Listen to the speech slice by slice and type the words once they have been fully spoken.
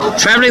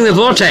Traveling the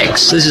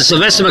Vortex. This is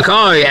Sylvester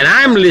McCoy, and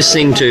I'm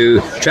listening to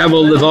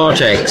Travel the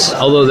Vortex.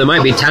 Although there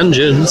might be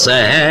tangents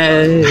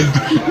ahead.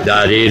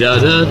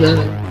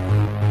 Da-dee-da-da-da.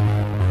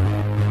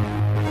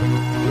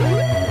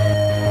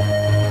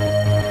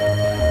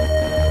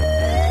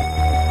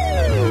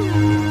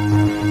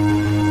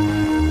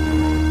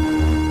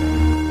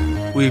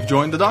 We've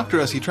joined the Doctor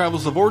as he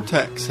travels the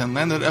vortex and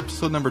landed at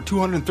episode number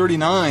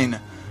 239.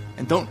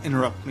 And don't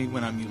interrupt me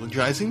when I'm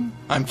eulogizing.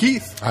 I'm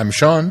Keith. I'm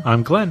Sean.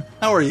 I'm Glenn.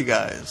 How are you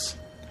guys?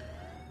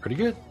 Pretty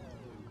good.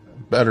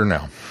 Better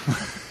now.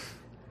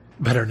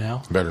 Better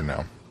now. Better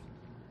now.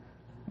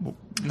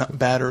 Not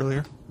bad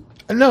earlier.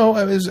 No,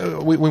 I was,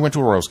 we went to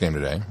a Royals game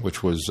today,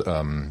 which was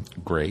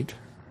great.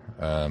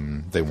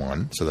 They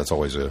won, so that's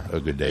always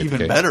a good day.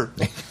 Even better.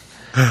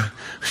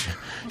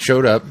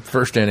 Showed up,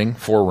 first inning,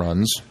 4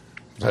 runs.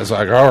 I was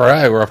like, all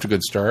right, we're off to a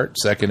good start.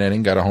 Second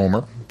inning, got a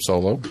homer,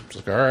 solo. I was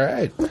like, all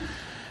right.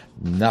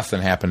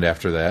 Nothing happened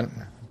after that,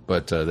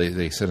 but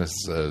they sent us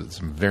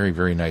some very,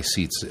 very nice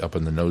seats up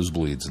in the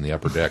nosebleeds in the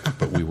upper deck,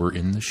 but we were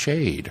in the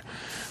shade,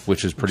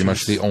 which is pretty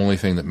much the only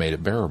thing that made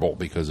it bearable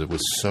because it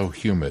was so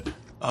humid.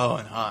 Oh,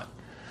 and hot.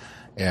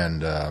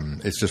 And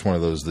it's just one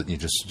of those that you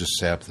just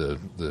sap the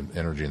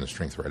energy and the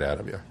strength right out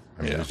of you.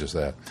 I mean, It was just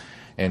that.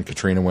 And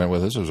Katrina went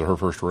with us. It was her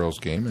first Royals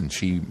game, and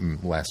she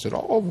lasted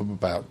all of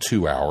about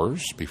 2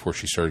 hours before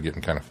she started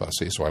getting kind of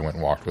fussy. So I went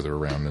and walked with her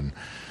around, and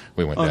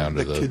we went down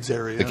to the kids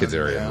area. The kids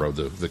area and rode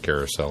the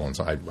carousel. And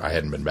so I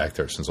hadn't been back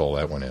there since all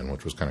that went in,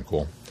 which was kind of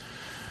cool.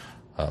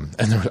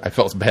 And I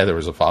felt bad. There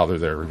was a father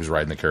there who was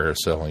riding the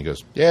carousel, and he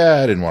goes, "Yeah,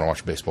 I didn't want to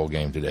watch a baseball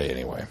game today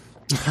anyway."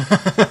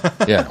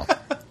 Yeah.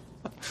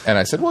 And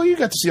I said, "Well, you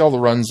got to see all the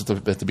runs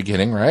at the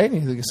beginning, right?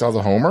 You saw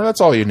the homer. That's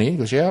all you need." He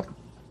goes, "Yeah,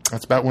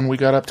 that's about when we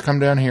got up to come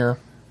down here.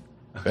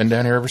 Been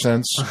down here ever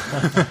since."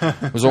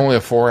 It was only a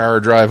 4-hour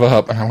drive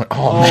up, and I went,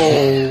 "Oh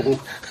man!"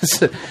 I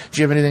said,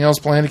 "Do you have anything else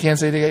planned to Kansas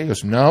City?" He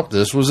goes, "Nope,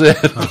 this was it."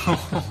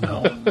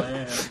 Oh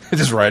man!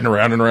 Just riding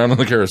around and around on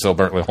the carousel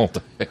apparently all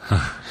day.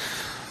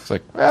 It's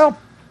like, well,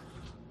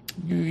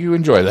 you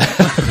enjoy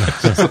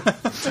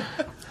that.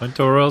 Went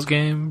to a Royals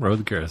game, rode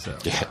the carousel.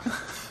 Yeah,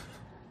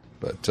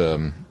 but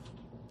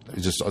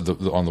just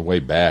on the way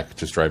back,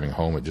 just driving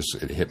home, it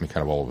hit me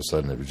kind of all of a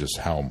sudden. It was just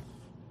how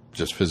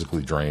just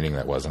physically draining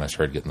that was, and I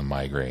started getting the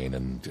migraine,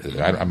 and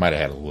I might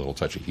have had a little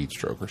touch of heat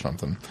stroke or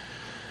something.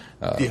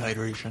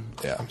 Dehydration.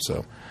 Yeah,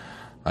 so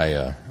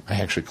I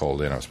actually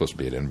called in. I was supposed to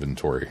be at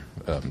inventory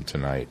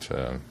tonight,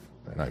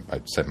 and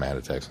I sent Matt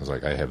a text. I was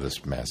like, I have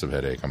this massive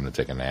headache. I'm going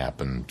to take a nap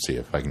and see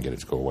if I can get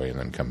it to go away and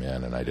then come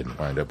in, and I didn't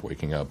wind up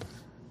waking up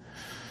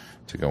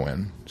to go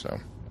in. So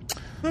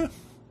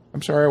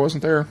I'm sorry I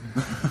wasn't there.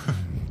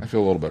 I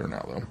feel a little better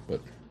now, though. But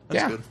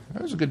That's good.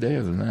 That was a good day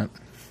other than that.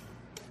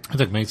 I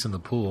took Mason to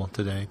the pool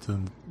today to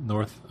the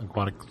North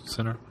Aquatic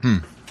Center.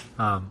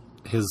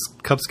 His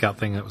Cub Scout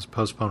thing that was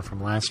postponed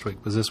from last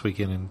week was this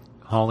weekend, and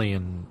Holly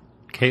and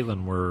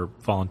Caitlin were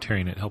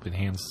volunteering at Helping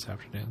Hands this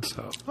afternoon.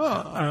 So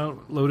I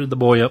loaded the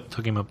boy up,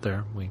 took him up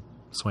there. We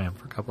swam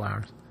for a couple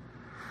hours,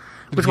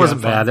 which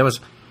wasn't bad. That was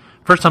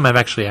first time I've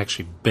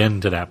actually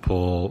been to that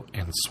pool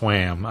and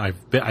swam. I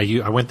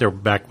went there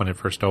back when it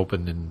first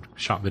opened and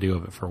shot video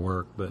of it for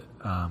work, but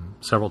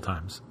several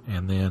times.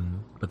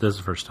 But this is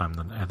the first time.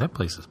 That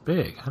place is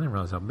big. I didn't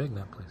realize how big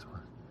that place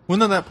was. When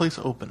did that place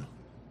open?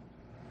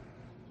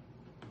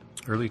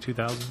 Early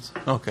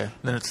 2000s. Okay,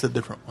 then it's a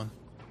different one.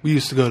 We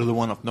used to go to the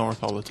one up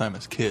north all the time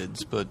as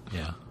kids, but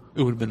Yeah.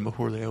 it would have been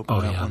before they opened.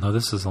 Oh that yeah. one. No,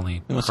 this has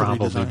only They must have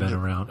probably redesigned been it.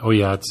 around. Oh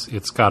yeah,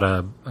 it's got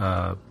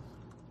a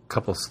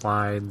couple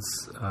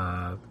slides,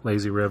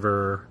 lazy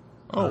river.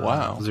 Oh,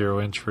 wow. 0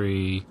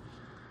 entry,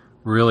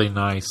 really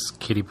nice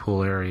kiddie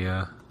pool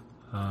area.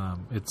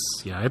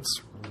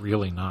 It's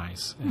really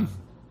nice. And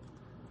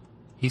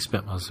we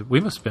spent most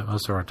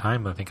of our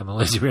time, I think, on the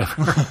lazy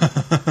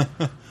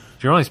river.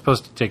 You're only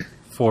supposed to take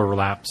 4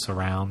 laps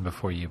around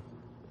before you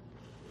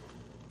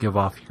give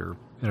off your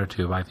inner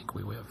tube. I think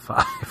we went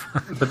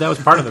 5. But that was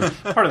part of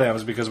that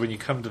was because when you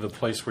come to the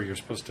place where you're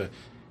supposed to,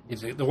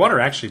 the water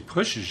actually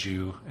pushes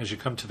you as you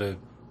come to the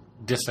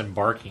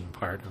disembarking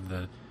part of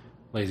the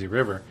lazy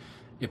river.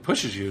 It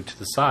pushes you to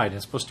the side, and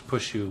it's supposed to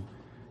push you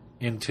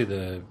into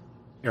the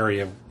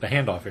area, the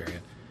handoff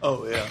area.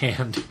 Oh yeah.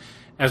 And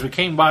as we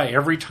came by,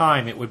 every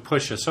time it would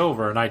push us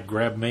over, and I'd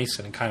grab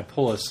Mason and kind of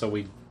pull us so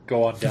we'd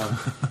go on down,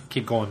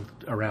 keep going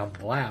around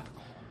the lap.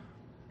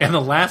 And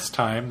the last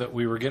time that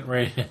we were getting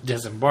ready to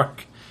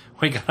disembark,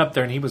 we got up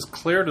there and he was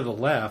clear to the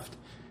left,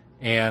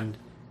 and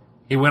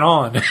he went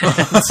on.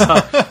 So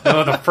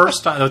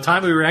the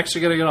time we were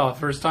actually going to get off,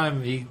 first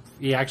time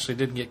he actually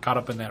didn't get caught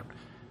up in that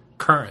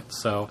current.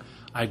 So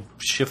I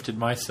shifted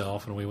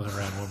myself and we went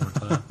around one more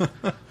time.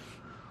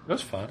 It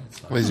was fun.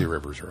 It's nice. Lazy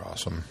rivers are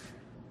awesome.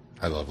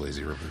 I love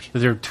lazy rivers.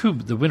 But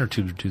the winter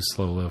tubes are too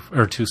slow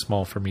or too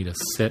small for me to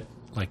sit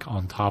like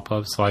on top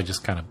of, so I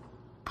just kind of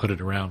put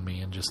it around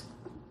me and just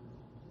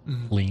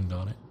leaned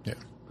on it. Yeah.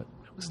 But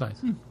it was nice.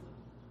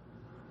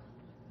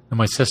 And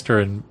my sister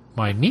and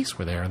my niece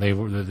were there. They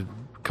were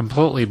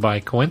completely by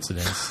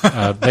coincidence.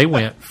 They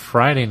went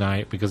Friday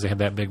night because they had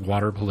that big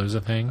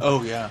Waterpalooza thing.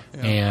 Oh, yeah.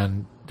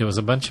 And there was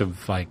a bunch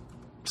of like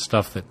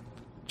stuff that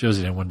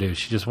Josie didn't want to do.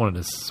 She just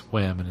wanted to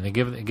swim, and they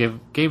gave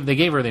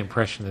her the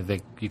impression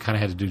that you kind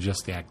of had to do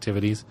just the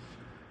activities,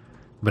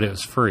 but it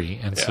was free.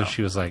 And so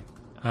she was like,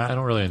 I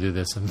don't really want to do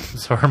this. And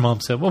so her mom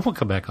said, well, we'll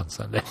come back on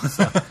Sunday.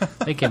 So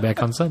they came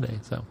back on Sunday.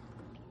 So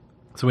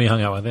we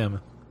hung out with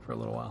them for a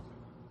little while.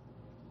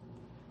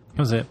 That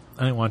was it.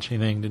 I didn't watch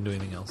anything, didn't do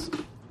anything else.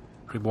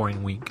 Pretty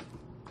boring week.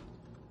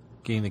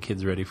 Getting the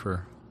kids ready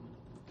for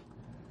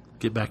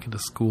get back into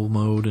school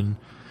mode, and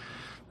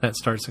that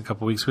starts in a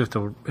couple weeks. We have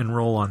to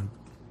enroll on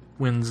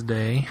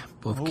Wednesday,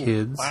 both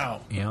kids. Wow.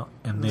 Yeah.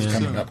 And It's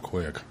then coming up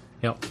quick.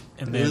 Yep.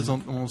 And It then is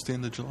almost the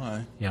end of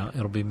July. yeah,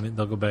 it'll be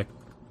they'll go back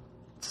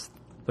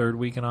third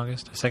week in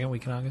August, second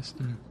week in August,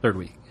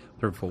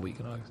 third full week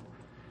in August.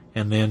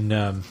 And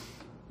then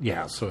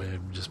so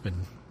I've just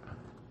been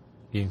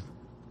getting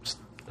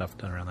stuff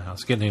done around the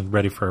house, getting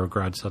ready for a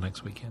garage sale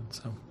next weekend.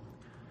 So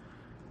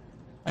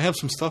I have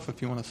some stuff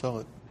if you want to sell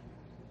it.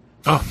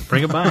 oh,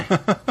 bring it by.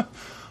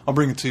 I'll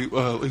bring it to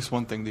at least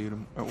one thing to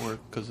you at work,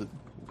 because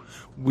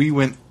we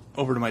went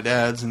over to my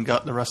dad's and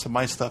got the rest of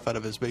my stuff out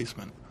of his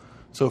basement.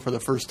 So for the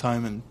first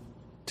time in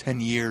 10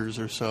 years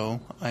or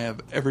so, I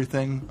have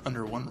everything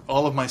under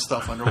all of my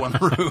stuff under one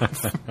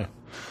roof.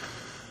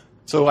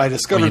 So I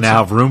discovered... Well, you now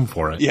have room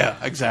for it. Yeah,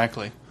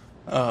 exactly.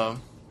 So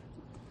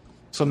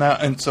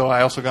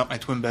I also got my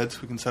twin beds.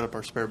 So we can set up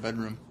our spare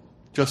bedroom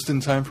just in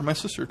time for my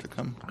sister to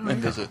come and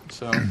visit.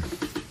 So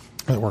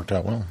It worked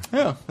out well.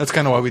 yeah, that's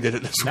kind of why we did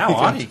it this Now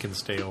weekend. Audie can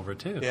stay over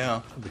too.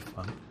 Yeah. That'd be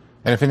fun.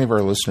 And if any of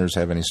our listeners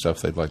have any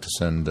stuff they'd like to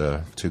send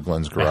to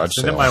Glenn's garage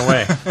Send sale, it my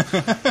way.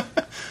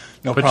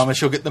 No promise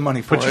you'll get the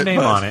money for it. Put your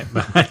name but on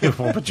it.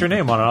 We'll put your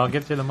name on it. I'll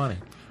get you the money.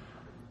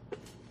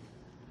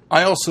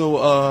 I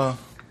also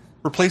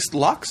replaced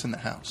locks in the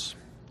house.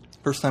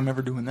 First time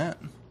ever doing that.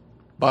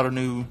 Bought a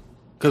new...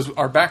 Because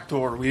our back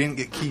door, we didn't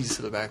get keys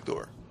to the back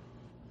door.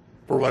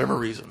 For whatever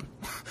reason.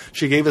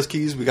 She gave us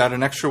keys. We got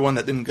an extra one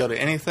that didn't go to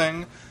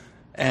anything.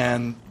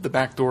 And the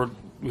back door,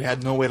 we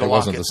had no way to it lock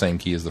wasn't it. the same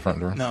key as the front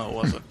door? No, it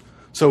wasn't.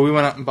 So we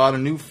went out and bought a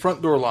new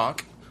front door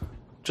lock,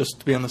 just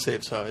to be on the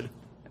safe side,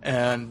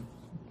 and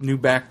new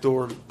back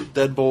door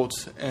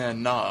deadbolts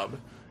and knob.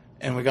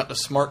 And we got the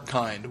smart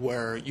kind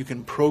where you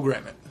can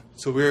program it.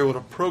 So we were able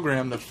to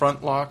program the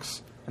front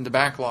locks and the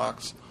back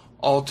locks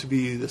all to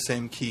be the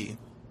same key,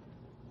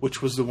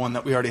 which was the one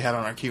that we already had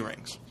on our key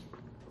rings.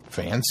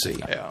 Fancy.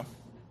 Yeah.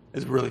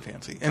 It's really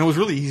fancy. And it was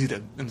really easy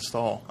to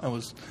install.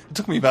 It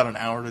took me about an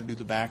hour to do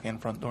the back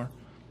and front door.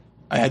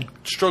 I had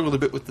struggled a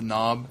bit with the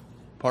knob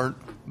part,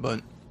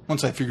 but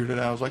once I figured it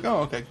out, I was like,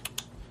 oh, okay.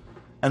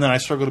 And then I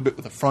struggled a bit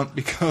with the front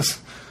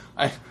because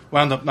I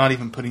wound up not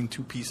even putting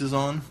two pieces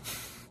on.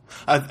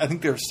 I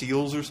think they're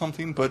seals or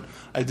something, but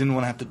I didn't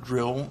want to have to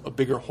drill a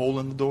bigger hole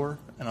in the door,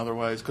 and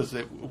otherwise, because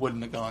it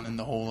wouldn't have gone in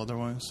the hole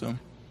otherwise. So,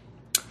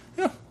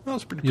 yeah, that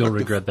was pretty. You'll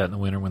productive. regret that in the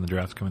winter when the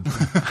draft's coming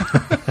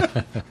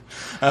through.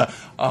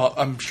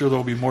 I'm sure there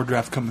will be more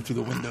draft coming through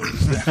the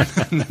windows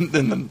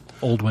than the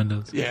Old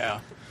windows. yeah.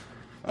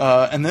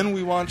 And then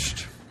we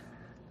watched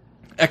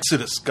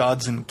Exodus: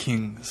 Gods and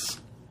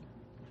Kings,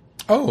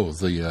 Oh,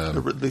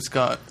 the Ridley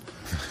Scott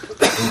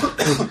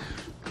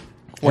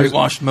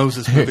whitewashed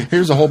Moses movie.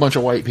 here's a whole bunch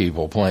of white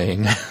people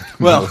playing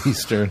Well, Middle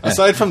Eastern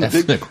aside from the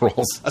big ethnic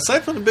roles.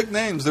 Aside from the big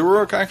names, there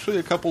were actually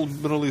a couple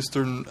Middle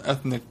Eastern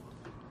ethnic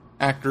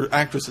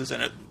actresses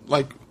in it.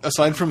 Like,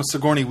 aside from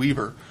Sigourney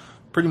Weaver,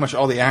 pretty much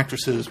all the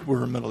actresses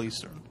were Middle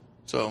Eastern.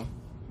 So,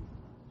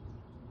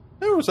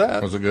 there was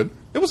that. Was it good?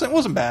 It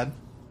wasn't bad.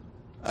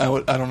 I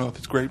don't know if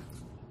it's great.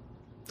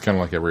 Kind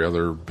of like every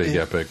other big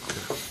epic.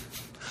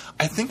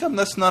 I think I'm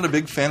just not a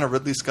big fan of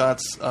Ridley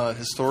Scott's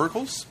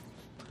historicals.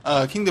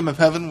 Kingdom of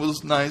Heaven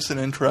was nice and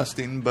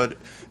interesting, but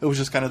it was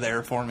just kind of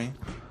there for me.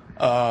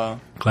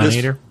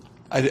 Gladiator?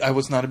 I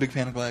was not a big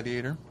fan of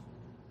Gladiator.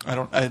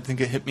 I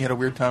think it hit me at a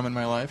weird time in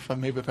my life.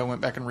 Maybe if I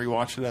went back and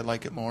rewatched it, I'd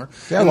like it more.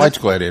 Yeah, I liked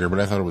Gladiator, but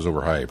I thought it was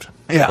overhyped.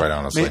 Yeah, quite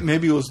honestly.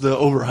 Maybe it was the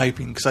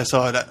overhyping because I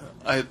saw it.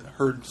 I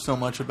heard so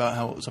much about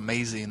how it was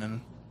amazing,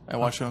 and I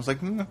watched it and I was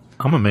like,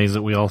 I'm amazed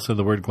that we all said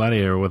the word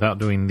gladiator without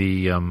doing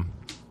the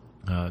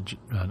not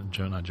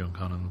Joan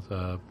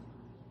Collins,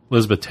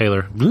 Elizabeth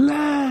Taylor.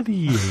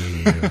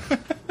 Gladiator.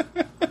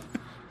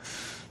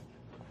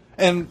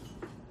 And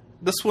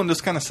this one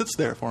just kind of sits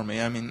there for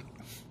me. I mean,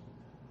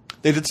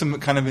 they did some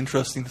kind of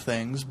interesting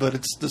things, but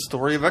it's the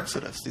story of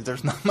Exodus.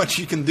 There's not much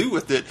you can do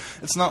with it.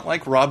 It's not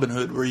like Robin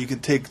Hood where you can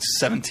take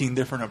 17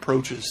 different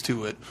approaches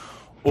to it,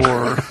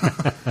 or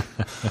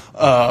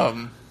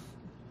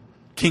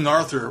King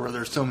Arthur where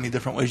there's so many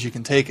different ways you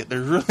can take it.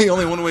 There's really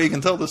only one way you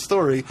can tell the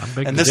story,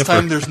 and this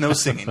time there's no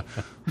singing.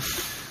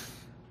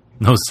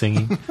 No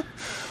singing.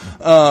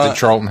 Did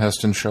Charlton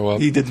Heston show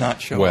up? He did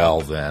not show up.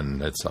 Well,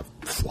 then it's a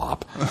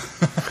flop.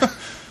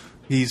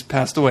 He's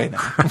passed away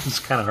now. It's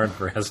kind of hard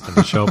for Heston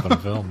to show up in a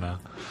film now.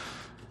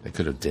 They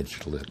could have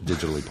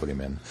digitally put him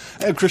in.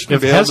 Christian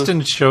If Bale.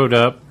 Heston showed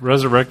up,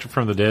 resurrected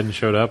from the dead and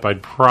showed up,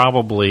 I'd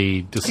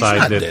probably decide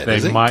not that dead,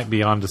 is they he? might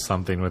be onto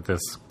something with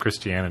this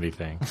Christianity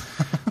thing.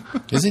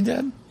 Is he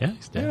dead? Yeah,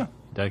 he's dead. Yeah.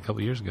 He died a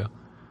couple years ago.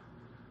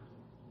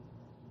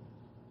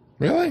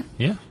 Really?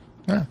 Yeah.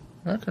 Yeah.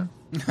 Okay.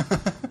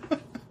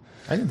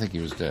 I didn't think he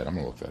was dead. I'm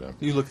going to look that up.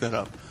 You look that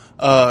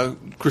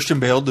up. Christian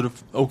Bale did an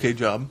okay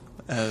job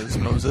as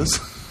Moses.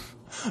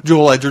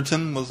 Joel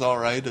Edgerton was all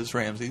right as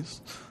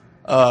Ramses.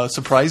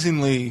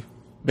 Surprisingly,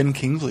 Ben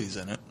Kingsley's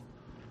in it.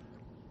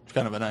 It's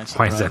kind of a nice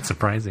Why surprise. is that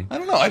surprising? I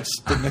don't know. I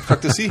just didn't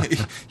expect to see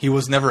it. He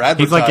was never advertised.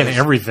 He's like in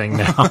everything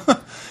now.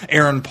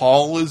 Aaron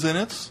Paul is in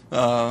it.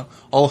 A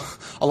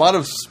lot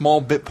of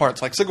small bit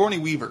parts. Like Sigourney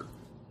Weaver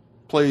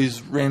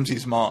plays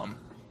Ramsey's mom.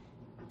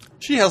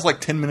 She has like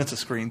 10 minutes of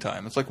screen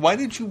time. It's like, why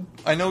did you...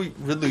 I know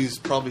Ridley's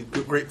probably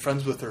great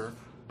friends with her,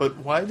 but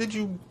why did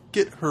you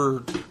get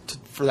her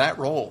for that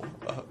role?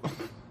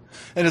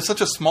 And it's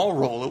such a small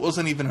role. It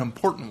wasn't even an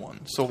important one.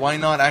 So why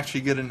not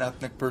actually get an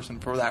ethnic person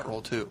for that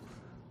role, too?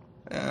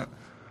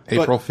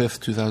 April 5th,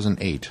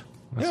 2008.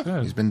 Yeah.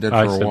 Good. He's been dead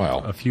I for a said while.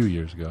 A few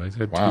years ago. I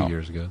said Wow. 2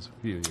 years ago. It's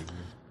a few years ago.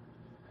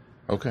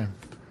 Okay.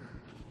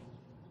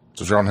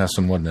 So John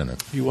Heston wasn't in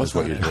it. He was That's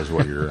what not you're... That's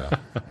what you're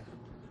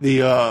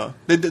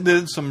they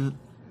did some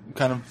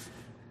kind of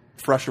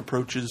fresh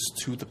approaches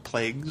to the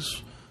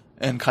plagues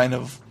and kind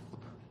of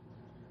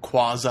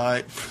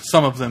quasi,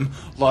 some of them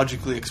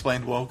logically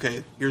explained, well,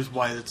 okay, here's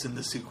why it's in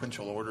the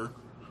sequential order.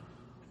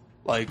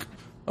 Like,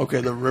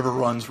 okay, the river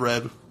runs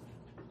red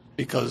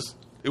because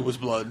it was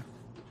blood,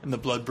 and the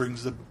blood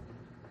brings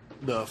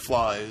the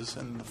flies,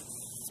 and the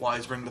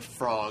flies bring the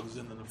frogs,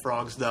 and then the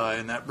frogs die,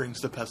 and that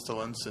brings the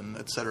pestilence, and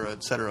et cetera,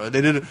 et cetera.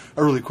 They did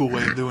a really cool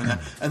way of doing that,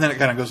 and then it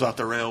kind of goes off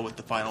the rail with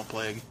the final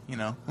plague, you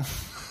know?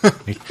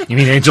 You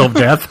mean Angel of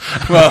Death?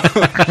 well,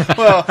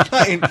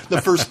 I mean,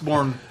 the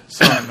firstborn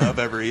son of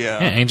every, Yeah,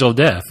 Angel of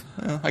Death.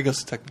 I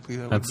guess technically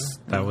that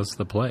That was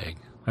the plague.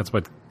 That's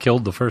what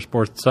killed the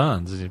firstborn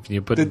sons. If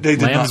you put They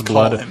did lamb's not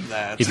call blood, him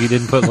that. if you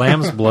didn't put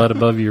lamb's blood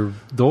above your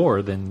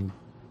door, then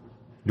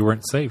you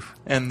weren't safe.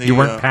 And you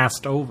weren't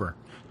passed over.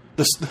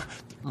 the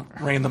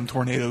random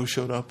tornadoes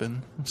showed up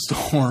and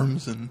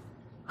storms and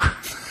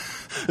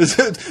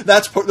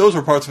those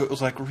were parts of it.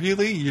 Was like,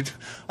 really,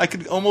 I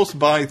could almost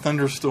buy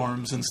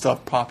thunderstorms and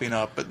stuff popping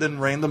up, but then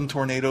random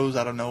tornadoes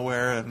out of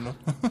nowhere and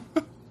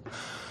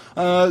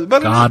but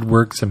God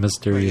works in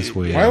mysterious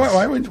ways.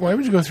 Why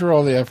would you go through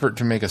all the effort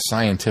to make a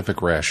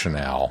scientific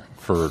rationale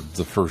for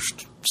the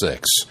first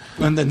 6?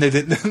 and then they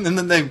did, and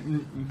then they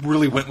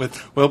really went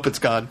with, well, it's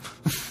God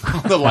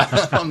on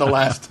the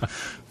last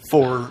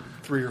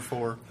 3 or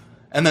 4,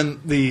 and then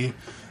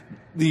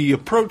the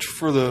approach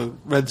for the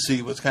Red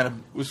Sea was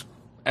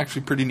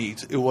actually pretty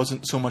neat. It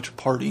wasn't so much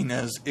parting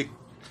as they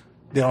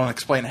don't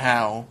explain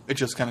how. It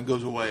just kind of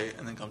goes away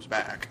and then comes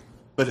back.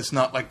 But it's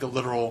not like the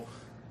literal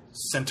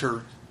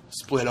center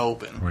split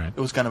open. Right. It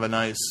was kind of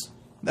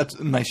that's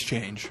a nice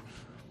change.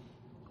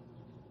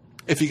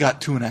 If you got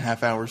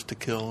 2.5 hours to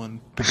kill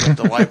and pick up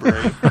the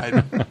library,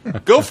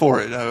 I'd go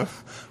for it.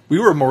 We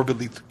were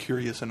morbidly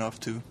curious enough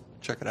to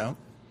check it out.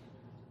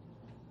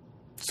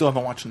 Still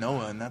haven't watched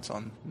Noah, and that's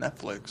on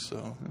Netflix.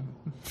 So,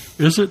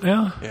 Is it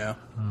now? yeah,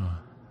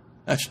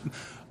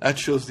 that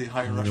shows the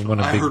higher rush. want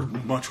a I big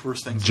heard much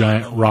worse things.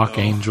 Giant about Noah, rock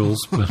though. angels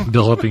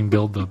helping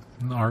build the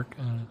ark.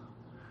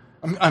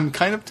 I'm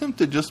kind of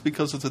tempted just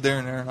because it's a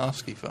Darren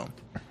Aronofsky film.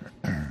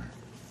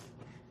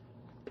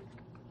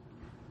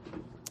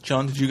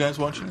 John, did you guys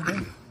watch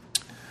anything?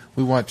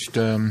 We watched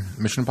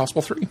Mission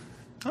Impossible 3,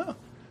 Oh.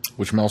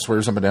 which Mel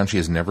swears up and down she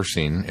has never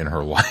seen in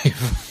her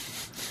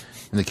life.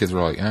 And the kids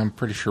were like, I'm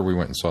pretty sure we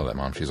went and saw that,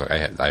 Mom. She's like,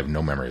 I have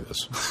no memory of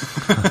this.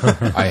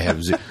 I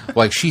have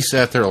like, she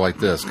sat there like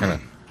this, kind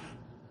of,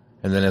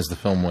 and then as the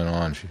film went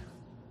on,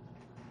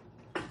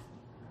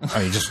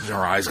 just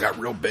her eyes got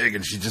real big,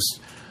 and she just,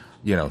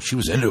 she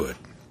was into it.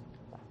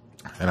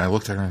 And I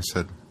looked at her and I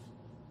said,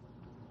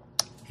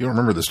 you don't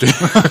remember this, do you?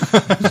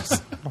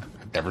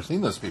 I've never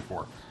seen this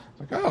before.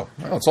 Like, oh,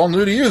 well, it's all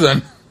new to you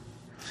then.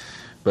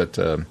 But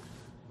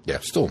yeah,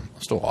 still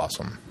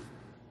awesome.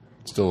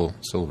 Still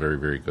a very,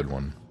 very good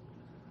one.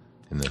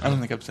 I don't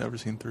think I've ever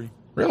seen 3.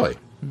 Really?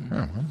 Mm-hmm.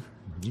 Oh,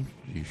 well,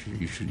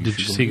 you should. Did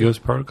you see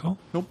Ghost Protocol?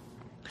 Nope.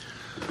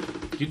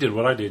 You did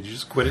what I did. You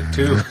just quit it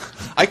too.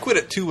 I quit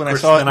it too when I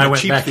saw it in I the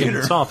went cheap back theater.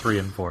 and saw 3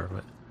 and 4.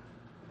 But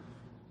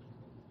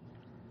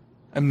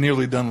I'm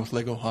nearly done with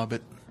Lego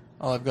Hobbit.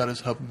 All I've got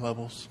is Hub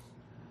levels,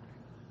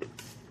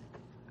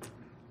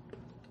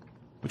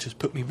 which has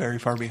put me very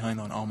far behind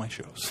on all my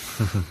shows.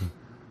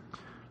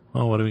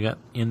 well, what do we got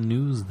in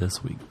news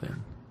this week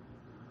then?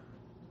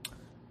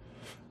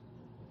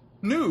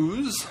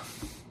 News.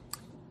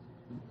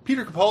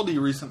 Peter Capaldi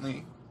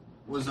recently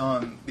was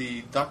on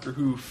the Doctor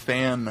Who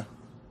fan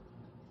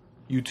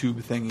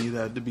YouTube thingy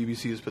that the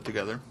BBC has put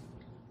together.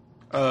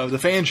 The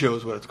fan show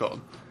is what it's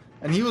called.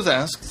 And he was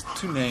asked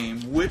to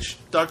name which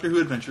Doctor Who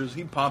adventures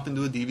he'd pop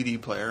into a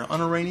DVD player on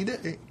a rainy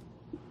day.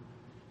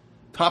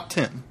 Top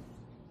 10.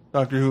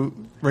 Doctor Who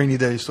Rainy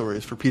Day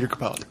stories for Peter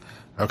Capaldi.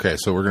 Okay,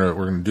 so we're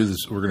gonna do this.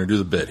 We're gonna do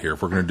the bit here.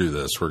 If we're gonna do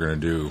this, we're gonna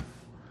do.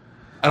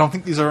 I don't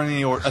think these are in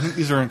any order. I think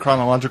these are in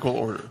chronological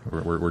order.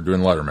 We're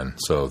doing Letterman.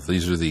 So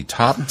these are the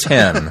top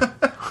 10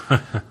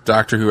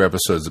 Doctor Who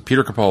episodes that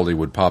Peter Capaldi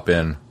would pop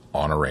in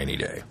on a rainy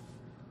day.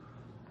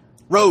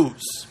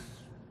 Rose.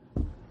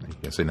 You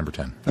can say number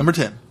 10. Number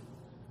 10.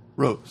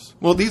 Rose.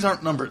 Well, these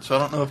aren't numbered, so I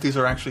don't know if these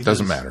are actually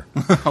Doesn't his. matter.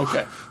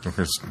 Okay.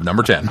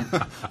 Number 10.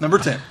 Number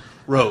 10.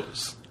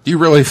 Rose. Do you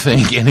really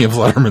think any of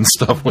Letterman's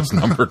stuff was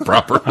numbered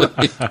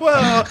properly?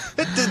 Well,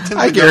 it did tend to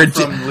I go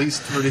guarantee- from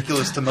least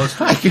ridiculous to most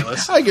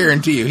ridiculous. I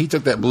guarantee you, he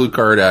took that blue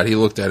card out, he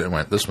looked at it and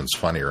went, this one's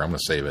funnier, I'm going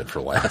to save it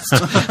for last.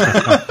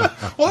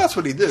 Well, that's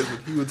what he did.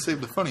 He would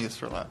save the funniest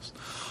for last.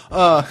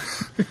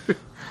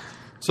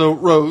 So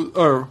Rose,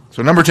 or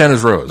So number 10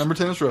 is Rose. number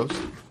 10 is Rose.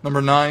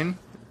 Number 9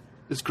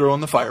 is Girl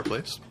in the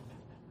Fireplace.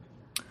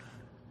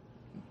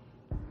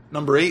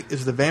 Number 8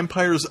 is The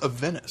Vampires of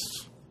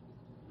Venice.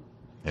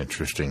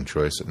 Interesting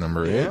choice at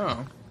number 8.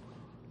 Yeah.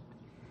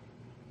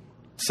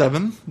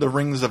 7, The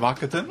Rings of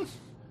Akhaten.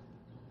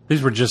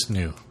 These were just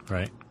new,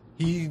 right?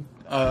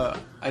 I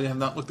have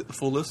not looked at the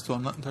full list, so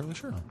I'm not entirely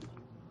sure.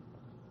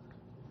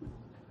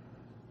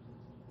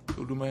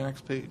 Go to my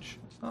next page.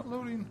 It's not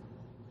loading.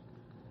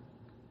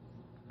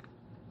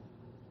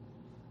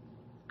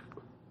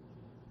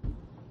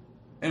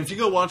 And if you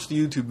go watch the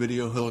YouTube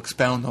video, he'll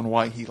expound on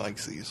why he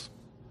likes these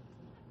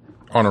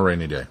On a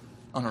rainy day.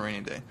 on a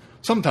rainy day.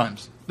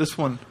 Sometimes. This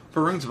one,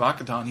 for Rings of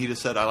Akhaten, he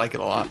just said, I like it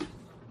a lot.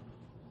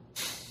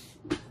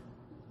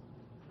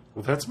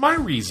 Well, that's my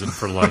reason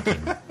for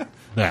liking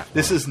that.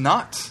 This is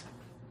not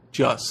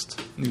just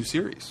new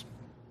series.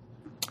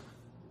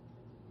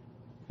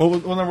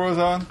 What number was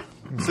I on?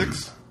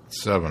 6?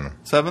 7.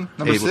 7?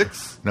 Number 8.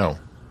 6? No.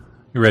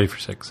 You ready for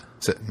 6?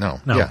 No.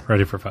 No, Yeah.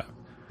 ready for 5.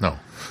 No.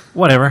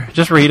 Whatever,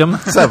 just read them.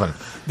 7.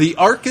 The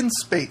Ark in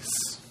Space.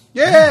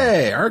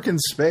 Yay! Ark in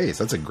Space.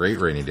 That's a great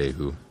rainy day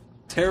Who.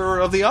 Terror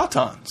of the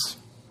Autons.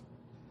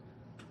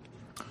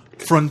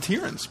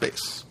 Frontier in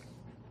Space.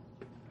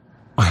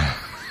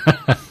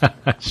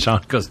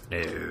 Sean goes, no.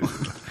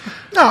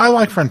 No, I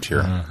like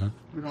Frontier.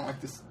 We don't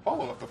like this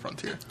follow-up of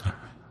Frontier.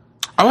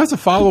 I like the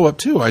follow-up,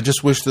 too. I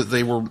just wish that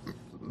they were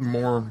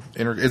more...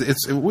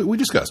 we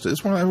discussed it.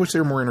 It's one I wish they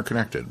were more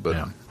interconnected,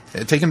 but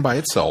taken by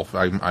itself,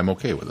 I'm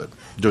okay with it.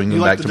 Doing them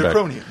You like the back-to-back.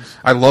 Draconians.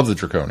 I love the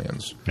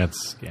Draconians.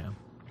 That's, yeah.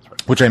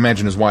 Which I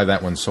imagine is why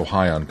that one's so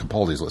high on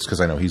Capaldi's list, because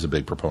I know he's a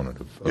big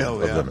proponent of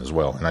them as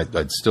well. And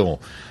I'd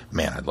still...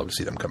 Man, I'd love to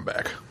see them come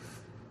back.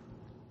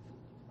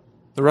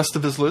 The rest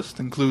of his list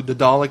include the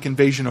Dalek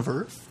invasion of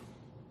Earth,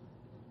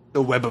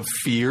 the Web of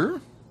Fear,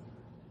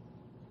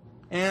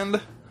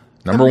 and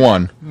Number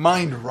 1.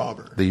 Mind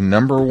Robber. The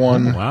number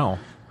 1 Wow.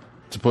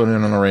 to put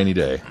in on a rainy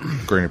day,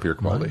 according to Peter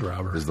Capaldi, Mind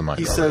Robber. is the Mind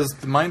He Robber. says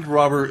the Mind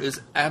Robber is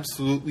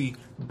absolutely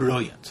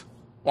brilliant.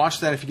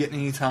 Watch that if you get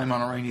any time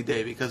on a rainy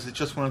day, because it's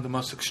just one of the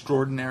most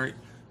extraordinary...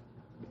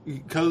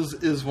 Because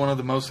is one of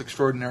the most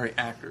extraordinary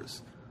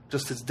actors.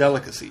 Just his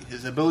delicacy,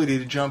 his ability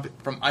to jump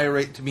from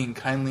irate to being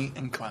kindly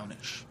and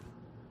clownish.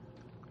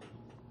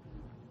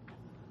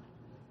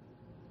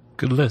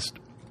 Good list.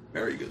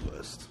 Very good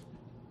list.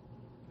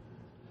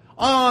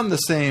 On the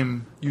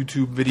same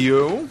YouTube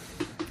video,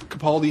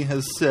 Capaldi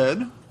has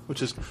said,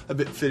 which is a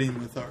bit fitting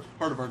with our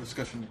part of our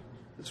discussion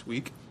this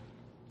week,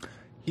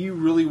 he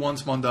really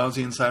wants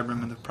Mondazzi and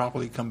Cybermen to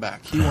properly come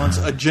back. He wants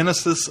a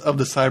genesis of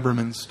the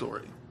Cybermen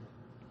story.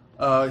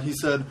 He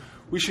said,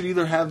 we should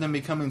either have them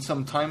becoming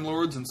some Time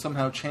Lords and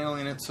somehow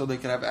channeling it so they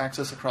could have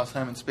access across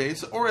time and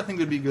space, or I think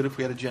it would be good if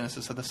we had a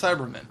genesis of the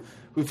Cybermen.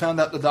 We found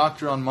out the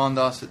Doctor on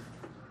Mondas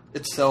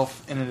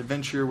itself in an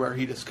adventure where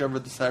he discovered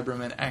the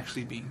Cybermen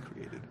actually being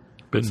created.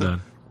 Been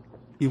done.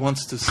 He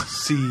wants to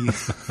see...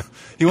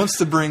 he wants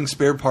to bring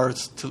spare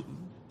parts to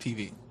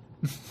TV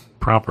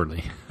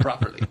Properly.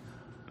 properly.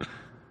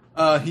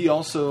 He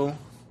also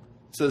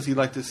says he'd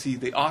like to see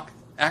the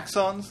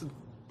Axons,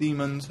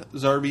 Demons,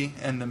 Zarbi,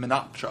 and the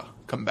Menoptra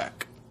come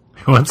back.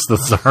 Who wants the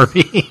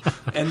Zarbi?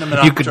 And the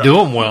Menoptra. You could do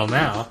them well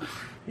now.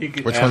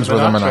 Which ones were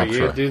the Menoptra?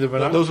 You do the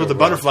Menoptra Those were the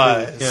well.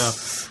 butterflies. Yeah.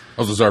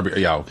 Oh, the Zarbi.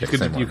 Yeah, okay.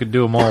 Same You one. could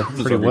do them all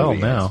pretty Zarbi well would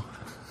be now.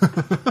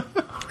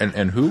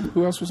 And who?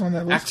 Who else was on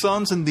that list?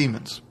 Axons and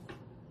Demons.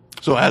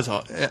 So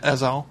Azal.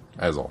 As all.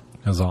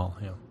 That's all,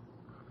 yeah.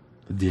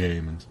 The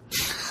demons.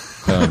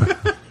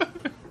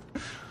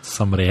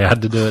 Somebody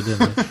had to do it,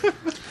 didn't they?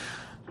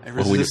 I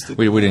Well, resisted.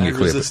 we didn't I get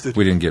Cleopatra. resisted.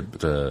 We didn't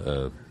get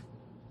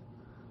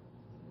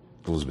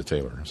Elizabeth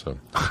Taylor. So,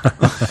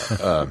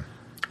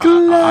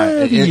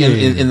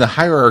 in the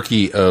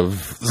hierarchy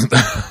of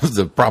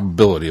the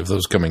probability of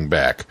those coming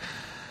back,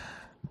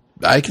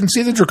 I can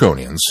see the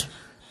Draconians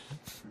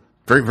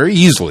very, very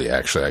easily.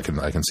 Actually, I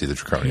can see the He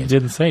Draconians.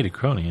 didn't say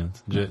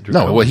Draconians.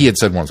 No, well, he had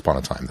said once upon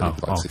a time that he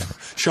would like to see okay. them.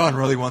 Sean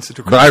really wants it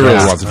to. But I really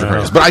Yeah. want the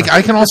Draconians. But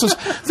I can also.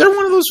 They're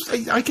one of those.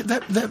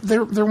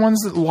 They're ones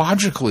that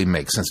logically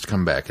make sense to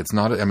come back. It's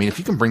not. I mean, if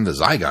you can bring the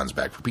Zygons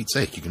back, for Pete's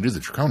sake, you can do the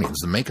Draconians.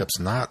 The makeup's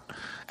not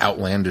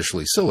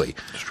outlandishly silly.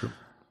 It's true.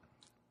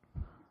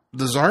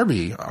 The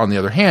Zarbi, on the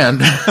other hand,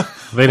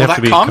 They'd Well, have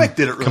to that be comic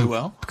did it really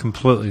well.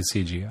 completely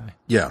CGI.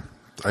 yeah,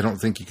 I don't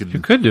think you could. You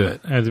could do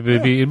it.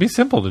 It'd be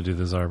simple to do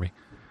the Zarbi.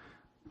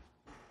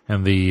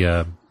 And the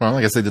Well,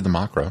 I guess they did the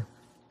Makra.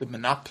 The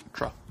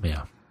Menoptera.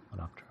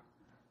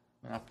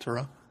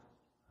 Menoptera?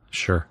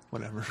 Sure.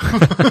 Whatever.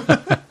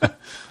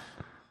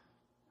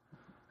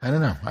 I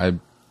don't know.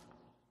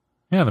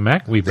 Yeah, the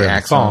Mac, we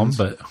barely saw them, axons.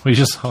 but we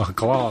just saw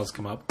claws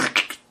come up.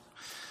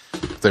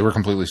 They were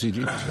completely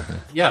CG. I think.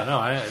 Yeah,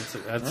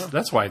 no,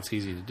 that's why it's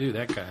easy to do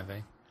that kind of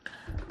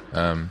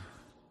thing.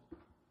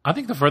 I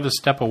think the furthest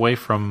step away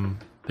from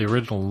the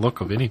original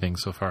look of anything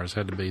so far has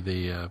had to be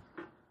the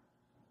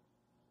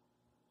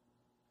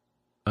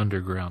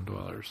underground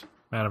dwellers.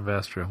 Madame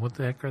Vestra. What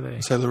the heck are they?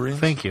 Silurians?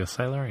 Thank you,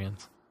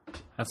 Silurians.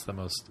 That's the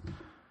most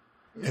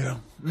Yeah.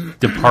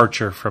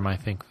 departure from, I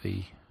think,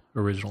 the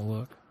original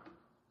look.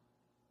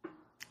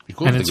 Be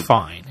cool And if it's they could-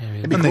 fine. I mean,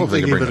 It'd be And cool if they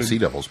they could gave bring it the a- Sea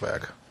Devils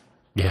back.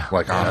 yeah.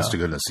 Like, honest to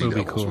goodness, Sea Would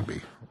be Devils cool.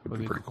 would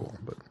be pretty cool.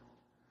 But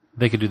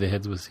They could do the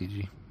heads with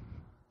CGI.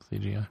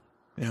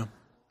 Yeah.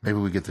 maybe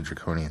we get the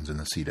Draconians and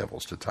the Sea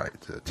Devils to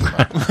team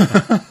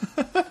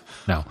up.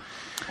 No.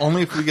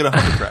 Only if we get a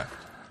hovercraft.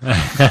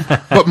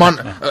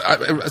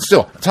 But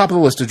still, top of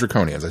the list is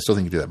Draconians. I still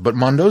think you do that. But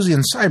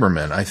Mondosian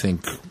Cybermen, I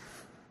think,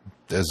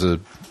 as a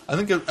I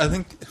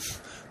think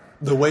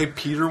the way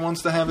Peter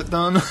wants to have it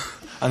done,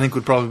 I think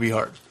would probably be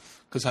hard.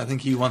 Because I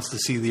think he wants to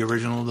see the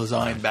original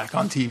design back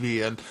on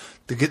TV, and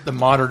to get the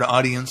modern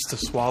audience to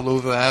swallow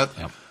that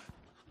Yep.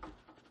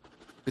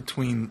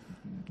 between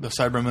the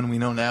Cybermen we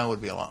know now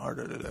would be a lot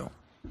harder to do.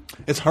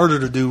 It's harder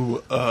to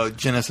do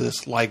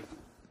Genesis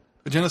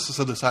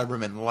of the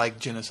Cybermen like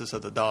Genesis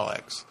of the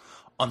Daleks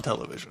on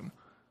television.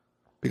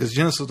 Because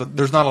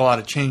there's not a lot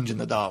of change in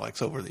the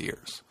Daleks over the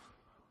years.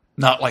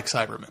 Not like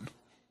Cybermen.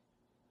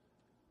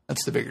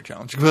 That's the bigger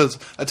challenge. Because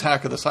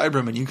Attack of the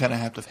Cybermen, you kind of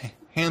have to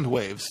hand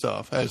wave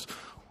stuff, as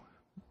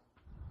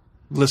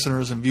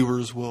listeners and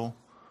viewers will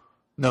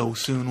know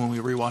soon when we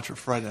rewatch a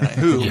Friday Night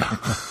Who.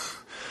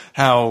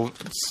 How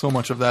so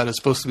much of that is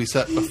supposed to be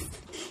set.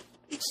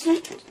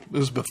 It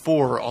was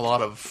before a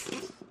lot of.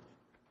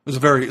 It's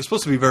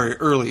supposed to be very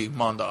early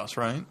Mondos,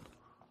 right?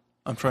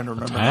 I'm trying to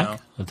remember now.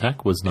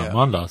 Attack was not Yeah.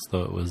 Mondos,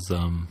 though. It was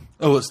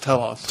Oh, it's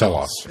Telos.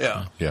 Telos.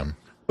 Yeah. Yeah.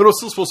 But it was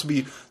still supposed to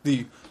be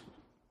the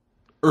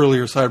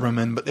earlier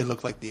Cybermen, but they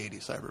look like the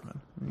 80s Cybermen.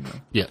 You know,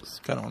 yes.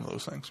 kind of one of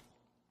those things.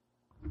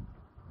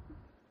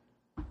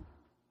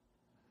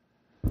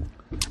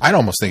 I'd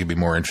almost think it'd be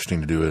more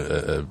interesting to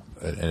do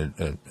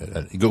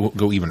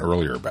go even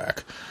earlier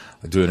back,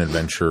 do an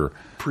adventure.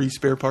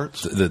 Pre-spare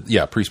parts.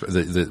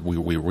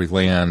 We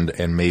land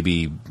and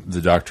maybe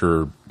the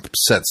Doctor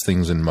sets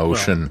things in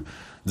motion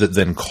that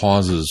then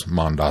causes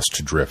Mondos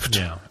to drift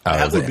Yeah. out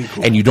That of would it, be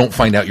cool. and you don't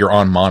find out you're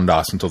on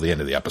Mondos until the end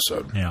of the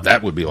episode. Yeah.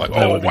 That would be like,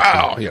 That oh would be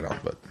wow, cool. you know.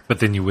 But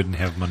then you wouldn't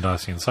have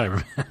Mondosian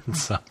Cybermen.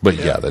 So. But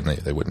then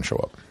they wouldn't show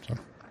up. So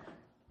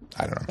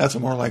I don't know. That's a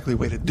more likely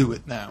way to do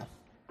it now.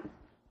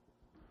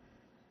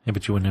 Yeah,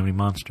 but you wouldn't have any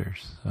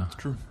monsters. So.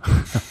 True.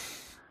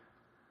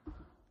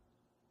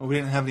 Well, we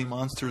didn't have any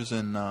monsters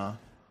in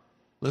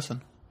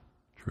Listen.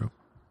 True.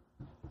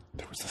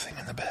 There was the thing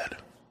in the bed.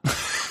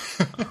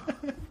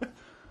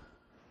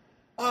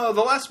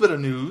 The last bit of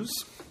news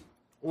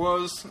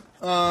was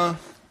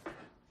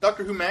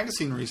Doctor Who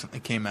magazine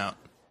recently came out.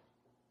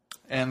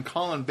 And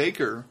Colin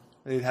Baker,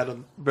 they had a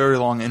very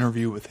long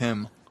interview with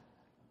him.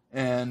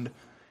 And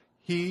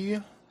he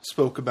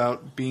spoke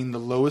about being the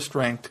lowest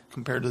ranked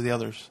compared to the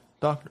others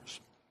doctors.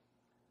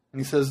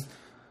 And he says,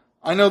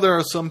 I know there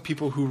are some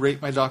people who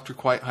rate my doctor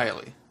quite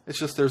highly. It's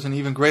just there's an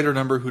even greater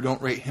number who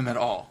don't rate him at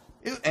all.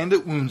 And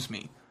it wounds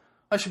me.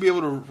 I should be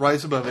able to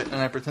rise above it, and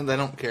I pretend I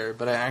don't care,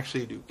 but I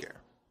actually do care.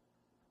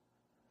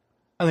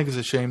 I think it's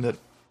a shame that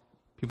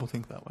people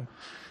think that way.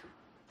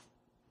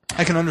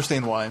 I can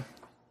understand why.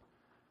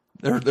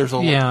 There's a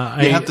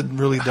lot. You have to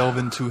really delve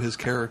into his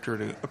character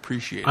to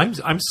appreciate it.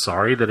 I'm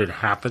sorry that it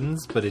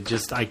happens, but it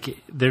just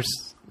there's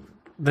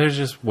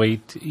just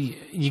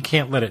you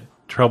can't let it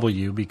trouble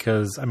you,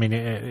 because I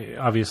mean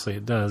obviously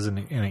it does and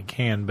it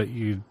can, but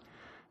you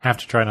have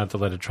to try not to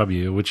let it trouble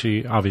you, which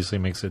he obviously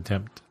makes an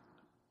attempt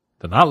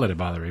to not let it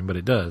bother him, but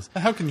it does.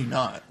 How can you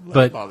not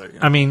let it bother you?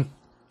 I mean,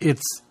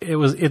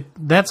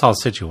 that's all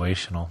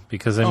situational,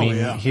 because I mean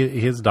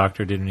his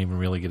doctor didn't even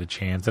really get a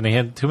chance, and he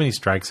had too many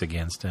strikes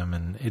against him,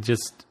 and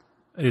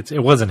it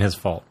wasn't his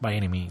fault by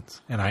any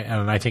means, and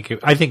I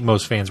think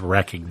most fans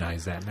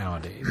recognize that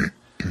nowadays.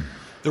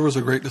 There was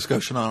a great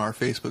discussion on our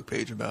Facebook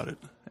page about it,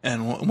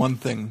 and one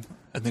thing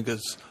I think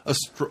is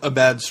a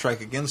bad strike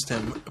against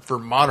him for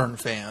modern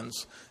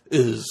fans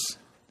is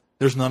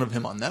there's none of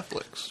him on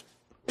Netflix.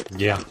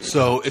 Yeah.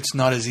 So it's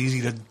not as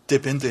easy to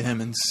dip into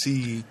him and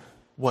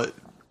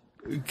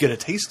get a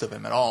taste of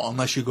him at all,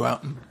 unless you go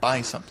out and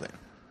buy something,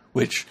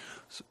 which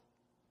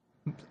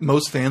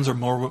most fans are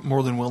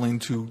more than willing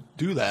to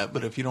do that.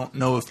 But if you don't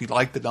know if you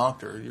like the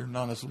Doctor, you're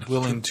not as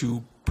willing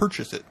to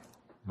purchase it.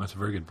 That's a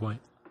very good point.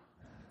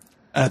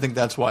 And I think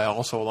that's why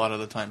also a lot of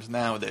the times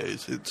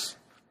nowadays it's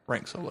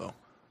ranked so low.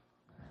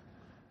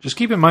 Just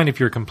keep in mind, if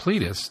you're a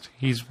completist,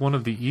 he's one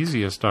of the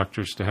easiest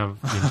doctors to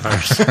have the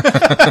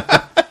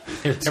entire.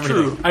 It's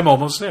true. I'm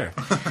almost there.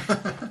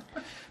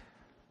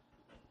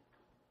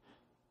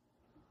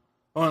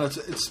 Well,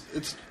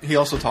 it's. He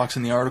also talks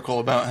in the article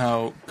about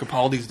how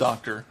Capaldi's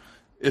doctor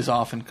is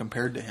often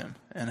compared to him,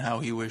 and how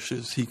he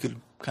wishes he could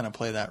kind of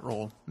play that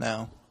role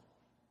now.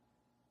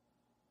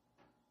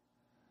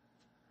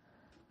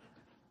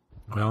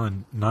 Well,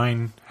 and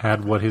 9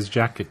 had what his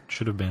jacket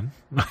should have been,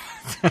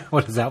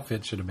 what his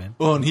outfit should have been.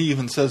 Well, and he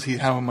even says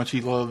how much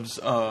he loves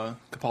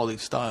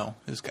Capaldi's style,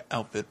 his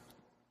outfit,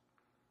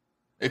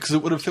 because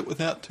it would have fit with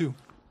that too.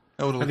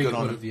 That would have looked good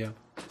on him. Yeah.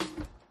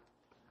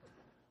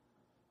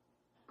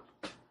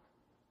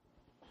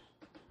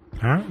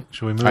 All right,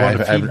 shall we move on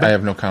to feedback? I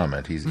have no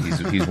comment. He's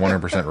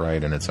 100%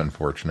 right, and it's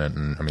unfortunate.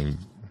 And I mean,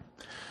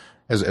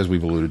 as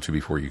we've alluded to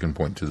before, you can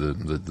point to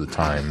the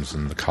times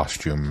and the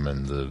costume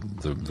and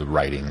the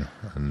writing.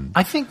 And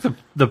I think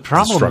the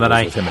problem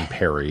that with him and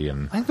Perry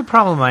and I think the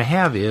problem I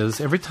have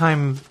is every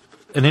time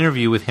an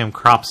interview with him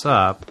crops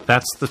up,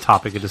 that's the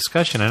topic of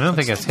discussion. I don't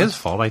think that's his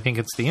fault. I think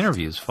it's the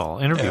interviewer's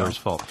fault.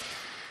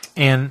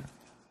 And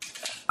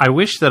I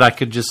wish that I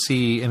could just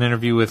see an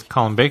interview with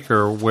Colin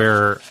Baker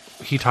where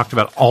he talked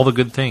about all the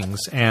good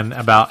things and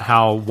about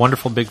how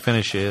wonderful Big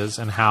Finish is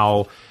and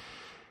how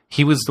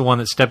he was the one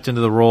that stepped into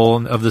the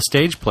role of the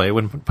stage play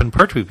when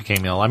Pertwee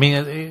became ill. I mean,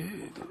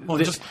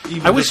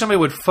 I wish somebody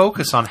would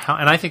focus on how,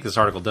 and I think this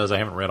article does. I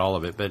haven't read all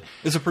of it, but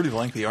it's a pretty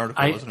lengthy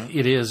article, isn't it?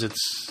 It is.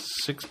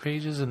 It's 6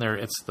 pages, and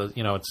it's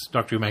it's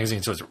Doctor Who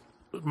magazine, so it's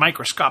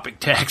microscopic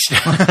text.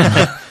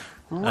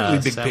 Really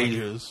big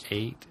pages.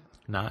 8,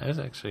 9. It was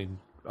actually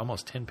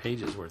almost 10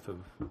 pages worth of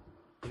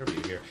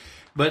interview here,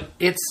 but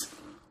it's.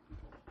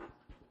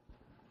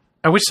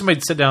 I wish somebody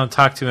would sit down and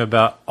talk to him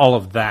about all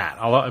of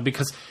that,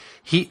 because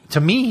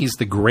to me, he's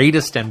the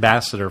greatest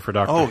ambassador for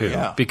Doctor Who.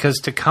 Yeah. Because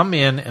to come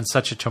in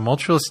such a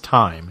tumultuous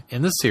time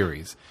in the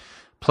series,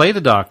 play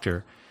the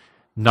Doctor,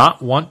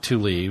 not want to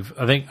leave.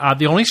 I think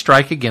the only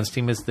strike against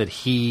him is that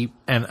he,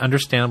 and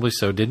understandably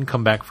so, didn't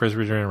come back for his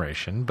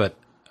regeneration. But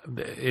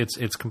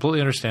it's completely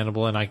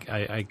understandable, and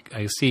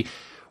I see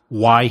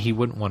why he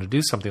wouldn't want to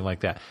do something like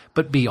that.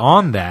 But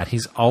beyond that,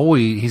 he's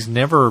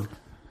never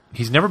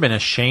been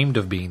ashamed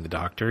of being the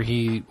Doctor.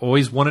 He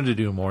always wanted to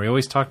do more. He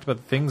always talked about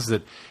the things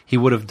that he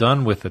would have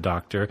done with the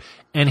Doctor,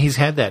 and he's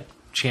had that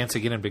chance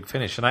again in Big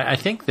Finish. And I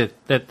think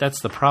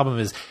that's the problem,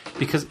 is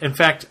because, in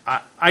fact,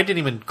 I didn't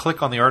even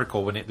click on the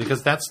article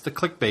because that's the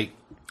clickbait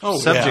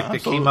subject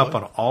that came up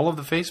on all of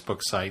the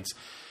Facebook sites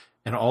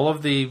and all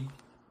of the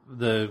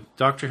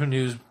Doctor Who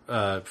news,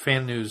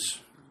 fan news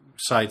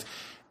sites.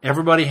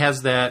 Everybody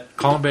has that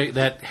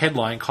that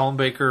headline, Colin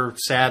Baker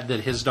sad that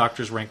his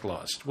Doctor's rank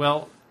lost.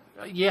 Well,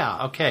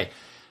 yeah, okay.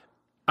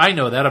 I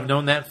know that. I've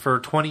known that for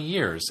 20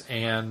 years.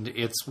 And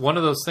it's one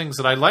of those things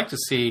that I'd like to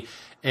see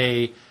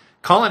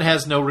Colin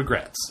has no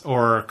regrets,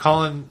 or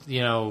Colin,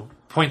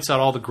 points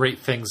out all the great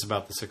things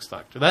about the Sixth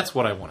Doctor. That's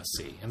what I want to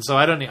see. And so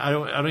I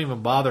don't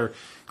even bother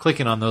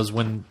clicking on those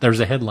when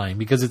there's a headline,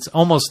 because it's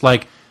almost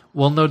like,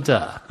 well, no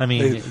duh. I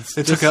mean,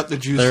 they took out the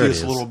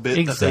juiciest little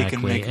bit that they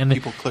can make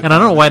people click on. And I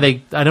don't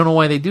know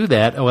why they do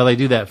that. Well, they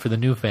do that for the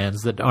new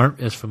fans that aren't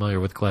as familiar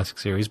with the classic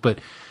series, but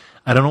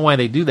I don't know why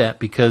they do that,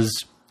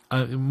 because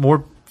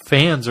more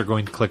fans are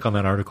going to click on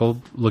that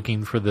article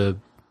looking for the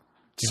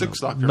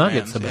Sixth Doctor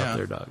nuggets fans, about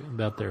their dog.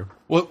 About their.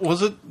 What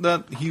was it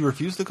that he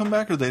refused to come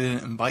back, or they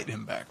didn't invite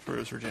him back for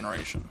his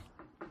regeneration?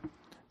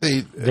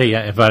 They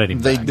invited him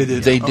back.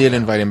 They did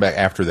invite him back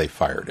after they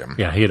fired him.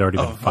 Yeah, he had already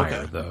been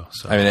fired, though.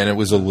 So. I mean, and it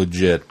was a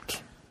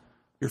legit.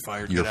 You're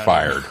fired. You're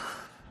fired.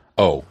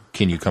 Oh,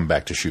 can you come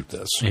back to shoot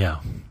this? Yeah.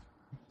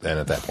 And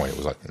at that point, it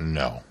was like,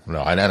 no, and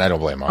I don't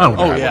blame him. I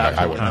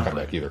wouldn't come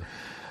back either.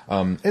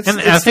 I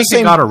think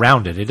they got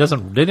around it. They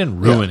didn't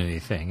ruin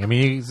anything. I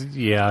mean,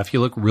 if you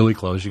look really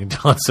close, you can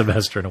tell it's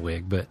Sylvester in a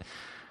wig, but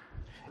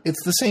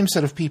it's the same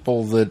set of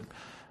people that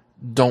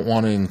don't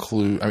want to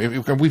include. I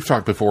mean, we've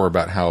talked before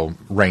about how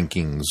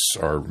rankings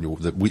are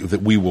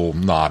that we will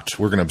not.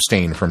 We're going to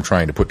abstain from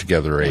trying to put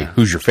together a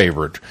who's your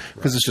favorite,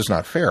 because it's just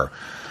not fair.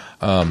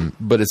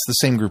 But it's the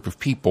same group of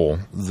people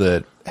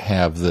that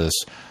have this.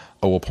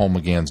 Oh, well, Paul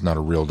McGann's not a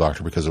real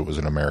Doctor because it was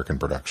an American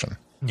production.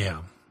 Yeah.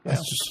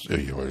 It's just,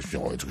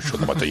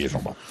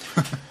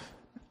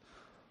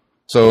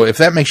 so if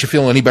that makes you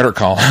feel any better,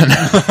 Colin,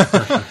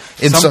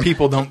 some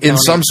people don't. In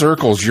some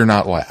circles, you're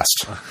not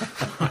last.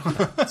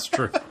 That's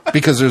true.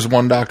 Because there's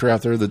one Doctor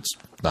out there that's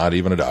not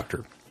even a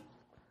Doctor,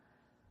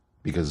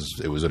 because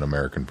it was an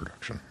American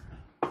production.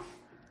 All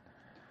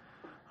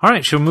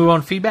right, shall we move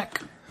on to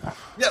feedback?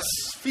 Yes,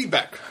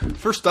 feedback.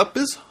 First up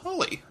is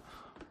Holly.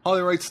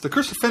 Holly writes, The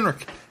Curse of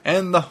Fenric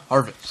and the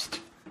Harvest.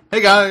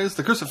 Hey guys,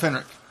 The Curse of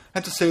Fenric. I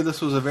have to say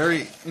this was a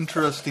very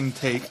interesting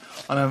take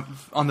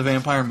on the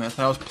vampire myth,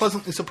 and I was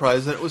pleasantly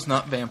surprised that it was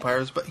not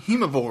vampires, but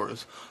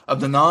hemivores of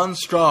the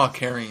non-straw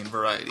carrying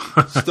variety.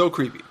 Still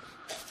creepy.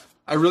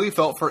 I really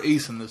felt for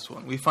Ace in this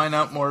one. We find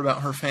out more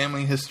about her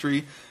family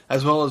history,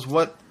 as well as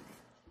what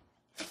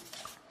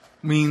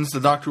means the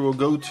Doctor will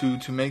go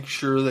to make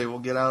sure they will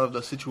get out of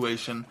the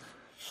situation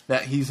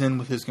that he's in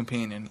with his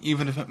companion,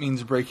 even if it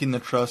means breaking the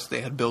trust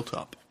they had built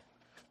up.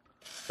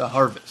 The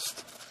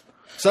Harvest.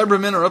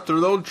 Cybermen are up to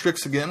their old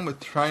tricks again with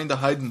trying to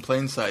hide in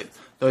plain sight.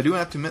 Though I do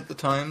have to admit the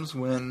times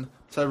when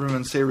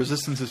Cybermen say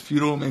resistance is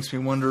futile makes me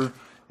wonder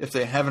if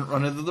they haven't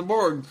run into the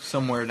Borg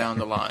somewhere down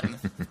the line.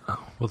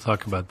 We'll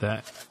talk about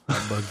that.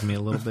 That bugged me a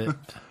little bit.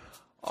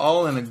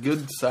 All in a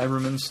good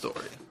Cyberman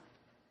story.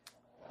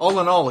 All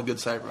in all, a good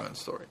Cyberman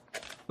story.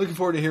 Looking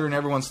forward to hearing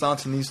everyone's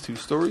thoughts on these two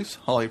stories.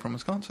 Holly from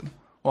Wisconsin.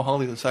 Well,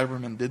 Holly, the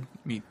Cybermen did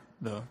meet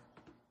the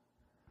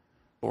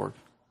Borg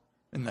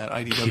in that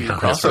IDW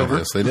crossover.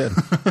 Yes, they did.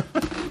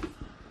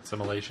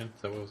 Assimilation,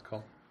 is that what it was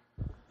called?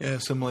 Yeah,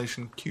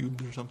 Assimilation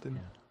Cubed or something.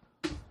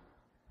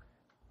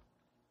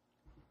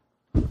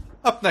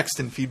 Up next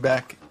in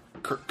feedback,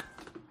 Kirk.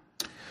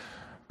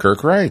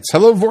 Kirk writes,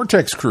 "Hello,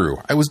 Vortex crew.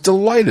 I was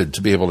delighted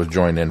to be able to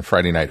join in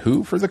Friday Night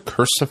Who for The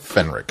Curse of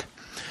Fenric.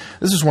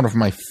 This is one of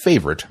my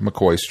favorite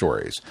McCoy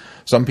stories.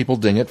 Some people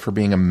ding it for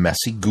being a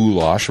messy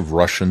goulash of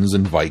Russians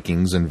and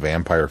Vikings and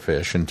vampire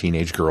fish and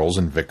teenage girls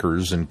and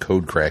vicars and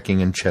code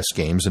cracking and chess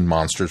games and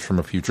monsters from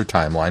a future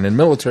timeline and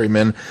military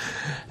men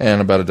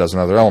and about a dozen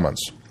other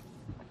elements.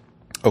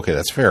 Okay,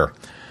 that's fair.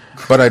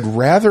 But I'd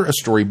rather a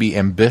story be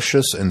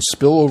ambitious and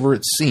spill over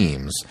its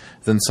seams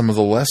than some of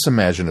the less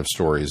imaginative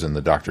stories in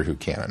the Doctor Who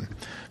canon.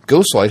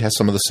 Ghostlight has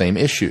some of the same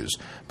issues,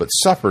 but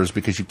suffers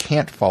because you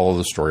can't follow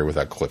the story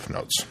without cliff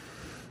notes.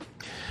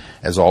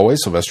 As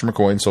always, Sylvester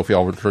McCoy and Sophie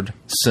Aldred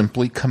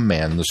simply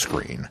command the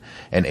screen,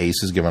 and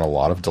Ace is given a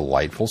lot of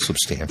delightful,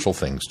 substantial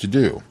things to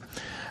do.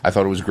 I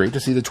thought it was great to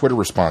see the Twitter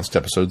response to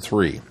Episode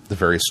 3. The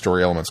various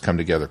story elements come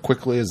together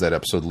quickly as that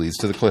episode leads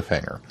to the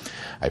cliffhanger.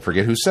 I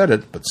forget who said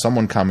it, but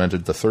someone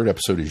commented the third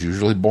episode is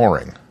usually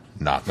boring.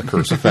 Not in The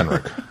Curse of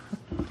Fenric.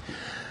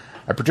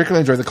 I particularly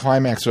enjoyed the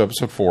climax of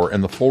Episode 4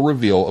 and the full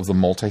reveal of the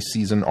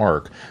multi-season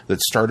arc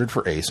that started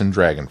for Ace and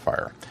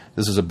Dragonfire.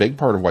 This is a big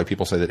part of why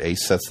people say that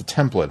Ace sets the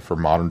template for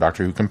modern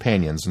Doctor Who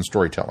companions and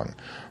storytelling.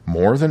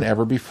 More than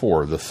ever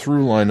before, the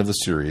through line of the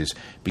series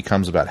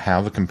becomes about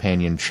how the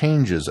companion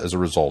changes as a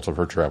result of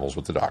her travels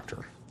with the Doctor.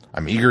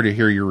 I'm eager to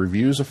hear your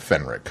reviews of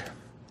Fenric.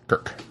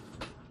 Kirk.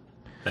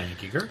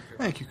 Thank you, Kirk.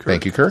 Thank you, Kirk.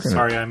 Thank you, Kirk.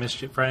 Sorry I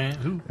missed you, Friday.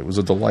 It was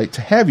a delight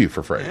to have you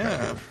for Friday Night.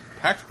 Yeah,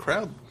 packed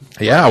crowd.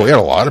 Yeah, we had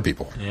a lot of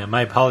people. Yeah,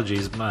 my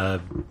apologies.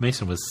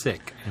 Mason was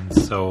sick, and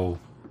so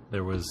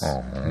there was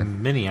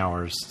many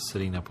hours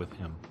sitting up with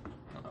him.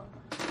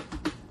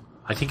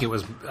 I think it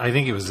was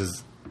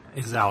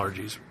his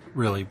allergies,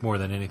 really, more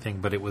than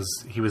anything. But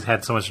he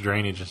had so much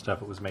drainage and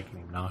stuff; it was making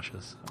him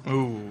nauseous.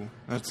 Ooh,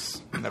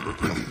 that's never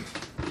good.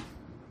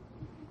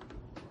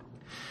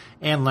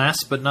 And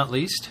last but not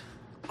least,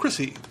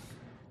 Chrissy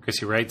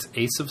writes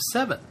Ace of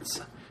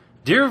Sevens.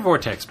 Dear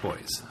Vortex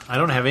Boys, I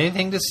don't have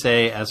anything to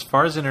say as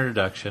far as an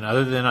introduction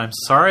other than I'm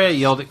sorry I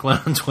yelled at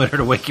Glenn on Twitter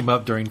to wake him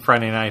up during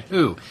Friday Night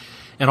Who.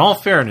 In all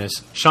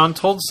fairness, Sean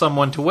told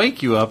someone to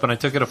wake you up and I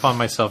took it upon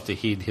myself to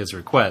heed his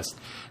request.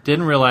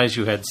 Didn't realize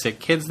you had sick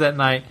kids that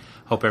night.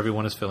 Hope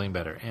everyone is feeling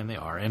better. And they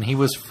are. And he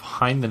was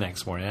fine the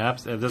next morning.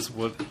 That's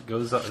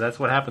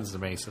what happens to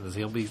Mason, is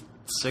he'll be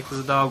sick as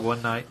a dog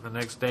one night and the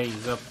next day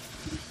he's up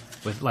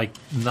with like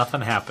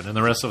nothing happened. And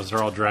the rest of us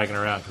are all dragging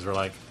around because we're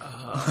like,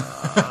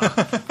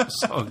 I'm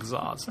so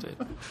exhausted.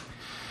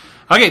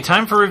 Okay,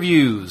 time for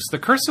reviews. The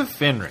Curse of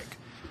Fenric.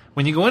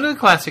 When you go into the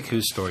classic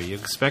Who story, you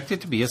expect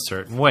it to be a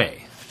certain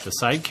way. The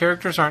side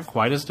characters aren't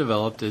quite as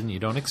developed, and you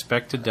don't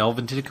expect to delve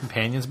into the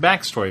companion's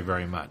backstory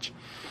very much.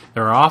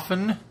 There are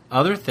often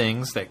other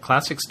things that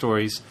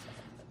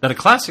a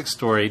classic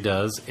story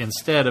does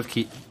instead of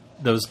keep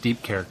those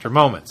deep character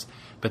moments.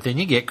 But then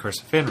you get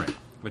Curse of Fenric,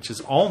 which is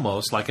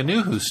almost like a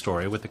new Who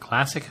story with the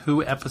classic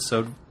Who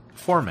episode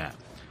format.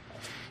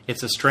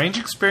 It's a strange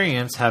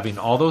experience having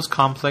all those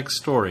complex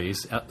story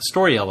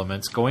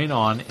elements going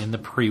on in the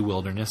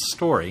pre-Wilderness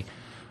story,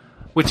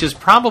 which is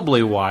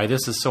probably why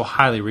this is so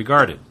highly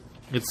regarded.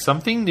 It's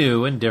something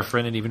new and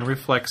different and even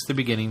reflects the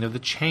beginning of the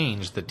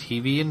change that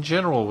TV in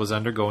general was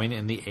undergoing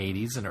in the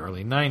 80s and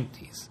early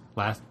 90s.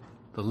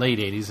 The late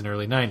 80s and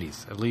early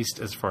 90s, at least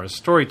as far as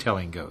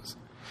storytelling goes.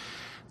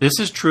 This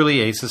is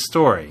truly Ace's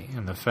story,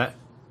 and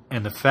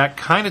the fact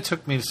kind of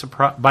took me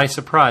by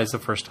surprise the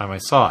first time I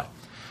saw it.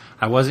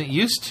 I wasn't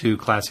used to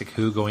classic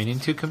Who going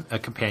into a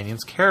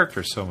companion's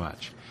character so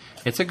much.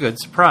 It's a good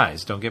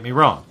surprise, don't get me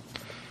wrong.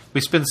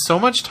 We spend so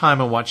much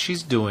time on what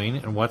she's doing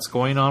and what's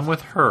going on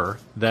with her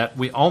that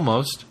we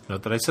almost,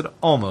 note that I said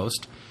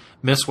almost,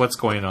 miss what's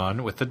going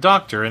on with the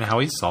Doctor and how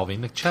he's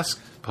solving the chess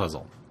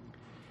puzzle.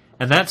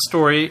 And that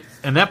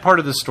part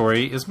of the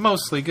story is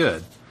mostly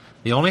good.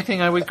 The only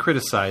thing I would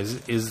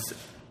criticize is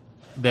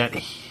that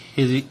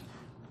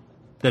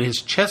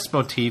his chess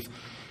motif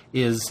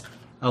is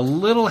a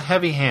little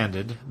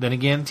heavy-handed. Then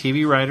again,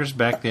 TV writers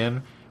back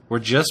then were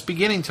just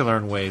beginning to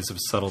learn ways of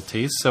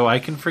subtleties, so I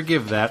can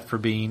forgive that for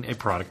being a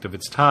product of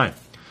its time.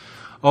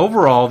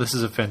 Overall, this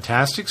is a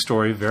fantastic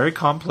story, very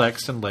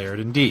complex and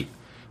layered and deep.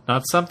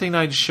 Not something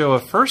I'd show a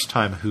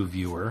first-time Who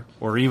viewer,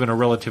 or even a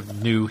relative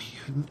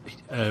newbie,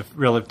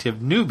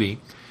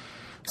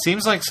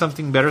 Seems like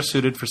something better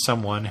suited for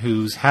someone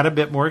who's had a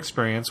bit more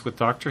experience with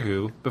Doctor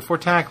Who before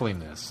tackling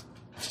this.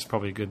 Which is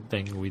probably a good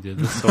thing we did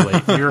this so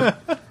late.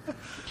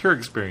 Your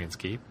experience,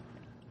 Keith.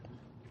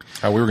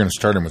 We were going to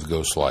start him with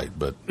Ghostlight,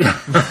 but...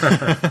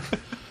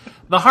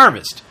 The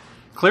Harvest.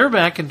 Clear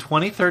back in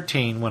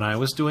 2013, when I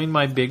was doing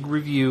my big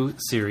review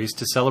series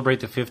to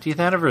celebrate the 50th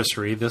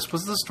anniversary, this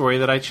was the story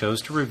that I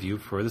chose to review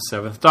for the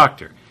Seventh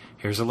Doctor.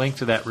 Here's a link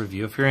to that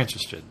review if you're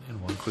interested,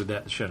 and we'll include that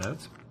in the show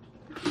notes.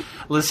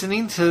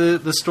 Listening to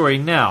the story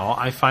now,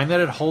 I find that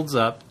it holds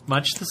up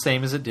much the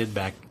same as it did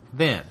back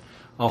then,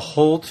 a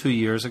whole 2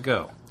 years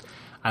ago.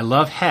 I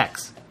love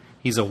Hex.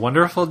 He's a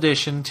wonderful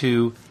addition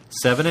to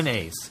Seven and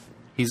Ace.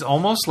 He's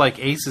almost like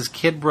Ace's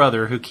kid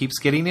brother who keeps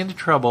getting into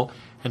trouble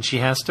and she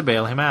has to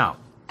bail him out.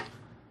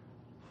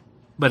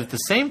 But at the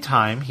same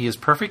time, he is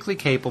perfectly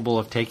capable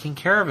of taking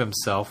care of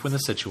himself when the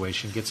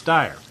situation gets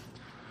dire.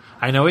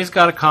 I know he's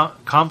got a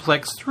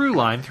complex through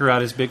line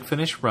throughout his Big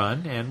Finish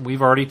run, and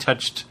we've already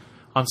touched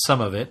on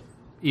some of it,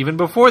 even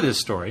before this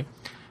story.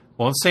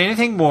 Won't say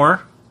anything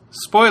more.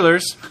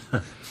 Spoilers!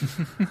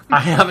 I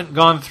haven't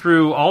gone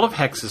through all of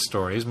Hex's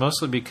stories,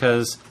 mostly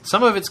because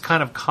some of it's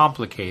kind of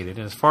complicated,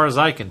 as far as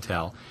I can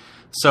tell.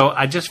 So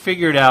I just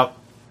figured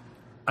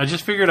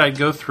I'd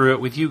go through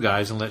it with you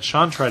guys and let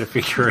Sean try to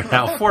figure it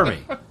out for me.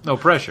 No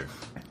pressure.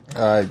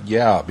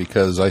 Yeah,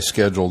 because I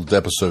scheduled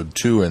episode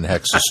 2 in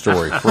Hex's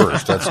story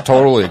first. That's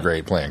totally a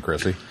great plan,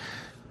 Chrissy.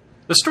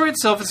 The story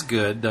itself is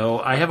good, though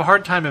I have a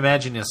hard time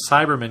imagining a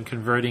Cyberman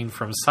converting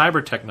from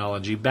cyber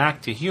technology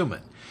back to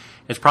human.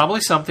 It's probably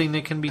something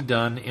that can be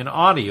done in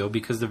audio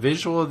because the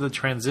visual of the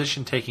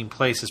transition taking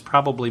place is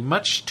probably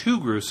much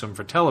too gruesome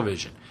for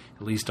television,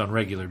 at least on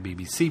regular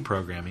BBC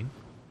programming.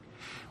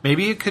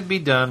 Maybe it could be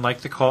done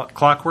like the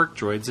Clockwork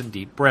Droids in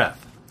Deep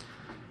Breath.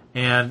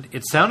 And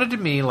it sounded to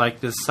me like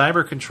this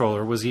cyber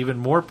controller was even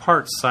more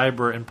parts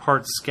cyber and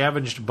parts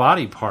scavenged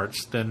body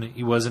parts than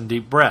he was in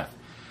Deep Breath.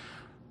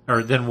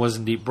 Or than was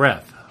in Deep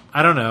Breath.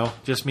 I don't know,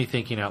 just me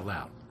thinking out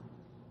loud.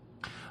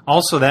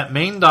 Also, that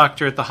main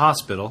doctor at the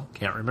hospital,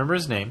 can't remember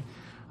his name,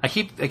 I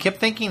kept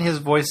thinking his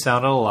voice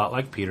sounded a lot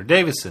like Peter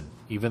Davison,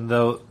 even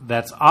though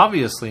that's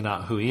obviously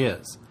not who he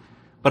is.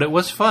 But it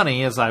was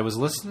funny, as I was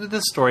listening to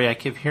this story, I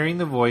kept hearing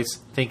the voice,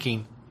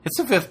 thinking, it's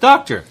the Fifth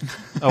Doctor.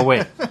 Oh,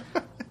 wait.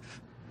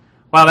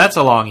 Wow, that's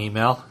a long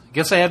email. I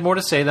guess I had more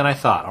to say than I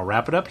thought. I'll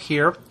wrap it up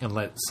here and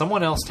let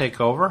someone else take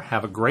over.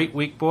 Have a great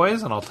week,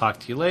 boys, and I'll talk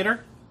to you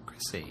later.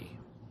 Chrissy.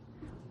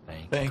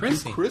 Thank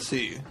you,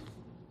 Chrissy.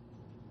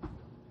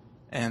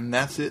 And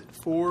that's it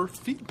for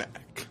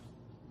feedback.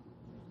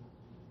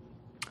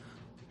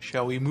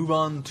 Shall we move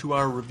on to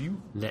our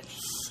review?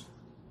 Let's.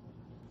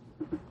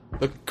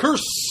 The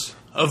Curse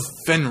of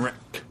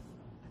Fenric.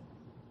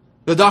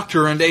 The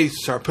Doctor and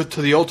Ace are put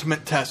to the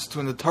ultimate test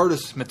when the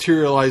TARDIS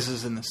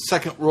materializes in the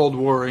Second World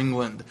War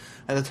England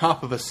at the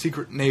top of a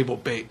secret naval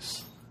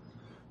base.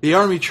 The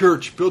army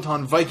church, built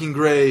on Viking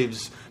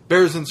graves,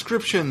 bears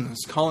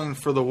inscriptions calling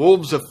for the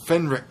Wolves of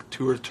Fenric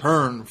to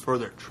return for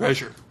their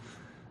treasure.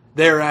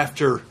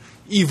 Thereafter,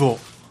 evil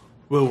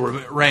will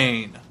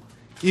reign.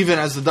 Even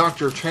as the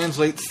Doctor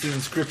translates the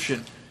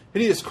inscription,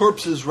 hideous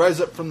corpses rise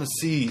up from the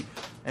sea,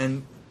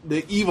 and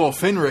the evil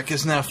Fenric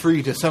is now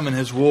free to summon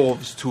his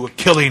wolves to a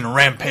killing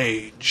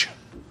rampage.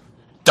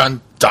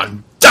 Dun,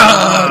 dun,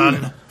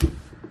 dun!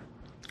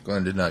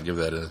 Glenn did not give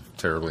that a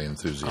terribly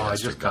enthusiastic... Oh, I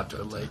just got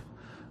to it late.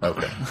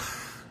 Okay.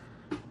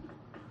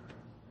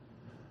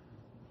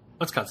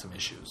 It's got some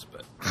issues,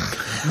 but...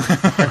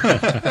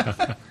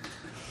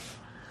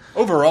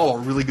 Overall, a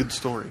really good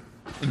story,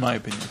 in my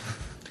opinion.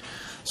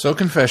 So,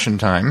 confession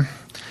time.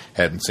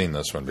 Hadn't seen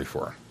this one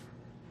before.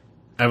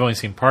 I've only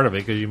seen part of it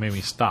because you made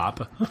me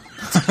stop.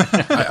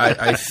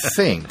 I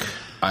think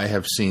I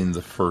have seen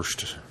the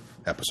first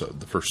episode,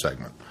 the first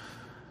segment.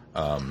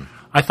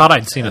 I thought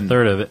I'd seen a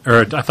third of it, or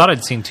I thought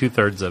I'd seen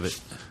 2/3 of it.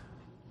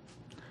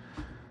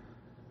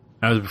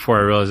 That was before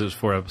I realized it was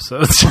 4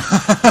 episodes.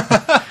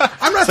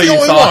 I'm not the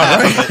only one,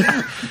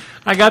 right?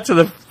 I got to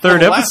the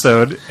third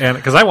episode, and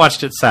because I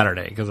watched it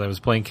Saturday because I was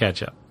playing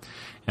catch up,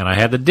 and I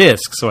had the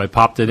disc, so I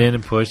popped it in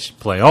and pushed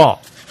play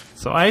all.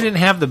 So I didn't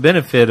have the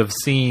benefit of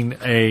seeing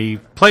a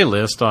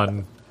playlist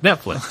on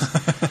Netflix.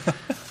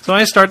 So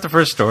I start the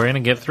first story and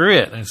I get through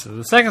it. And I said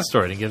the second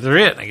story and I get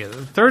through it. And I get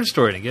the third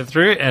story and I get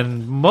through it.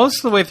 And most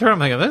of the way through, I'm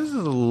thinking, this is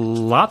a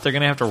lot they're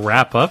going to have to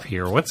wrap up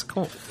here. What's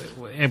going?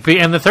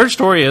 And the third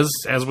story is,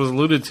 as was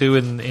alluded to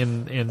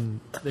in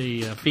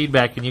the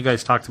feedback, and you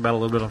guys talked about a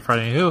little bit on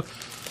Friday Night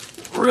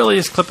Who, really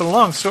is clipping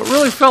along. So it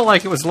really felt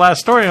like it was the last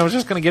story, and I was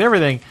just going to get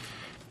everything.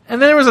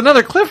 And then there was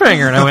another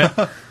cliffhanger, and I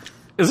went,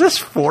 is this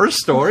 4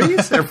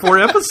 stories or 4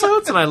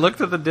 episodes? And I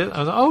looked at the I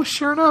was like, oh,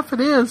 sure enough, it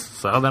is.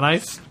 So then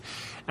I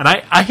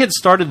had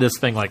started this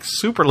thing like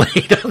super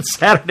late on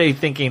Saturday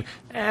thinking,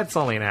 it's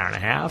only an hour and a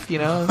half, you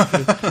know,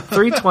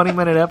 3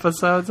 20-minute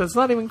episodes. It's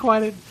not even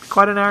quite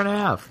an hour and a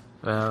half.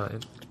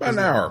 About an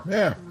hour,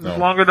 yeah. No.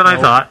 Longer than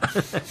I thought.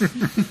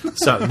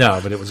 So, no,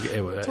 but it was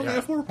it's only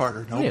a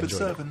 4-parter. No, it's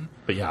 7.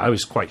 But yeah, I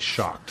was quite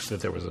shocked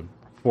that there was a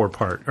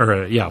 4-part, or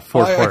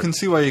 4-part. I can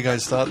see why you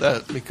guys thought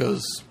that,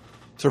 because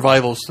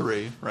Survival's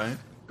 3, right?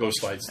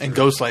 Ghost Lights. And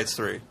Ghostlight's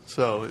 3.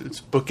 So it's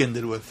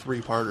bookended with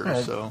 3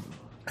 parters. So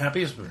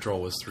Happiness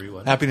Patrol was 3,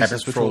 wasn't it? Happiness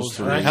Patrol's Patrol's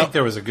 3. I think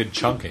there was a good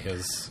chunk of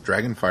his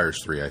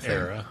Dragonfire's 3, I think.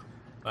 era.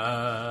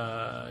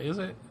 Is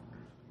it?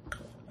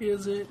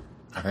 Is it?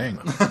 I think.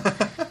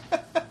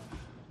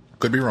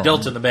 Could be wrong.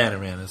 Delta and the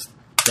Bannerman is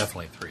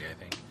definitely 3, I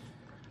think.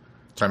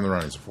 Time of the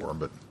Running's 4,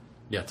 but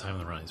Yeah, Time of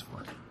the Running's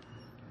 4.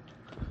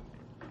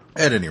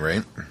 at any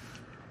rate.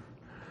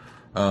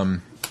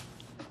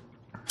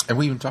 And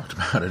we even talked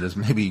about it as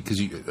maybe, because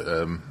you,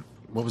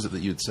 what was it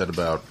that you had said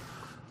about,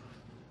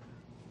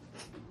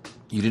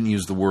 you didn't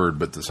use the word,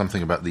 but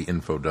something about the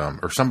info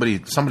dump, or somebody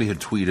had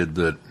tweeted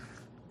that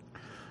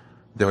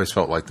they always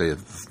felt like the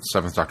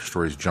Seventh Doctor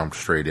stories jumped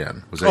straight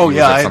in. Was that, Oh, was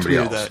yeah, that I somebody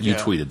tweeted else? that, You yeah.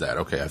 tweeted that.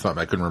 Okay, I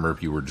couldn't remember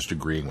if you were just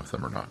agreeing with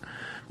them or not.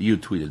 You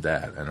tweeted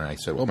that, and I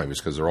said, well, maybe it's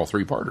because they're all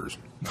 3-parters.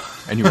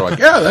 And you were like,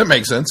 yeah, that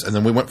makes sense. And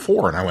then we went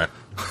 4, and I went,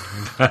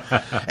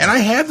 and I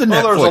had the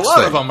Netflix Well, there's a lot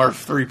thing. of them are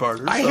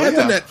 3-parters. I so had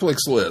yeah. the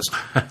Netflix list.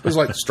 It was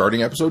like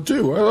starting episode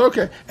 2. Oh,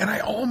 okay. And I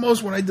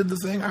almost, when I did the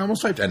thing, I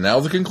almost typed, and now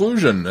the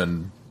conclusion.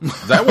 And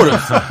that would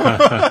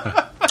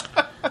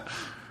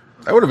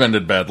have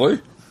ended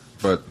badly.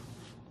 But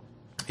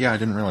yeah, I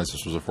didn't realize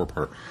this was a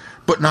 4-parter.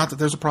 But not that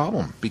there's a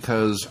problem,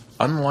 because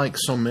unlike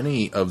so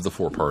many of the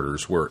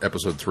 4-parters, where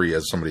episode 3,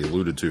 as somebody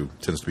alluded to,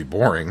 tends to be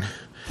boring,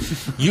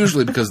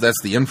 usually because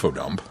that's the info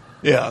dump.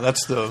 Yeah,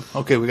 that's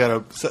okay, we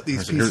got to set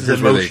these pieces Here's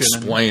in where they motion.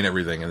 explain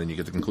everything, and then you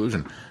get the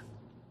conclusion.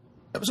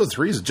 Episode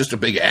 3 is just a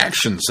big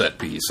action set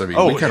piece. I mean,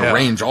 Oh, we kind of yeah.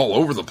 range all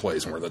over the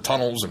place, and where the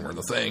tunnels, and where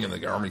the thing, and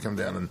the army come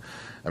down, and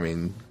I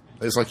mean,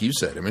 it's like you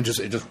said. I mean,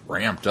 it just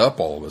ramped up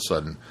all of a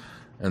sudden,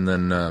 and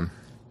then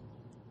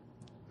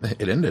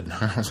it ended.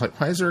 I was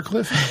like, why is there a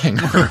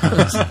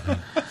cliffhanger?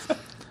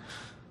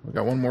 We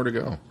got one more to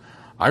go.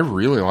 I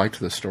really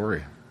liked this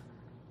story.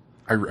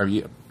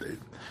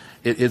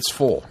 It's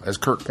full, as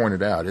Kirk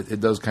pointed out. It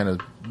does kind of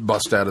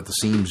bust out at the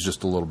seams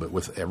just a little bit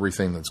with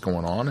everything that's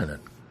going on in it.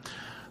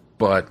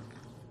 But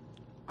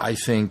I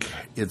think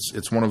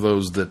it's one of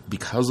those that,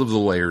 because of the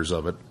layers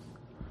of it,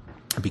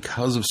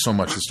 because of so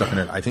much of the stuff in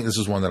it, I think this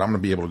is one that I'm going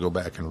to be able to go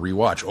back and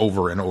rewatch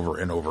over and over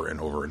and over and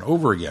over and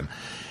over again,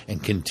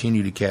 and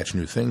continue to catch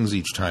new things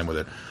each time with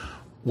it,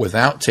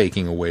 without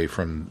taking away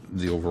from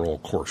the overall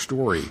core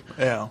story.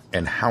 Yeah.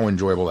 And how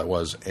enjoyable that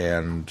was,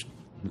 and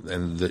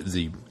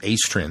the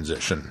ace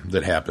transition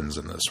that happens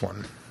in this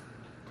one.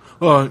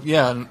 Well,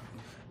 yeah,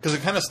 because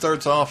it kind of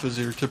starts off as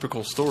your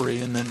typical story,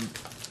 and then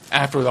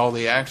after all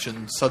the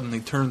action,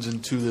 suddenly turns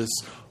into this,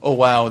 oh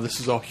wow, this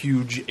is a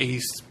huge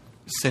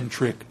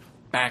ace-centric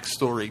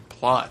backstory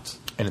plot.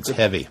 And it's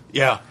heavy.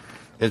 Yeah.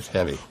 It's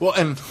heavy. Well,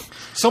 and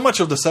so much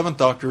of the Seventh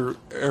Doctor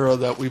era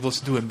that we've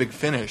listened to in Big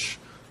Finish,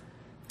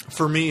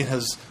 for me,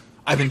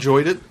 I've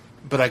enjoyed it,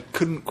 but I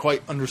couldn't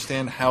quite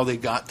understand how they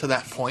got to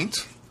that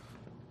point.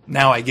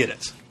 Now I get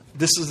it.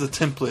 This is the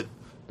template,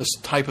 this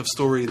type of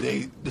story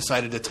they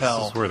decided to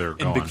tell is where they're in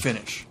going. Big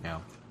Finish. Yeah.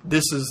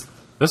 This is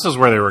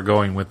where they were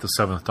going with the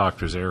Seventh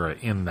Doctor's era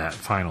in that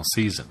final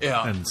season.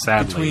 Yeah. And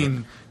sadly,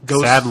 Between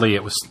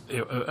Ghost-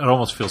 it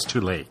almost feels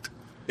too late.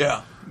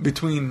 Yeah,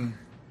 between,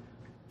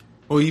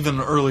 well,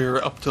 even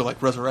earlier up to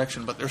like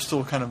Resurrection, but they're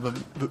still kind of a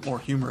bit more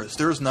humorous.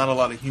 There is not a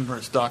lot of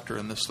humorous Doctor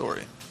in this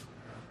story.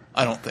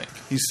 I don't think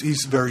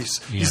he's very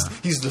he's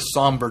the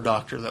somber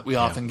Doctor that we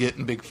often get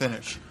in Big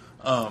Finish,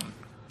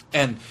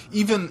 and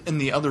even in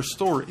the other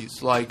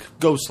stories like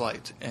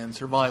Ghostlight and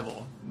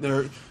Survival,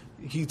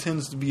 he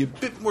tends to be a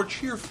bit more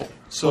cheerful.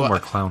 So A little more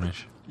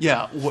clownish.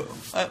 yeah,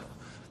 I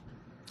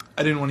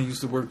didn't want to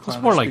use the word clownish.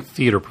 It's more like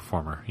theater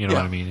performer. You know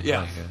what I mean?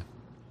 Yeah. Like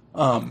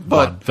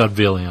but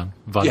vaudevillian.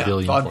 yeah,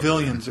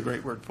 vaudevillion's a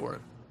great word for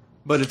it.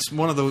 But it's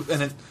one of those,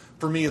 and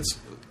for me, it's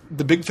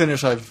the Big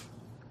Finish. I've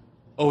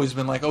always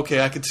been like,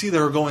 okay, I could see they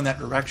were going that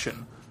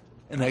direction,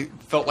 and I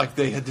felt like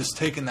they had just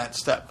taken that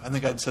step. I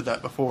think I'd said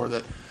that before,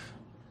 that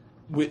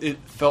it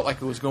felt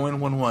like it was going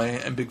one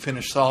way, and Big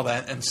Finish saw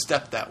that and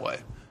stepped that way.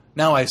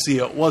 Now I see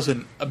it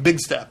wasn't a big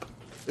step.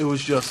 It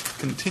was just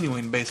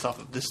continuing based off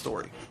of this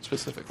story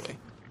specifically.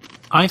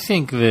 I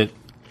think that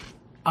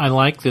I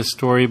like this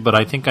story, but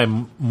I think I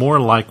more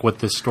like what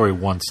this story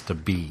wants to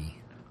be.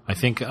 I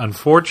think,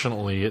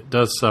 unfortunately, it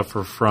does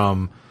suffer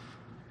from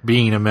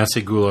being a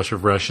messy goulash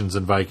of Russians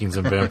and Vikings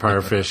and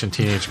vampire fish and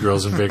teenage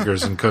girls and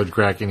vicars and code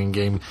cracking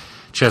and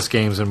chess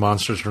games and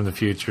monsters from the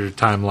future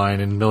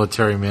timeline and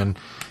military men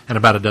and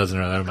about a dozen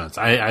other elements.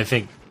 I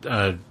think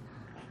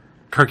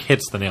Kirk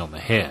hits the nail on the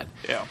head.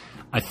 Yeah.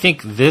 I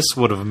think this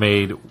would have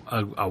made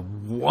a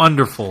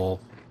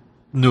wonderful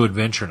new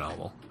adventure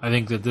novel. I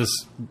think that this,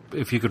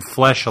 if you could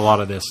flesh a lot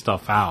of this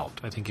stuff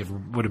out, I think it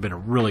would have been a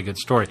really good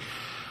story.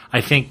 I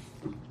think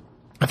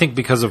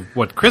because of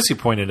what Chrissy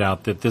pointed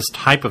out, that this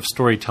type of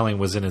storytelling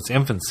was in its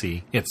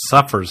infancy, it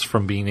suffers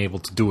from being able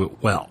to do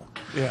it well.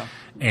 Yeah.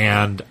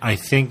 And I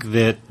think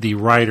that the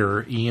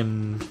writer,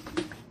 Ian...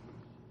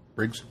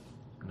 Briggs?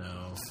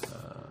 No.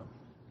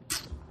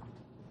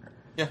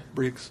 Yeah,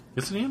 Briggs.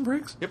 Isn't Ian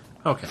Briggs? Yep.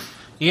 Okay.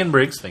 Ian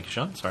Briggs. Thank you,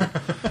 Sean. Sorry.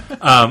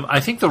 I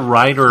think the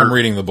writer. I'm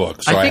reading the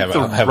book, so I have a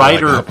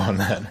leg up on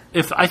that.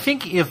 If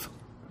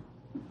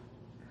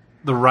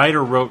the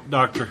writer wrote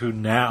Doctor Who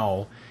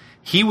now,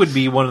 he would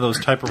be one of those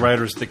type of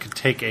writers that could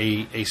take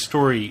a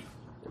story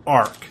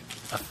arc,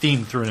 a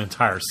theme through an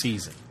entire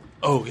season,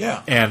 Oh,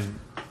 yeah. and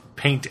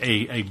paint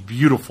a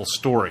beautiful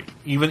story.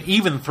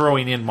 Even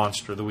throwing in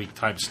Monster of the Week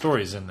type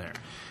stories in there.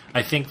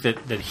 I think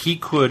that he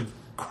could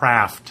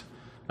craft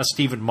a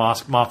Stephen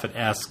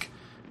Moffat-esque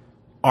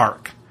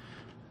arc.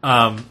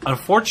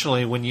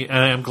 Unfortunately, and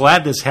I'm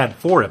glad this had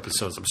 4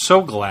 episodes. I'm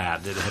so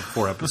glad that it had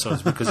 4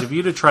 episodes, because if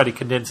you'd have tried to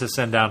condense this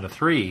down to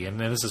 3, and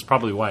this is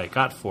probably why it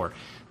got 4,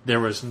 there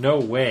was no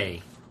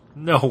way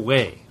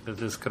that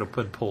this could have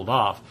been pulled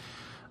off.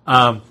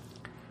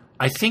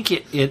 I think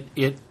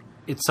it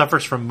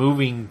suffers from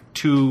moving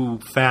too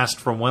fast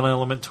from one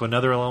element to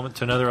another element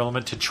to another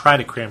element to try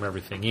to cram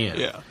everything in.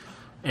 Yeah.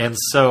 And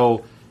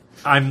so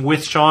I'm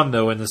with Sean,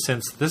 though, in the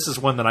sense this is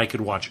one that I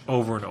could watch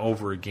over and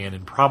over again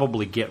and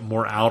probably get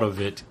more out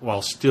of it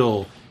while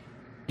still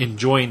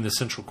enjoying the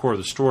central core of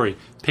the story,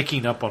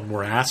 picking up on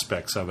more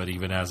aspects of it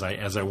even as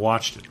I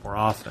watched it more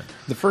often.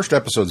 The first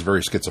episode's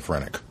very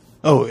schizophrenic.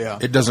 Oh, yeah.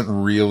 It doesn't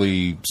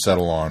really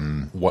settle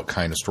on what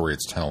kind of story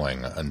it's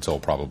telling until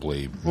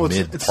probably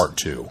it's part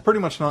 2. Pretty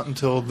much not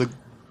until the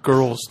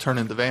girls turn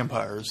into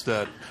vampires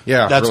that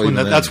really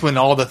that's when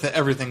all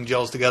everything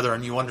gels together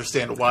and you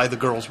understand why the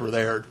girls were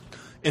there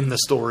in the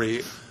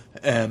story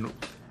and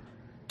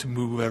to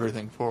move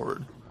everything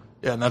forward.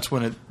 Yeah, and that's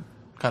when it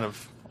kind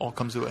of all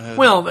comes to a head.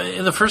 Well,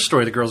 in the first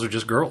story, the girls are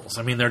just girls.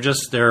 I mean,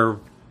 they're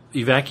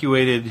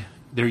evacuated.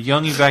 They're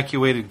young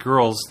evacuated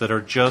girls that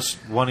are just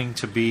wanting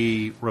to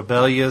be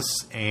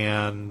rebellious,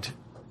 and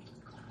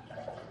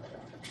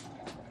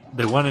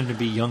they wanted to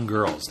be young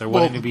girls. They're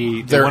wanting to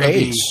be. They're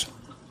ace.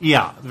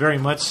 Yeah, very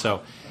much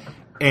so.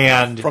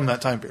 And from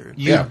that time period,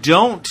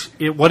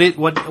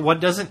 what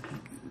doesn't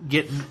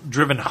get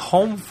driven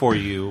home for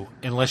you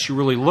unless you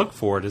really look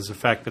for it is the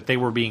fact that they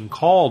were being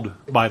called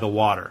by the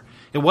water.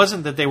 It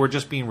wasn't that they were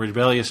just being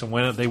rebellious and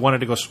when they wanted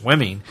to go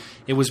swimming.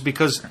 It was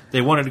because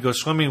they wanted to go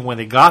swimming. When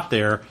they got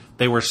there,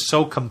 they were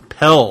so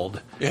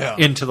compelled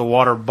into the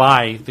water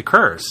by the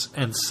curse.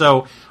 And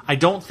so I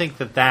don't think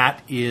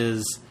that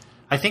is...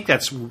 I think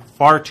that's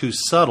far too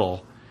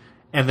subtle,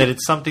 and that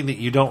it's something that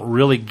you don't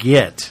really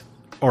get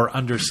or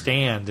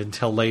understand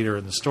until later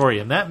in the story.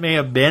 And that may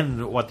have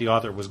been what the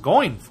author was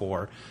going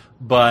for,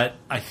 but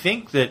I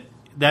think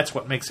that's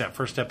what makes that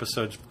first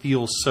episode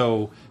feel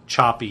so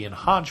choppy and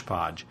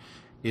hodgepodge,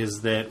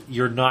 is that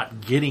you're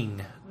not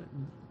getting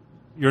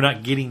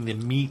the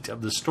meat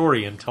of the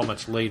story until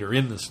much later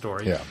in the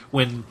story,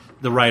 when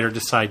the writer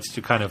decides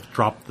to kind of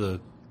drop the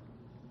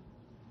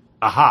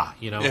aha,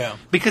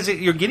 because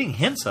you're getting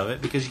hints of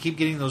it, because you keep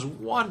getting those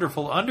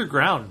wonderful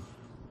underground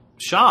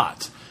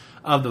shots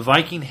of the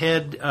Viking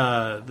head,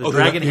 the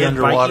dragon head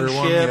Viking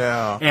ship,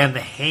 and the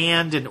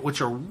hand,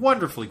 which are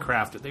wonderfully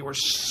crafted. They were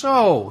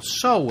so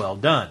well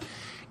done,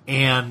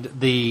 and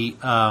the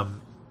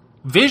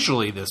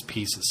visually this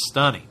piece is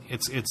stunning.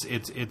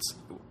 It's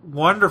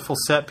wonderful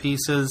set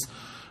pieces.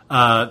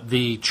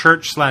 The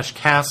church /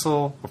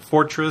 castle or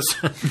fortress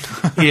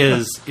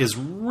is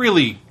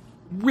really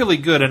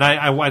good, and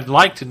I'd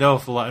like to know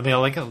if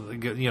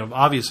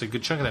obviously a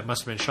good chunk of that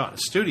must have been shot in a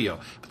studio,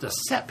 but the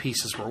set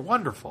pieces were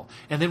wonderful.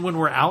 And then when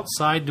we're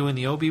outside doing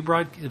the OB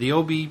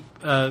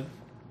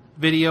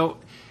video,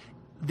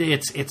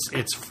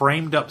 it's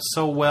framed up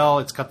so well.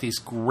 It's got these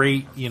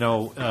great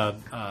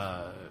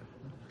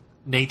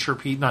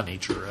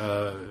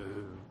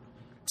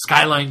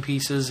skyline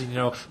pieces, and,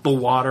 the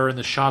water and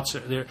the shots are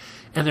there,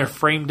 and they're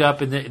framed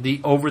up in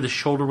the over the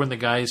shoulder when the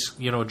guy's,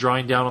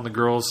 drawing down on the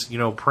girls,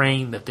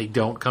 praying that they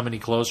don't come any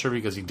closer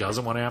because he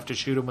doesn't want to have to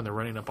shoot them when they're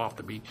running up off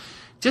the beach.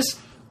 Just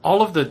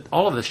all of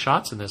the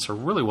shots in this are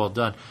really well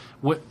done.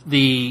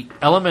 The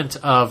element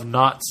of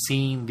not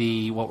seeing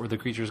what were the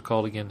creatures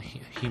called again?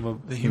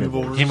 The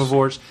hemivores.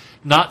 Hemivores.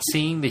 Not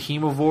seeing the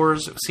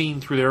hemivores, seeing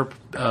through their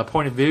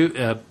point of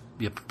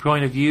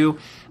view,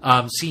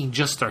 seeing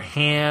just their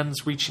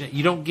hands reaching it.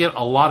 You don't get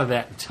a lot of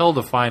that until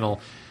the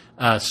final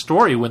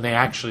story, when they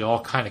actually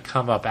all kind of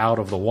come up out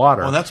of the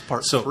water. Well, that's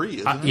part 3,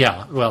 isn't it?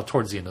 Yeah, well,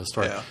 towards the end of the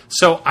story. Yeah.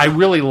 So I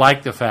really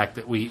like the fact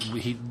that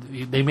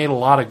they made a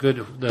lot of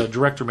good. The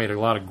director made a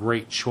lot of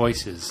great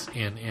choices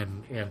in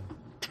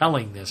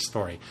telling this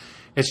story.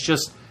 It's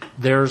just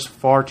there's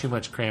far too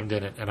much crammed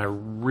in it, and I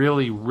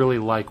really, really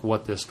like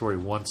what this story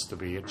wants to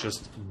be. It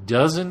just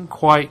doesn't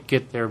quite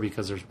get there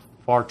because there's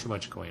far too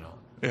much going on.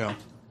 Yeah.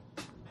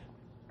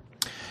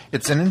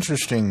 It's an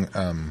interesting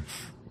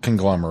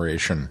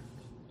conglomeration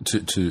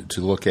to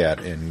look at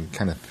and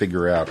kind of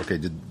figure out, okay,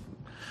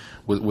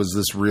 was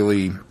this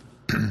really...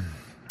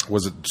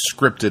 was it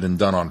scripted and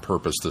done on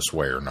purpose this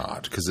way or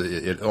not? Because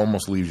it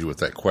almost leaves you with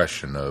that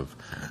question of,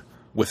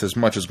 with as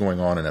much as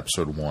going on in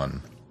episode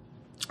 1,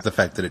 the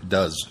fact that it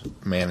does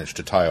manage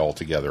to tie all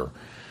together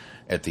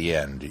at the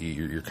end.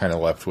 You're kind of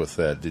left with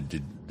that.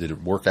 Did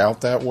it work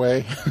out that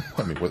way?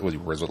 I mean,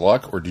 was it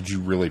luck, or did you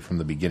really from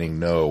the beginning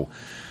know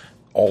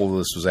all of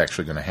this was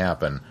actually going to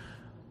happen?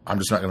 I'm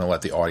just not going to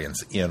let the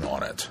audience in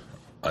on it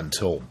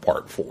until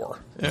part 4.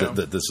 Yeah.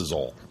 That this is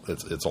all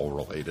it's all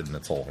related and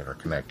it's all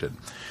interconnected,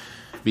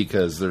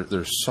 because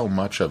there's so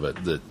much of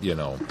it that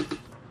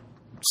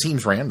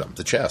seems random.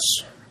 The chess,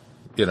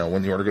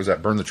 when the order goes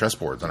out, burn the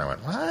chessboards, and I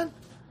went, what?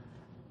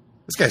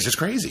 This guy's just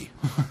crazy.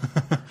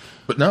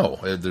 But no,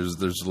 there's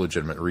a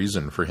legitimate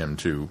reason for him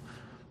to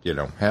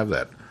have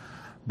that.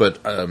 But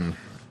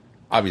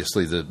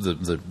obviously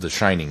the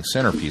shining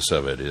centerpiece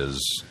of it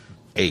is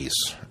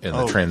Ace and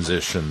the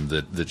transition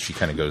that she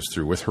kind of goes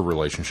through with her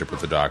relationship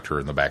with the Doctor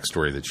and the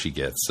backstory that she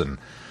gets. And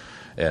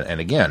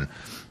again,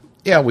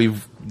 yeah,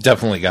 we've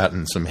definitely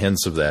gotten some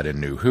hints of that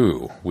in New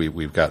Who.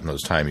 We've gotten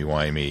those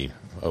timey-wimey,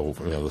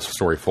 the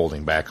story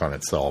folding back on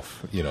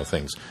itself,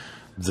 things.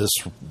 This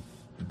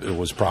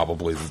was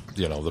probably,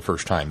 the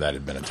first time that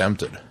had been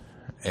attempted.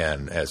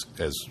 And as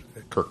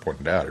Kirk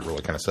pointed out, it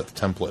really kind of set the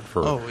template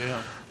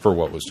for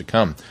what was to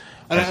come.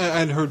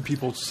 I'd heard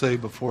people say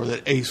before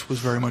that Ace was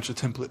very much a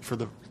template for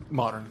the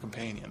modern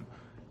companion,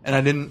 and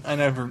I didn't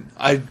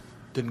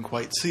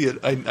quite see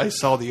it. I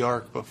saw the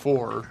arc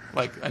before,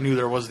 like I knew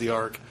there was the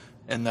arc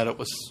and that it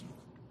was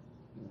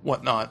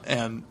whatnot,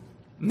 and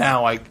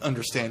now I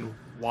understand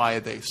why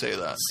they say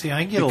that. See,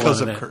 I get a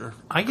lot of that.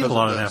 I get a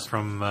lot of that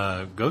from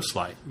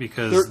Ghostlight,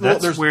 because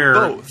that's where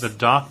both. The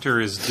Doctor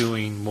is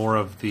doing more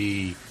of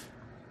the.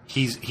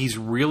 He's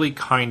really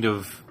kind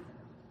of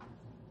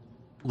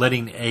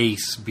letting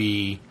Ace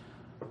be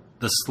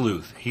the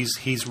sleuth.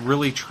 He's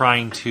really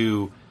trying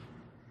to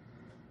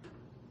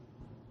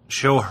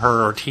show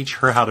her or teach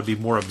her how to be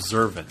more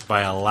observant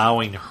by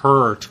allowing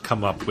her to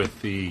come up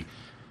with the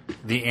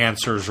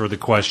answers or the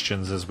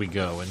questions as we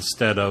go,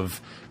 instead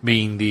of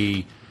being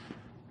the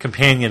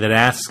companion that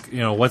asks,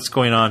 what's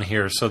going on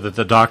here, so that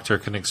the Doctor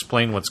can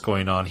explain what's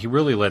going on. He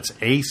really lets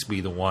Ace be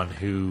the one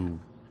who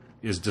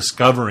is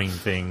discovering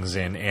things,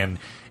 and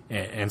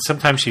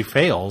sometimes she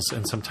fails,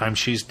 and sometimes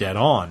she's dead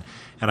on.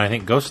 And I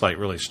think Ghostlight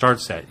really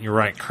starts that. You're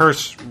right.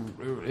 Curse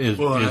is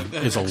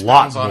a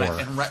lot more.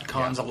 And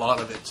retcons a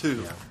lot of it,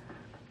 too. Yeah.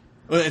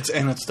 Well, it's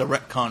the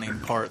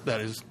retconning part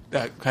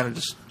that kind of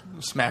just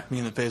smacked me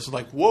in the face.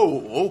 Like,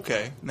 whoa,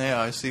 okay. Yeah,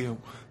 I see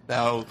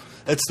how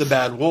that's the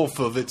bad wolf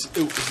of it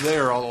was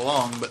there all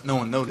along, but no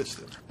one noticed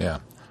it. Yeah.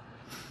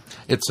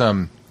 It's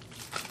too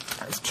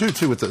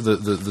with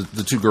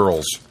the two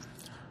girls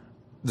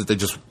that they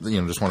just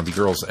want to be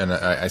girls, and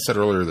I said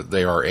earlier that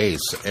they are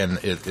Ace, and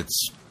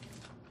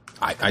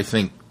I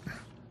think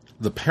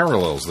the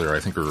parallels there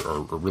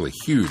are really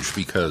huge,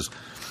 because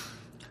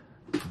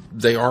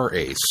they are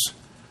Ace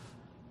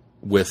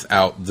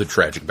without the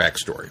tragic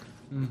backstory.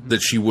 Mm-hmm.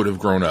 That she would have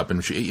grown up,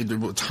 and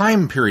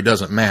time period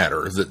doesn't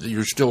matter. That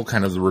you're still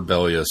kind of the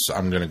rebellious,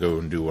 I'm going to go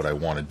and do what I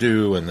want to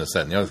do, and this,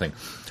 that, and the other thing.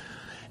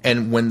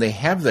 And when they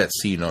have that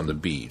scene on the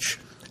beach,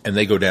 and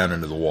they go down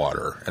into the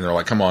water, and they're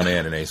like, come on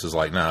in, and Ace is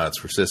like, nah, it's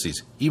for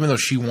sissies. Even though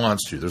she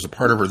wants to. There's a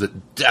part of her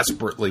that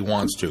desperately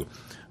wants to.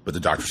 But the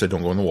Doctor said,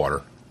 don't go in the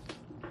water.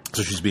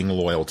 So she's being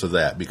loyal to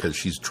that, because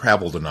she's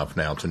traveled enough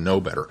now to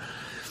know better.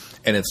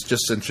 And it's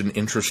just such an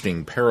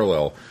interesting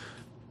parallel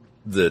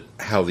that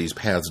how these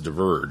paths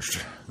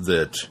diverged,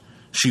 that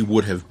she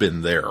would have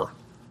been there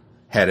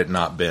had it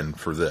not been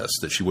for this,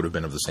 that she would have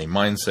been of the same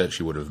mindset,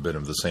 she would have been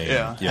of the same...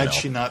 Yeah, had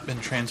she not been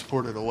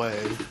transported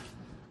away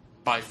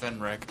by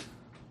Fenric.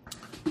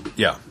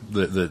 Yeah,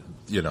 because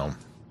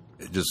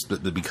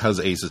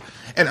Ace is...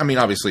 And, I mean,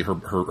 obviously her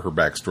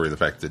backstory, the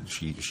fact that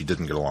she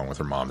didn't get along with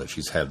her mom, that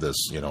she's had this,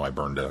 I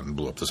burned down and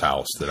blew up this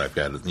house, that I've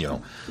got,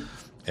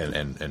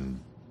 and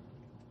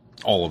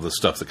all of the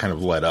stuff that kind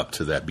of led up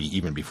to that,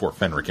 even before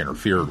Fenric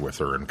interfered with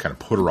her and kind of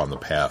put her on the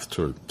path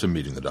to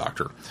meeting the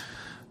Doctor.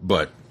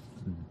 But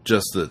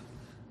just that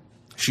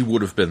she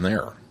would have been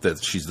there,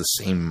 that she's the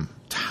same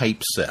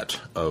typeset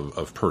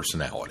of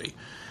personality.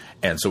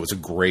 And so it's a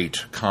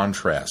great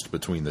contrast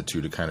between the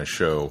two to kind of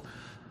show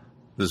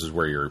this is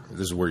where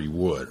you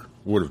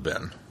would have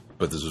been,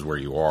 but this is where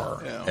you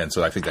are. Yeah. And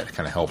so I think that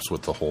kind of helps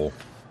with the whole.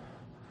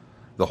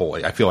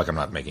 I feel like I'm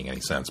not making any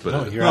sense, but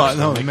no,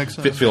 it makes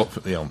sense.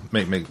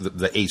 Make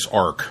the Ace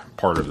arc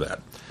part of that.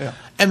 Yeah.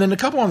 And then to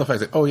couple on the fact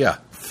that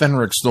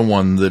Fenric's the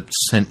one that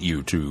sent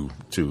you to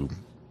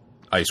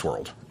Ice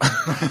World.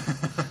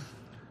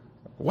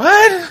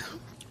 What?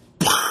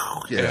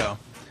 Yeah.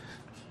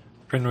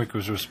 Fenric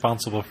was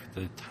responsible for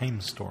the time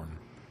storm.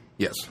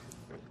 Yes.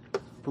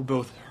 For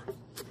both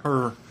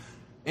her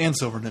and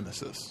Silver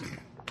Nemesis,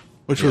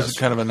 which was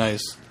kind of a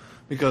nice,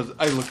 because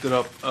I looked it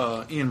up.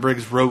 Ian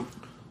Briggs wrote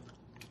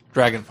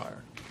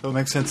Dragonfire, so it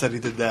makes sense that he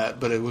did that.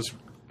 But it was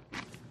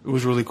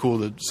really cool,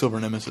 the Silver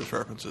Nemesis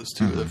references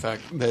too. Mm-hmm. The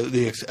fact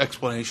the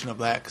explanation of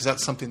that, because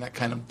that's something that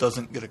kind of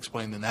doesn't get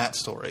explained in that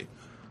story,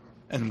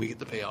 and we get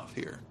the payoff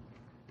here.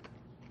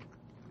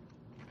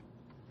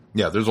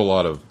 Yeah, there's a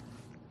lot of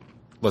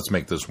let's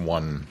make this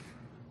one.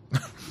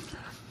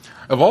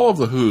 Of all of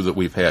the Who that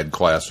we've had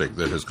classic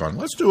that has gone,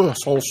 let's do a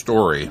whole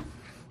story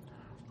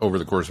over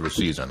the course of a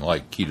season,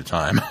 like Key to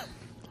Time.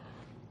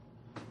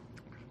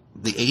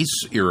 The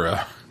Ace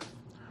era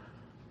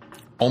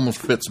almost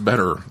fits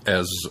better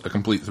as a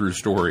complete through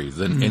story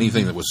than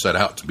anything that was set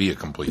out to be a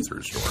complete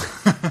through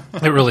story.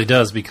 It really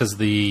does,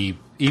 because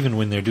even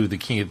when they do the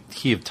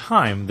Key of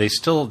Time, they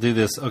still do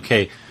this.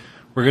 Okay,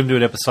 we're going to do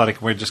it episodic,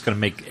 and we're just going to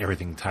make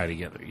everything tie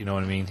together. You know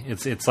what I mean?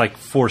 It's like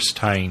force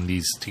tying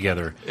these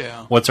together.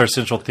 Yeah. What's our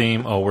central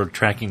theme? Oh, we're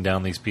tracking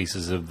down these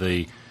pieces of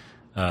the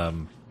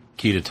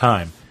Key to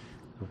Time.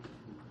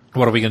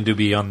 What are we going to do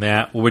beyond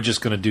that? Well, we're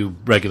just going to do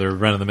regular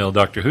run-of-the-mill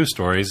Doctor Who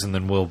stories, and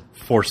then we'll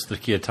force the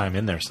Key of Time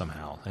in there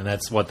somehow. And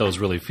that's what those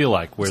really feel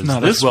like. Whereas It's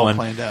not this as well one,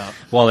 planned out.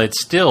 while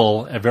it's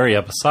still a very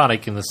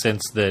episodic in the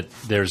sense that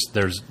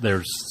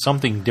there's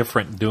something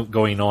different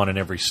going on in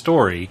every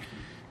story,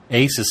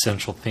 Ace's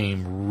central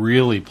theme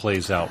really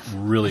plays out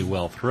really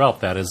well throughout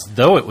that, as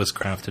though it was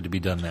crafted to be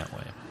done that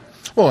way.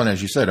 Well, and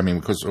as you said, I mean,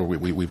 because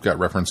we've got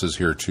references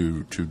here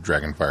to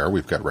Dragonfire,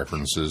 we've got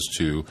references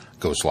to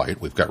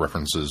Ghostlight, we've got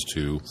references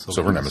to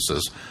Silver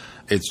Nemesis.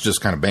 It's just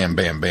kind of bam,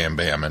 bam, bam,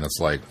 bam, and it's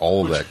like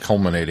all of that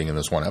culminating in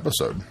this one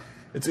episode.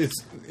 It's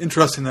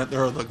interesting that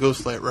there are the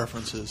Ghostlight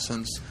references,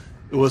 since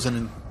it was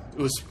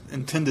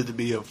intended to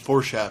be a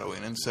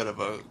foreshadowing instead of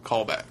a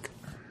callback.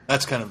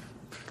 That's kind of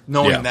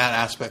knowing that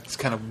aspect. It's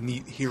kind of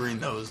neat hearing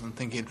those and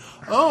thinking,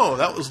 oh,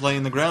 that was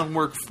laying the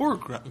groundwork for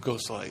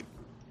Ghostlight.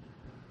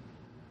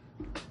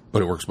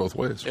 But it works both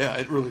ways. Yeah,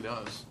 it really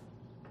does.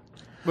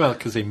 Well,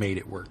 because they made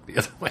it work the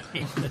other way.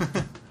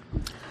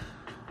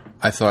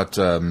 I thought,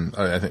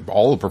 I think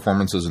all the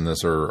performances in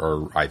this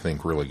are I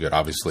think, really good.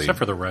 Obviously, Except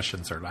for the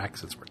Russians, their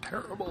accents were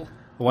terrible.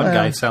 One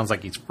guy sounds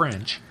like he's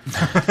French.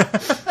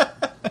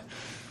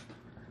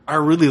 I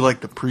really like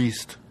the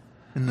priest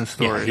in this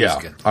story. yeah,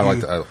 good. I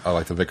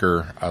like the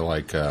vicar. I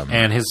like,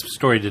 And his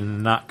story did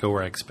not go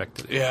where I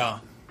expected it. Yeah.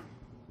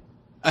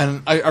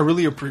 And I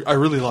always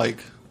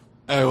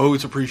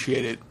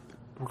appreciate it,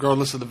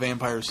 regardless of the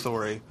vampire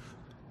story,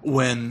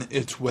 when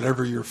it's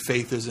whatever your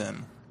faith is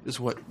in is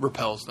what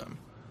repels them.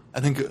 I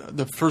think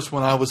the first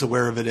one I was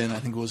aware of it in, I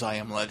think it was I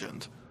Am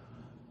Legend.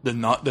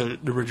 The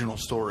original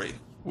story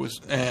was,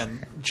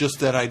 and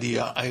just that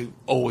idea I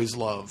always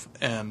love.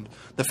 And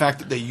the fact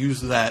that they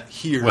used that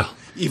here,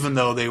 even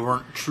though they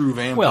weren't true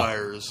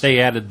vampires. Well, they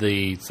added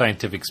the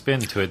scientific spin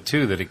to it,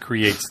 too, that it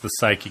creates the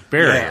psychic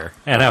barrier.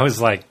 Yeah. And I was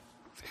like,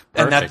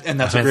 perfect. And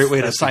that's a great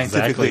way to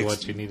scientifically exactly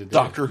what you need to do.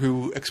 Doctor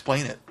Who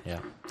explain it. Yeah.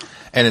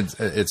 and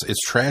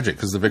it's tragic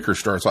because the vicar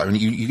starts off. I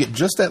mean, you get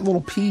just that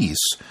little piece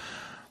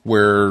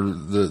where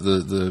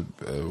the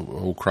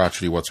old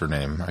crotchety, what's her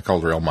name? I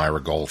called her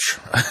Elmira Gulch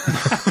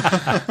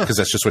because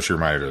that's just what she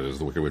reminded of, is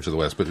the Wicked Witch of the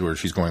West. But where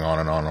she's going on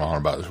and on and on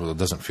about, well, it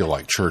doesn't feel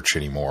like church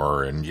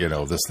anymore, and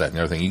this, that, and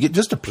the other thing. You get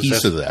just a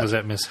piece of that. Was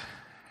that Miss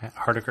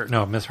Hardiker?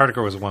 No, Miss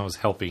Hardiker was the one who was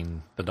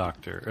helping the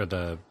doctor, or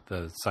the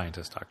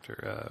scientist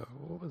doctor.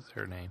 What was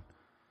her name?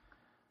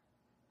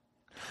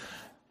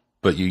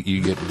 But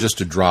you get just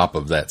a drop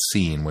of that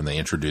scene when they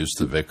introduce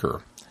the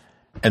vicar,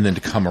 and then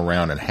to come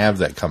around and have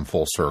that come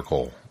full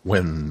circle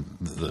when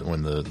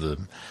the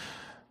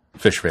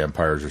fish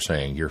vampires are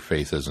saying your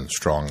faith isn't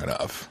strong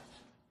enough.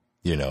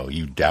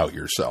 You doubt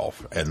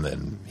yourself, and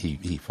then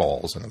he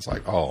falls, and it's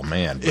like, oh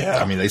man. But,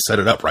 I mean, they set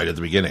it up right at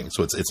the beginning,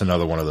 so it's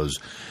another one of those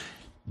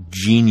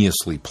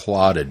geniusly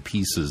plotted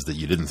pieces that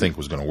you didn't think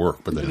was going to work,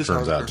 but then it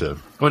turns out to.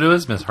 Well, it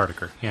was Miss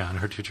Hardiker, yeah, and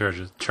her two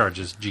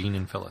charges, Jean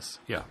and Phyllis,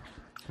 yeah.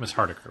 Miss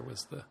Hardiker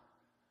was the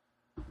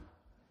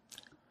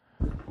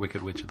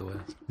Wicked Witch of the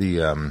West.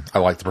 I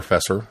like the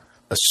professor,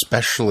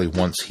 especially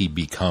once he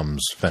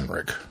becomes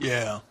Fenric.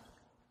 Yeah.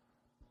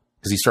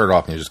 Because he started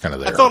off and he was just kind of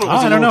there. I thought it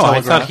was I don't know.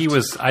 I thought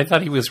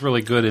telegraphed. he was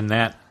really good in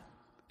that.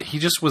 He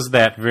just was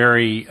that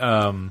very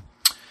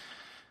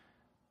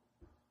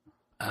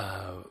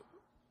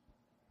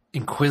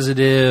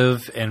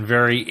inquisitive and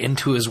very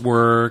into his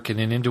work and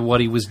into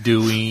what he was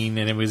doing,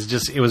 and it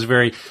was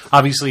very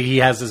obviously he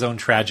has his own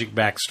tragic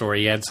backstory.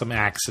 He had some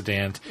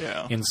accident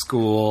in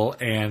school,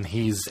 and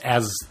he's,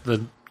 as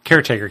the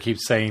caretaker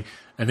keeps saying,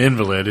 an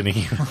invalid, and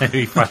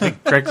he finally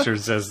corrects her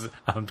and says,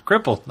 I'm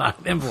crippled, not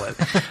an invalid.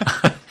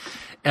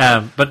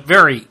 But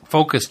very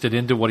focused it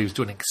into what he was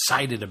doing,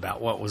 excited about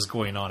what was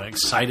going on,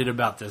 excited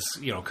about this,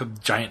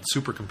 giant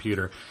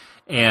supercomputer.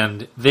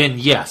 And then,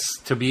 yes,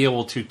 to be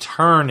able to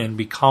turn and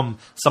become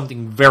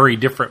something very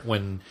different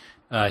when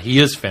he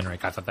is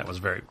Fenric, I thought that was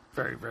very,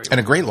 very, very and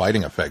a great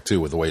lighting effect, too,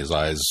 with the way his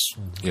eyes,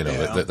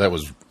 that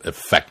was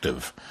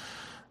effective.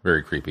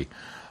 Very creepy.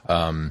 It's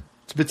a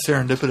bit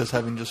serendipitous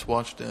having just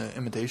watched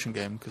Imitation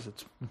Game, because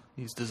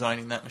he's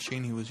designing that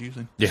machine he was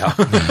using. Yeah.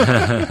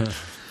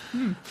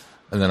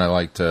 And then I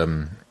liked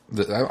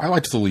I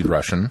liked the lead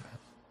Russian.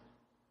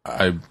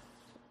 I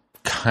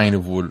kind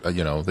of would,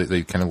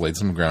 they kind of laid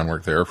some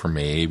groundwork there for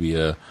maybe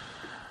a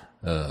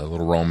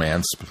little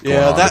romance going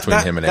on between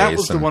him and Ace. That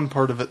was the one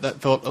part of it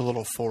that felt a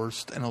little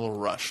forced and a little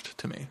rushed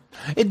to me.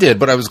 It did,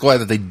 but I was glad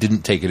that they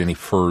didn't take it any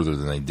further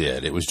than they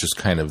did. It was just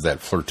kind of that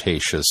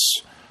flirtatious.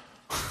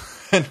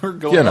 And her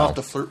going off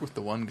to flirt with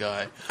the one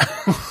guy.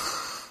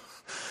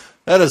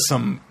 That is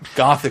some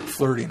gothic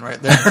flirting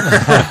right there.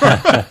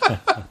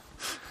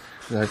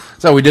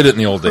 That's how we did it in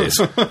the old days.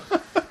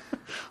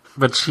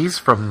 But she's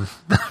from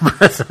the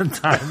present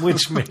time,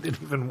 which made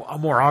it even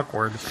more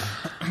awkward.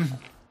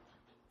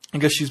 I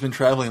guess she's been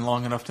traveling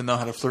long enough to know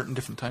how to flirt in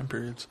different time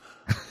periods.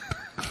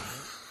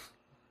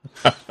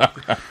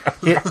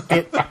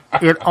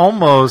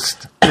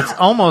 It's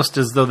almost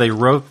as though they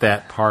wrote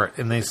that part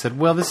and they said,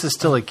 well, this is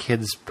still a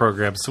kids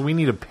program, so we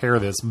need to pare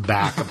this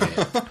back a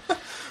bit.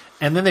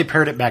 And then they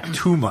pared it back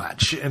too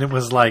much, and it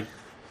was like,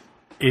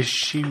 is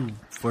she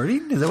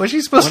flirting? Is that what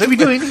she's supposed to be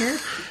doing here?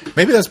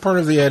 Maybe that's part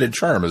of the added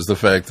charm, is the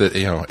fact that,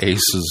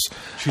 Ace is...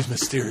 She's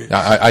mysterious.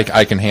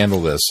 I can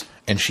handle this,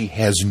 and she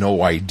has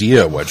no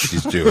idea what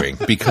she's doing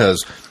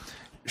because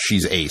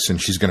she's Ace,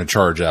 and she's going to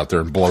charge out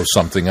there and blow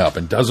something up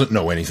and doesn't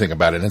know anything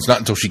about it. And it's not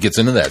until she gets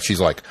into that she's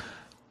like,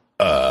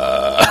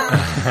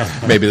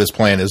 maybe this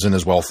plan isn't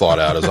as well thought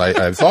out as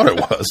I thought it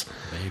was.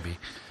 Maybe.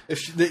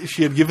 If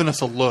she had given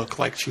us a look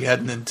like she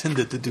hadn't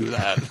intended to do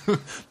that,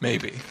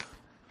 maybe.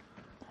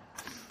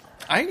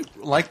 I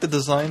like the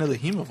design of the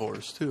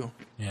Hemivores, too.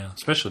 Yeah,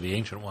 especially the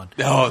ancient one.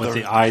 Oh, with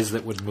the eyes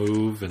that would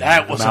move. And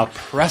that the was mouth.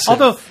 impressive.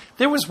 Although,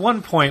 there was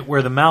one point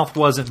where the mouth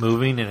wasn't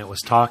moving and it was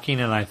talking,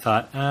 and I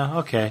thought,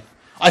 okay.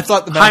 I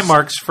thought the High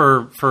marks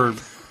for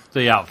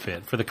the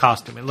outfit, for the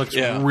costume. It looks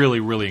Yeah. really,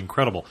 really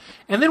incredible.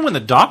 And then when the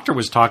doctor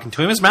was talking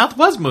to him, his mouth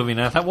was moving.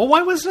 And I thought, well,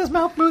 why wasn't his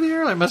mouth moving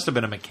earlier? It must have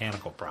been a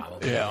mechanical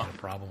problem. Yeah. A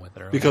problem with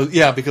it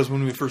earlier. Because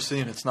when we first see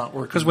him, it's not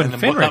working. Because when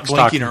And then Finrick's not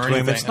talking blinking to or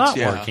him, it's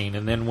anything, not working.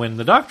 And then when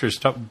the doctor's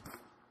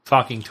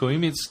talking to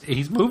him,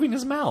 he's moving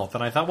his mouth.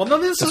 And I thought, well, no,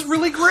 this is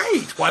really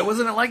great. Why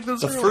wasn't it like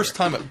this The earlier? first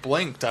time it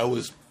blinked, I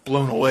was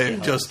blown away.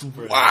 Just,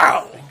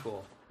 wow.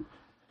 Cool.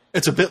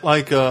 It's a bit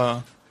like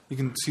you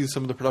can see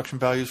some of the production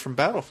values from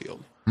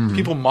Battlefield. Mm-hmm.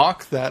 People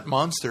mock that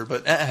monster,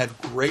 but that had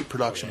great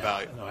production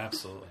value. No,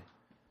 absolutely.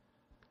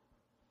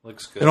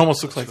 Looks good. It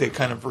almost looks like they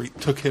kind of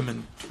took him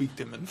and tweaked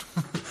him and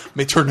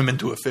they turned him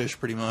into a fish,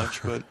 pretty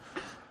much. But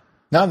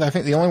No, I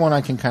think the only one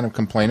I can kind of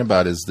complain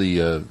about is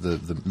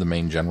the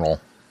main general,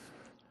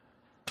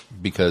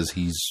 because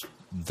he's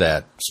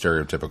that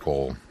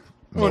stereotypical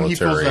Well, he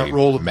fills military that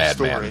role of the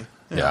madman. story.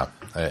 Yeah,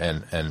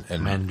 and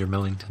Commander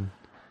Millington.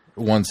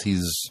 once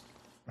he's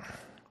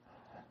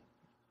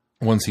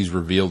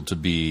revealed to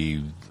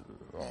be,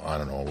 I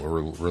don't know, a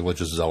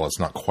religious zealot's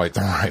not quite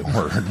the right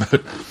word,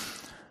 but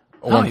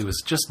He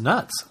was just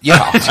nuts.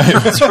 yeah,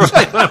 That's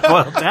really what it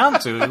boiled down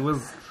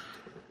to.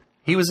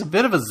 He was a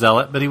bit of a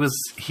zealot, but he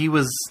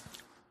was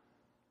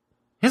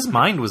his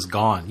mind was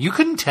gone. You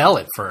couldn't tell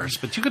at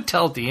first, but you could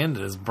tell at the end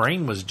that his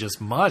brain was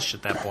just mush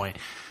at that point.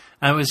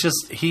 And it was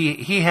just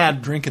he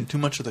had drinking too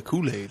much of the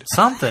Kool-Aid.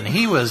 something.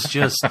 He was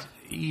just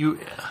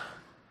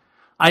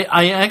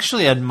I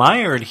actually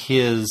admired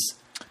his.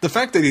 The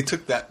fact that he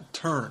took that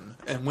turn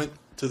and went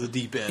to the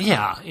deep end,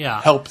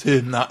 Yeah. helped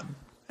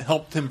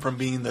him from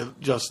being the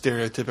just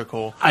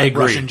stereotypical I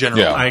agree. Russian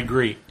general. Yeah. I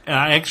agree. And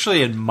I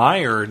actually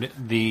admired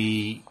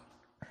the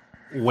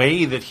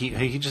way that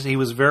he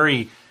was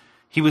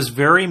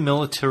very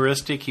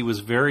militaristic. He was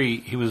very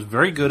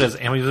good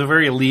and he was a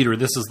very leader.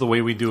 This is the way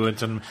we do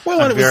it. And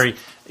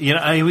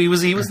he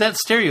was that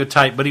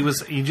stereotype, but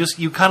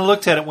you kind of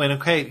looked at it and went,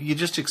 okay, you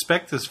just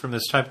expect this from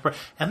this type of person.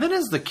 And then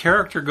as the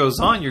character goes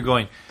on, you're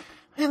going,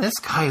 man, this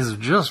guy is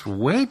just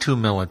way too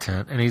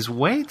militant and he's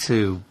way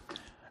too.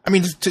 I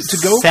mean, to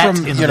go Set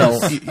from, in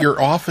your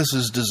office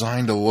is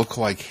designed to look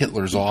like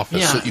Hitler's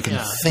office so Yeah, you can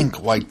yeah.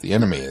 think like the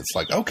enemy. It's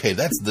like, okay,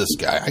 that's this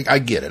guy. I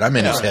get it. I'm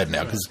in his head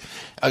now. Because,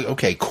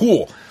 okay,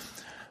 cool.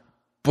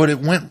 But it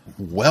went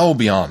well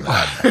beyond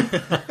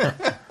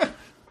that.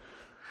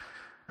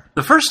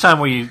 The first time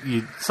where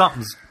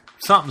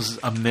something's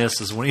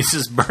amiss is when he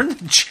says burn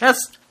the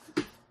chest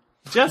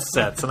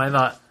sets, and I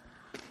thought,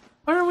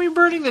 why are we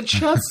burning the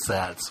chest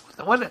sets?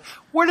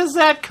 Where does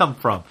that come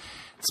from?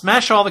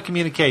 Smash all the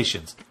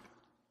communications.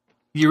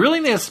 You really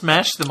need to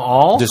smash them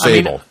all?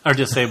 Disable. Or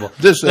disable.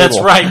 Disable. That's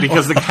right,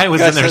 because the guy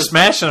was in there says-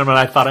 smashing them, and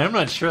I thought, I'm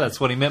not sure that's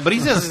what he meant. But he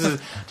says,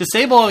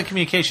 disable all the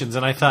communications.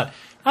 And I thought,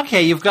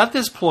 okay, you've got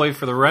this ploy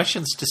for the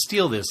Russians to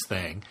steal this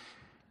thing,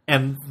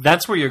 and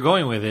that's where you're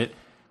going with it.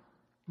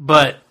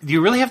 But do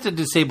you really have to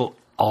disable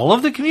all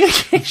of the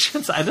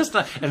communications? And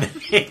then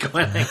he go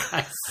in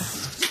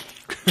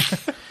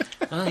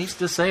and he's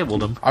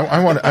disabled them.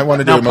 I want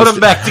to do Now a put most, them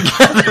back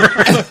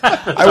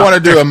together. I want to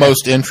do a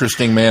most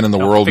interesting man in the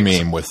world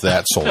meme with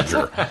that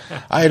soldier.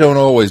 I don't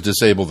always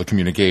disable the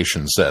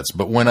communication sets,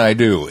 but when I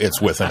do,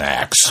 it's with an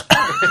axe.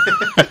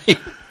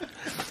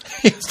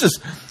 It's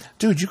just,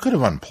 dude, you could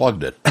have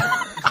unplugged it.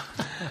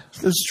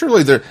 This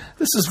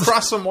is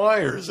Cross some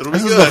wires. It'll be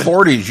This is good. the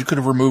 40s. You could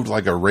have removed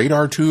like a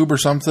radar tube or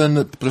something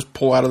that just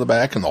pull out of the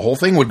back and the whole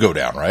thing would go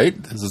down, right?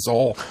 Because it's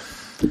all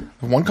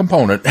one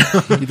component.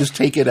 You just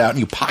take it out and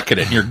you pocket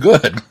it and you're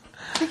good.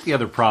 I think the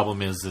other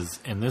problem is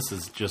and this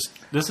is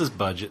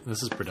budget,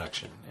 this is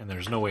production, and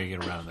there's no way to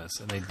get around this.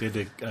 And they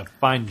did a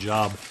fine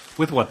job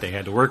with what they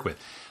had to work with.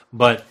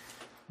 But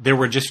there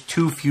were just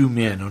too few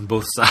men on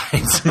both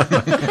sides.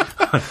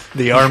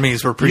 The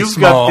armies were pretty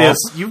small.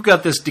 You've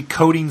got this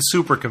decoding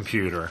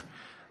supercomputer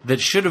that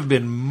should have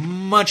been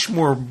much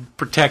more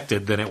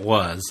protected than it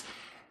was.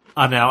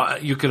 Now,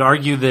 you could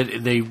argue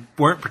that they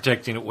weren't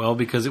protecting it well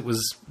because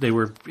they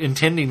were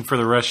intending for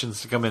the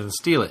Russians to come in and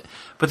steal it.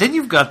 But then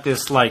you've got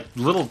this like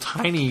little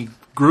tiny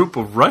group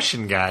of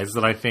Russian guys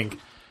that I think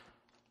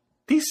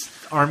these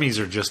armies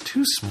are just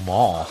too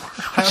small.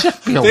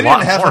 They didn't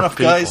have enough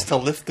guys to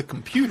lift the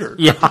computer.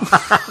 Yeah.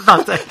 How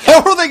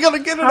are they going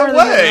to get it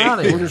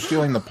away? They were just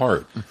stealing the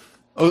part.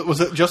 Oh,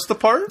 was it just the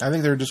part? I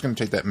think they were just going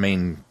to take that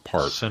main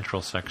part.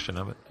 Central section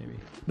of it, maybe.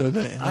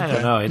 I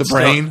don't know. The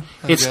brain?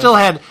 I still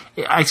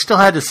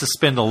had to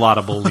suspend a lot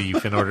of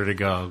belief in order to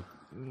go,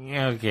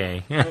 yeah,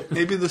 okay.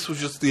 Maybe this was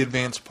just the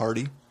advanced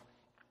party.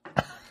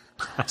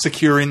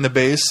 Securing the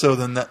base so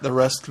then that the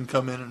rest can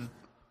come in and...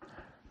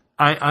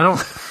 I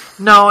don't...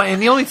 No,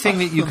 and the only thing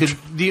that you could...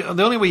 The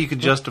only way you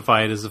could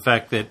justify it is the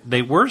fact that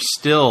they were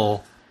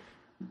still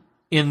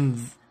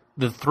in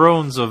the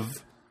thrones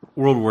of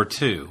World War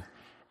II.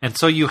 And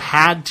so you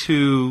had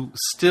to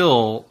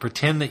still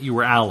pretend that you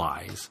were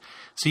allies.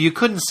 So you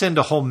couldn't send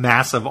a whole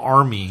massive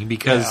army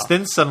because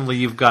then suddenly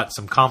you've got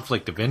some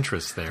conflict of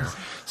interest there.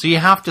 So you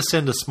have to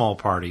send a small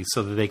party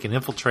so that they can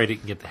infiltrate it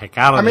and get the heck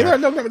out of there.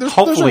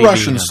 There's a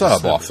Russian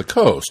sub off the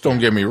coast. Don't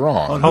get me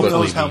wrong. Who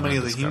knows how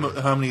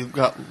many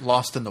got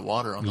lost in the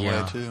water on the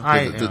way too?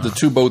 The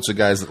two boats of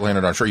guys that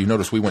landed on shore. You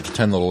notice we went to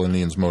 10 Little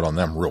Indians mode on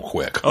them real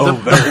quick.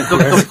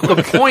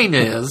 The point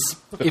is,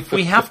 if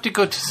we have to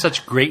go to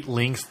such great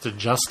lengths to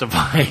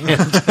justify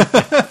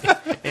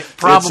it, it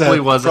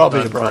probably wasn't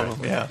the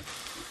problem. Yeah.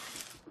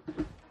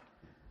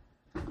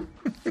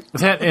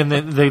 And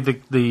then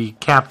the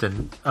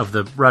captain of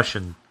the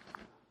Russian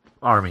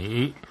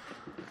army,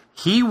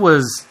 he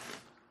was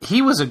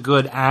a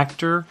good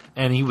actor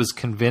and he was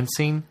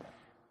convincing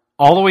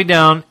all the way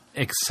down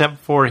except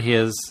for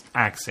his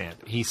accent.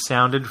 He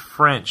sounded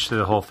French through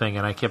the whole thing,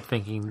 and I kept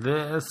thinking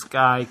this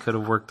guy could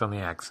have worked on the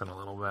accent a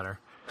little better.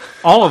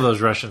 All of those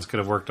Russians could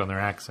have worked on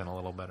their accent a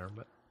little better,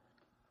 but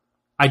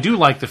I do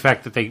like the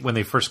fact that when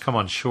they first come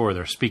on shore,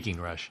 they're speaking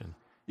Russian.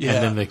 Yeah,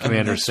 and then the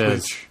commander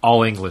says,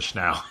 all English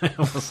now. It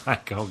was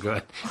like, oh,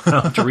 good. I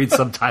don't have to read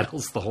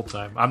subtitles the whole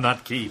time. I'm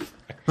not Keith.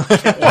 I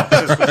can't watch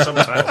this with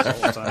subtitles the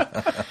whole time.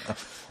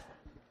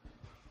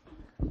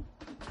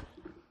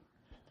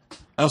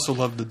 I also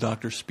loved the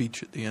doctor's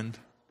speech at the end.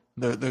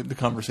 The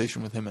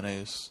conversation with him and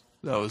Ace.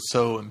 That was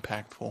so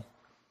impactful.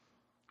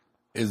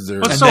 It's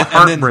so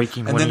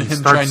heartbreaking and when then he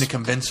him starts trying to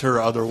convince her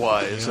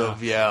otherwise. Well,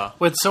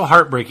 it's so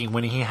heartbreaking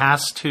when he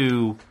has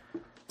to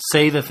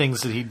say the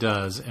things that he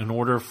does in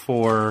order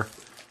for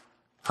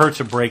her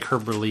to break her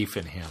belief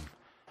in him,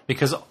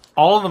 because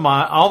all the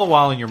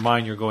while in your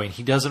mind you're going,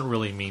 he doesn't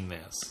really mean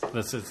this.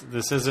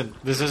 This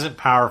isn't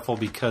powerful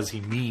because he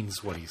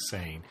means what he's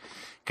saying.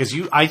 Because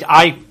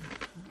I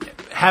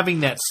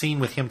having that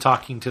scene with him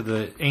talking to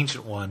the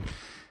Ancient One,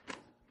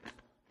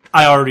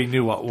 I already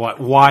knew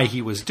why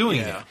he was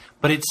doing it,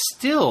 but it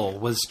still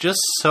was just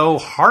so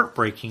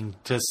heartbreaking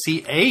to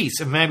see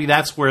Ace, and maybe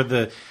that's where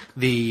the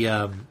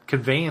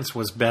conveyance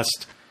was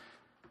best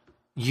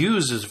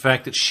used, is the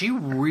fact that she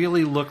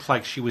really looked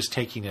like she was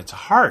taking it to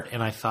heart,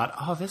 and I thought,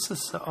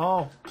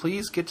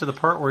 please get to the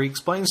part where he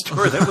explains to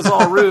her that was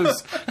all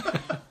ruse.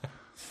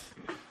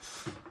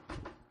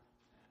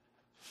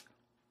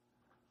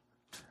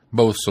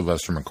 Both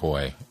Sylvester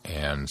McCoy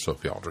and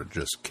Sophie Aldred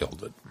just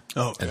killed it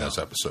in this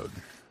episode.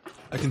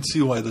 I can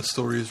see why the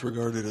story is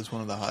regarded as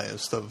one of the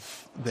highest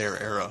of their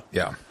era.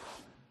 Yeah.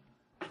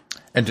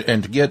 And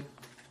to get...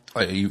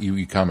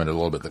 You commented a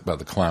little bit about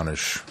the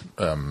clownish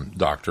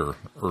doctor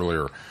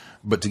earlier,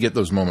 but to get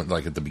those moments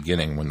like at the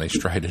beginning when they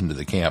stride into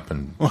the camp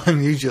and...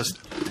 When he just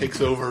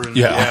takes over and...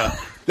 Yeah.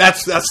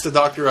 That's the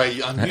doctor I'm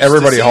used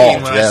Everybody to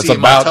halts. Yeah, it's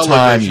about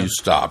time you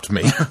stopped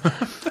me.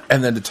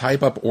 And then to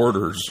type up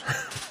orders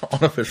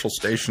on official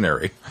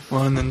stationery.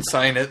 Well, and then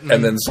sign it.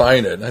 And then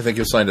sign it. I think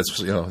you'll find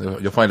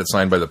it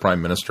signed by the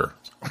Prime Minister.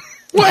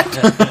 What?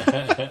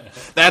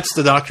 That's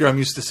the doctor I'm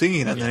used to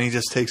seeing, and then he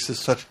just takes this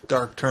such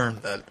dark turn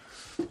that,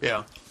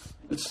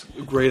 it's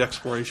a great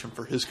exploration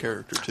for his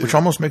character too. Which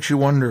almost makes you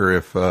wonder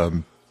if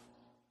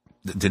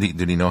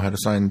did he know how to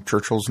sign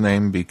Churchill's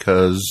name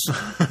because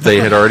they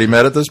had already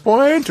met at this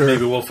point? Or?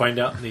 Maybe we'll find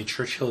out in the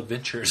Churchill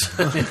Adventures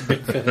in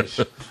Big Finish.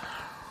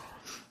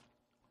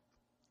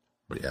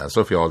 But yeah,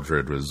 Sophie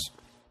Aldred was...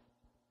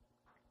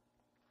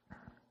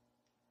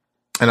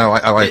 And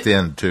I like the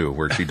end, too,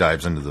 where she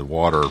dives into the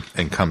water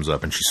and comes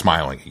up and she's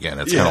smiling again.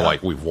 It's kind of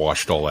like we've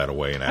washed all that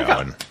away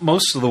now.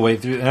 Most of the way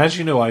through. And as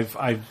you know,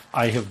 I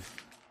have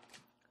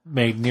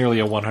made nearly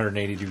a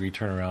 180-degree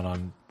turnaround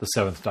on the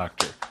Seventh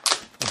Doctor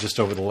just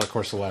over the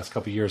course of the last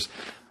couple of years.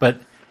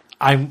 But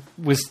I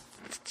was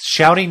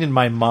shouting in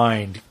my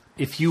mind,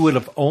 if you would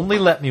have only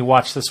let me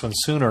watch this one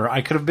sooner,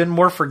 I could have been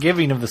more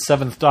forgiving of the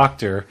Seventh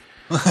Doctor.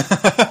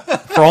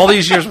 For all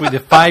these years,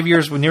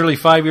 nearly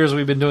 5 years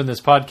we've been doing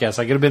this podcast,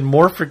 I could have been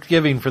more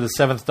forgiving for the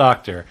Seventh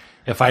Doctor.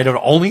 if I'd have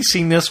only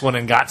seen this one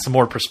and got some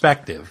more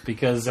perspective.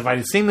 Because if I'd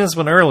have seen this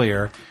one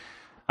earlier,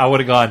 I would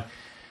have gone,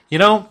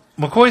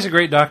 McCoy's a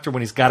great doctor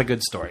when he's got a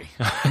good story.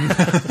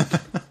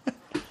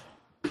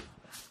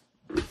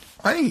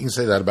 I think you can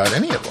say that about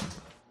any of them.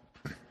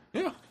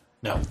 Yeah.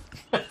 No.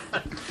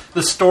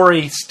 The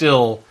story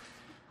still...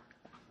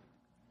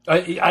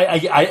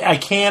 I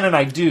can and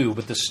I do,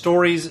 but the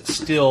stories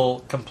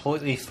still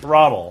completely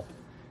throttle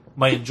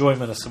my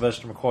enjoyment of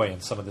Sylvester McCoy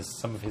and some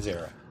of his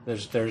era.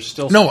 There's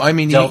still No, I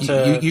mean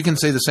Delta. you can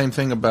say the same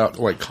thing about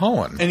like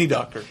Colin. Any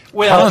doctor.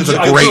 Well, Colin's a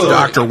I great could,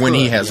 doctor when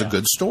he could, has yeah. a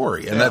good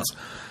story, and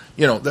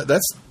Yeah.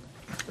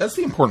 that's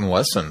the important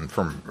lesson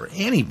from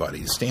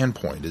anybody's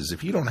standpoint is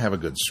if you don't have a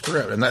good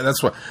script, and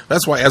that's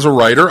why as a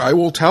writer I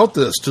will tout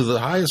this to the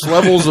highest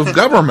levels of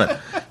government.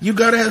 You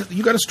got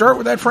to start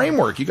with that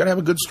framework. You got to have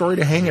a good story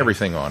to hang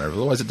everything on,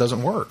 otherwise it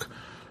doesn't work.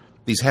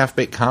 These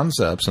half-baked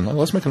concepts, and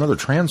let's make another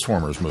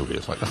Transformers movie.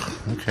 It's like,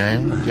 okay,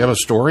 do you have a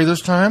story this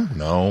time?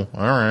 No,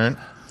 all right.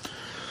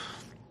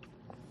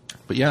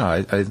 But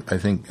yeah, I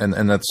think,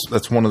 and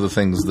that's one of the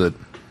things that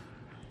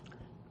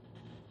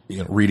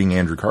reading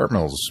Andrew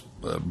Cartmell's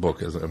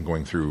book as I'm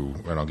going through,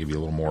 and I'll give you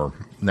a little more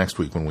next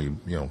week when we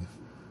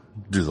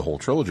do the whole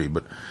trilogy.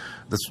 But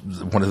that's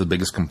one of the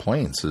biggest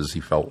complaints is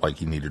he felt like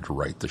he needed to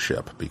right the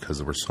ship because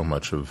there was so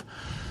much of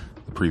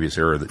the previous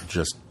era that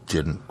just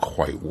didn't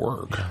quite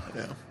work.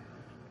 Yeah.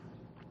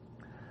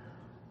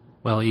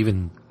 Well,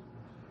 even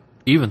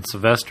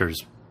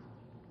Sylvester's,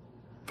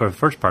 for the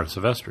first part of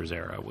Sylvester's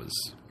era was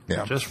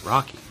just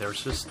rocky.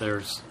 There's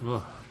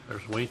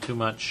way too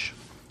much.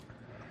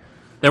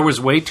 There was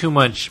way too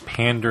much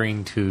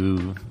pandering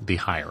to the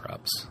higher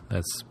ups.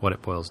 That's what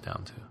it boils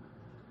down to.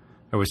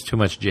 There was too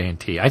much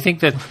J&T. I think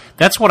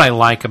that's what I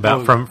like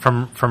about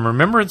from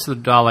Remembrance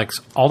of the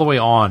Daleks all the way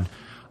on.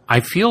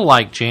 I feel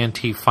like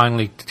J&T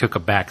finally took a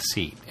back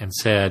seat and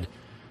said,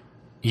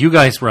 you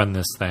guys run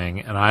this thing,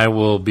 and I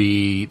will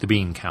be the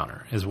bean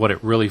counter, is what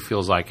it really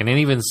feels like. And then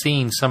even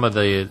seeing some of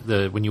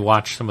the when you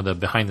watch some of the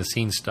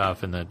behind-the-scenes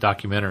stuff and the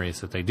documentaries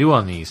that they do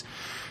on these,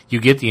 you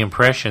get the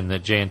impression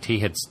that J&T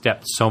had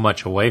stepped so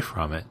much away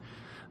from it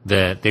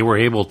that they were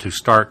able to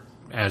start,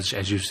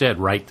 as you said,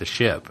 right the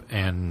ship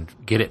and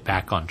get it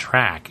back on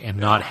track and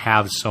not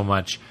have so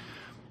much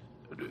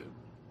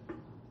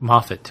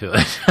Moffat to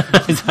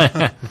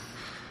it.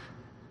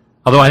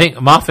 Although I think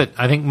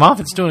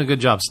Moffat's doing a good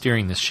job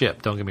steering the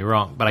ship, don't get me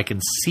wrong, but I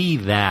can see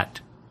that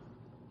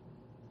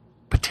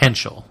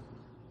potential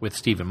with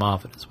Stephen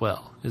Moffat as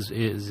well.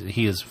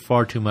 He is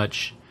far too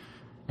much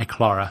a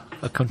Clara,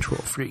 a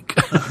control freak.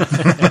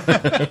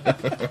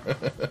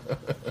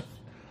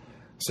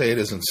 Say it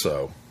isn't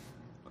so.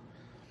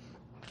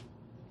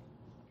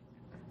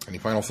 Any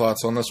final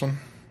thoughts on this one?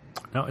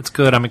 No, it's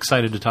good. I'm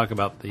excited to talk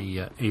about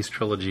the Ace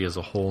trilogy as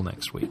a whole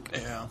next week.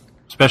 Yeah.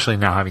 Especially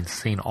now having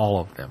seen all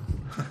of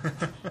them.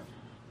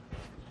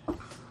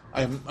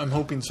 I'm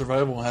hoping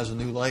Survival has a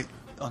new light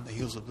on the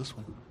heels of this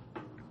one.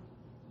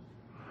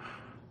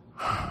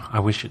 I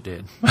wish it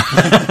did.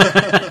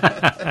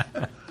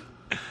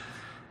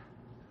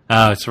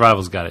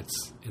 Survival's got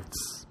its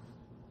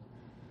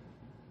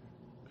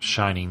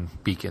shining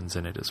beacons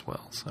in it as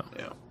well. So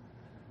Yeah.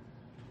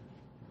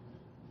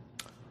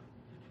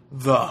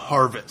 The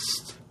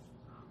Harvest.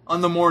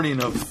 On the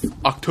morning of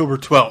October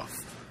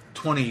 12th,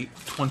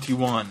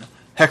 2021,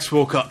 Hex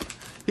woke up.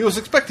 He was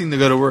expecting to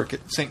go to work at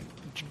St.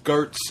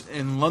 Gart's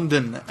in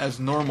London as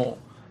normal,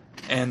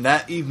 and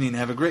that evening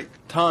have a great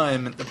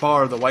time at the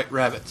bar The White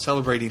Rabbit,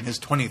 celebrating his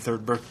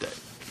 23rd birthday.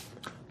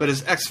 But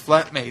his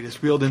ex-flatmate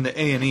is wheeled into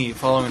A&E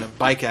following a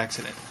bike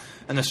accident,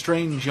 and a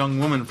strange young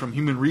woman from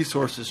Human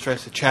Resources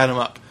tries to chat him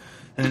up,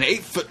 and an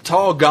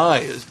 8-foot-tall guy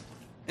is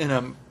in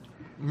a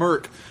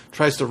Merc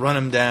tries to run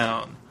him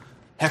down.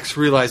 Hex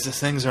realizes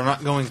things are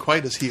not going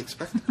quite as he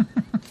expected.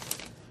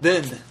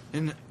 Then,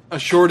 in a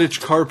Shoreditch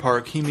car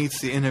park, he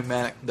meets the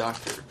enigmatic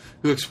doctor,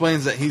 who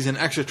explains that he's an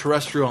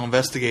extraterrestrial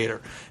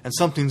investigator, and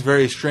something's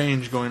very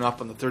strange going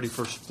up on the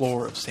 31st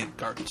floor of St.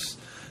 Gart's.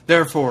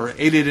 Therefore,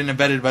 aided and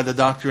abetted by the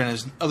doctor and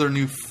his other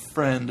new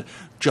friend,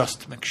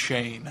 Just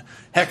McShane,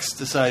 Hex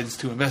decides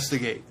to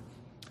investigate.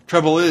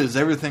 Trouble is,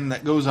 everything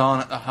that goes on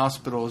at the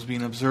hospital is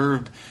being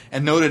observed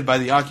and noted by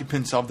the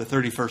occupants of the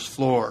 31st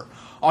floor.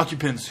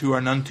 Occupants who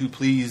are none too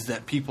pleased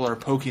that people are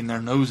poking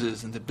their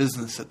noses into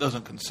business that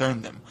doesn't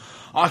concern them.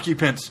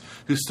 Occupants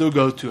who still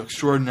go to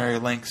extraordinary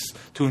lengths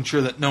to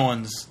ensure that no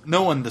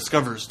one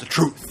discovers the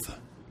truth.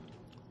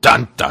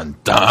 Dun, dun,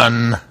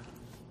 dun.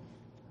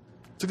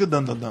 It's a good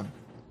dun-dun-dun.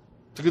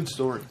 It's a good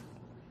story.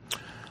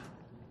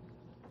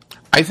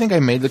 I think I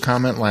made the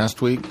comment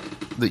last week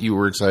that you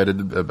were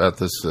excited about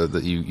this,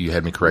 that you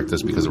had me correct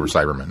this because there were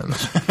Cybermen in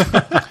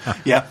this.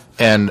 Yeah.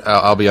 And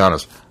I'll be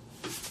honest,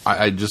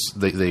 I just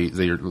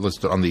they are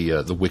listed on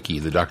the wiki,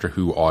 the Doctor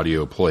Who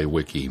audio play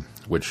wiki,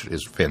 which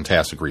is a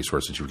fantastic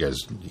resource that you guys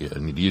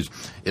need to use.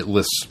 It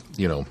lists,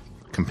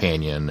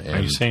 companion. And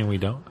are you saying we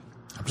don't?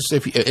 I'm just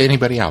if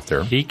anybody out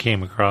there, He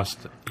came across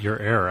your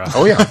era.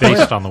 Oh, yeah.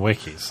 Based on the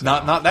wikis.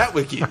 Not that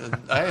wiki.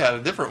 I had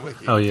a different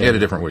wiki. Oh yeah. he had a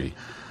different wiki.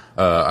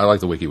 I like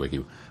the wiki.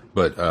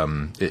 But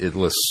it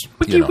lists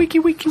Wiki.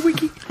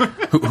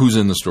 who's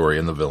in the story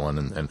and the villain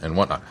and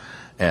whatnot.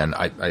 And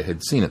I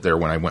had seen it there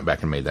when I went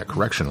back and made that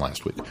correction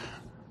last week.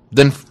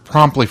 Then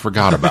promptly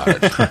forgot about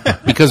it.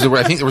 Because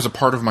I think there was a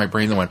part of my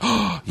brain that went,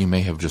 oh, you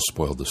may have just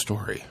spoiled the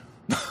story.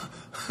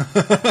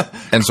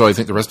 And so I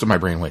think the rest of my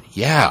brain went,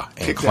 yeah,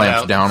 and Kicked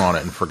clamped out. down on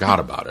it and forgot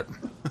about it.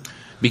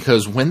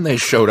 Because when they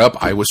showed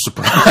up, I was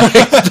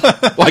surprised.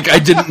 Like, I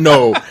didn't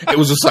know it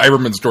was a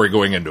Cyberman story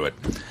going into it.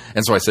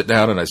 And so I sit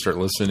down and I start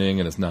listening,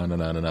 and it's no,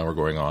 we're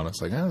going on.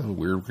 It's like, oh,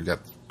 weird. We got,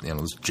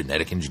 this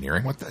genetic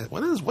engineering.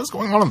 What's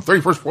going on the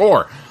 31st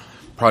floor?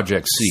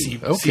 Project C.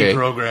 Okay. C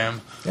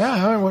program.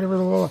 Yeah,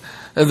 whatever.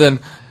 And then,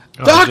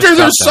 I Doctor, there's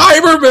just got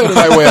Cybermen! And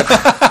I went,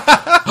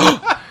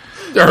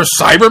 there are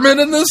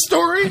Cybermen in this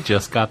story?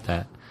 Just got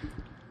that.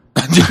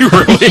 Do you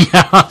really?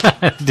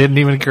 It didn't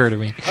even occur to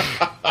me.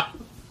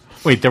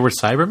 Wait, there were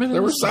Cybermen in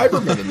There were this?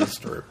 Cybermen in this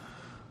story.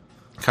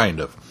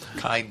 Kind of.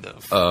 Kind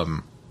of.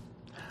 Oh,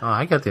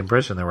 I got the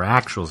impression there were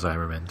actual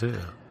Cybermen, too.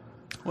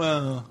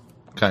 well,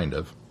 Kind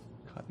of.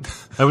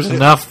 That was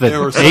enough that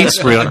There were Ace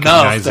enough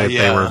recognized that, that they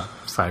yeah. were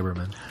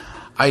Cybermen.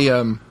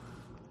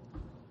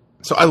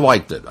 So I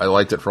liked it. I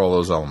liked it for all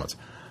those elements.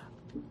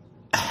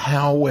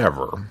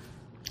 However,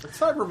 the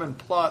Cyberman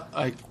plot,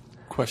 I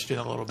question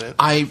a little bit.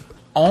 I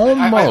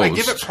almost... I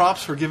give it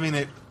props for giving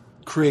it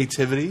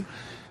creativity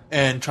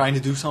and trying to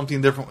do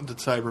something different with the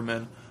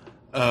Cybermen.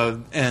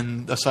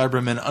 And the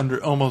Cybermen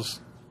under almost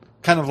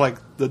kind of like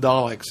the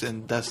Daleks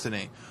in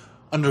Destiny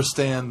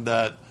understand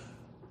that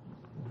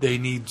they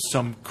need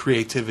some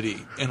creativity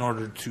in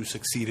order to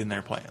succeed in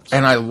their plans.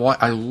 And I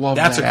love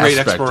That's that a great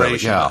aspect of it.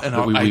 exploration Yeah, and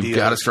but an idea we've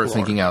got to to start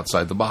explore. thinking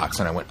outside the box.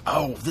 And I went,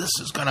 oh, this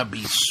is going to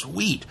be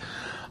sweet.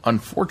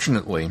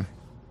 Unfortunately,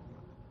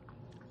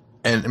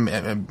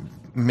 and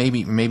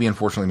maybe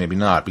unfortunately, maybe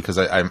not, because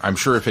I'm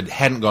sure if it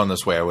hadn't gone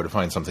this way, I would have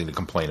found something to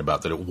complain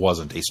about, that it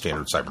wasn't a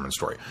standard Cyberman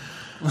story.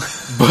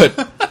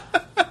 But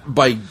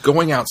by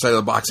going outside of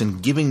the box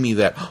and giving me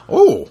that,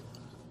 oh,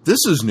 this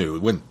is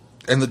new,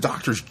 and the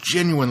Doctor's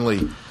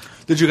genuinely...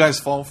 Did you guys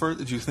fall for it?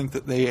 Did you think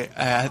that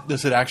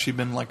this had actually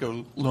been like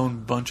a lone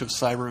bunch of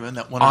Cybermen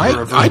that wanted to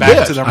revert I back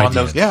did. to their I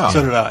Mondos? did, yeah.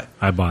 So did I.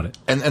 I bought it.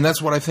 And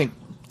that's what I think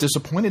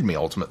disappointed me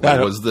ultimately, That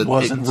was that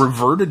wasn't- it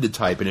reverted to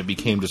type and it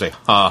became just a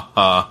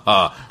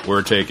ha,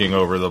 we're taking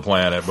over the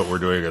planet, but we're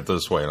doing it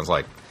this way. And it's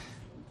like,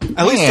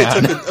 At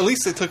Man.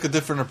 least they took a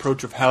different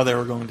approach of how they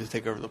were going to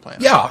take over the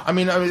planet. yeah, I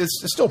mean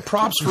it's still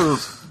props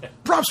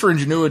for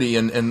ingenuity.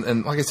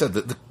 And like I said,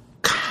 the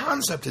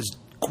concept is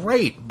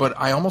great, but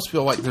I almost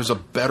feel like there's a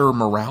better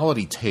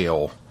morality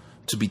tale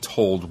to be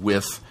told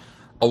with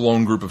a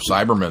lone group of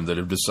Cybermen that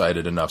have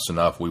decided enough's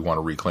enough, we want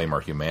to reclaim our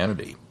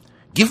humanity.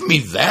 Give me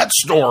that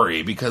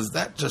story, because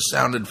that just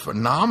sounded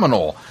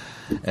phenomenal.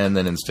 And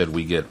then instead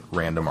we get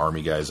random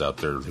army guys out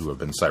there who have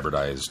been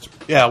cyberdized.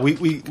 Yeah, we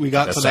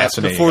got to that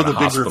Assassinating before in a the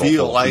big hospital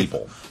reveal. full of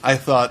people. I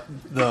thought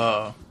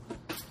the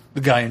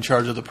guy in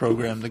charge of the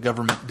program, the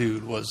government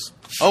dude, was,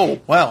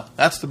 oh, wow,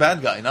 that's the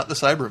bad guy, not the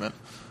Cyberman.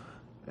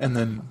 And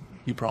then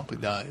he promptly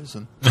dies.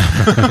 And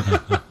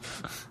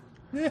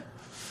yeah.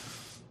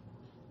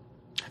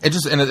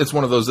 It's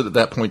one of those that at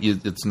that point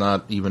it's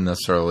not even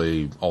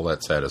necessarily all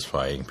that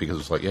satisfying, because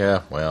it's like,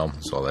 yeah, well,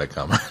 saw that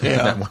coming.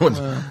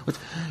 Yeah.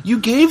 You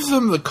gave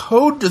them the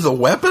code to the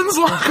weapons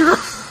locker?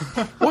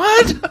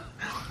 What?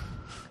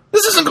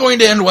 This isn't going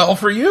to end well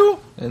for you.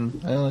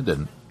 And well, it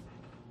didn't.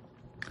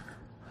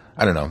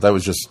 I don't know. That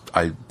was just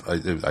I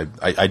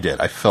did.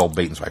 I fell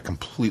bait, and so I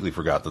completely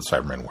forgot that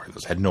Cybermen were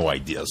this. I had no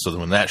idea. So then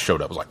when that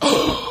showed up, I was like,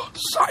 oh,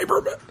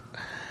 Cybermen.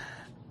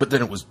 But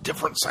then it was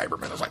different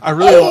Cybermen. I was like, I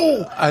really,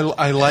 oh!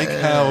 I like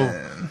how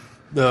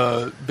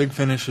the Big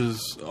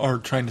Finishes are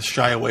trying to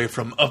shy away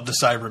from of the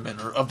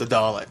Cybermen or of the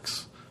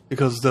Daleks,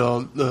 because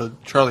the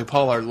Charlie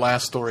Pollard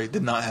last story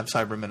did not have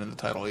Cybermen in the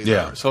title either.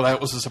 Yeah. So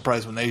that was a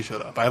surprise when they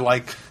showed up. I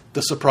like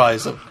the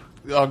surprise of.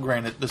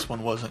 Granted, this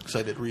one wasn't, because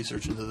I did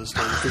research into this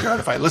story to figure out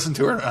if I listened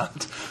to it or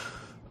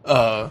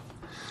not.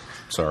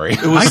 Sorry.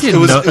 It was.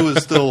 didn't know. It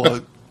was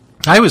still.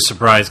 I was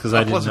surprised because I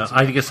didn't know. wasn't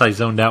I guess I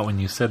zoned out when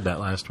you said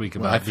that last week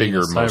about. I it being figure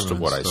a most of Cyberman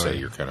what I story. say,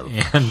 you're kind of...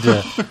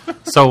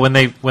 And so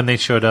when they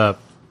showed up,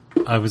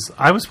 I was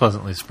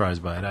pleasantly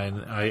surprised by it.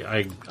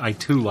 I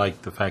too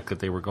liked the fact that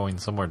they were going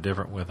somewhere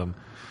different with them,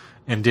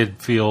 and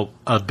did feel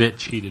a bit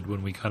cheated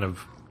when we kind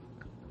of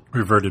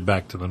reverted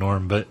back to the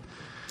norm. But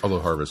Although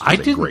Harvest I is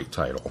a didn't- great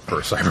title for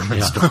a Cyberman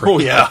Yeah. story. Oh,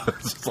 yeah.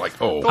 It's like,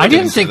 oh. I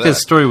didn't think that.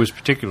 this story was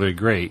particularly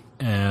great,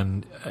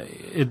 and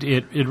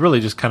it really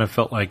just kind of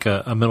felt like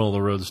a middle of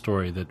the road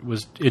story that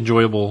was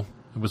enjoyable.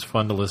 It was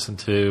fun to listen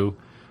to.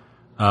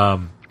 I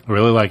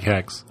really like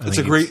Hex. It's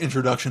a great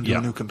introduction to yeah,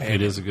 a new companion.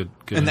 It is a good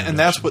and introduction.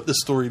 that's what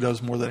this story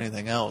does more than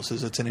anything else.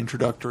 Is it's an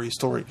introductory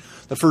story.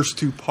 The first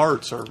two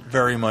parts are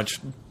very much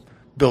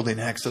building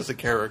Hex as a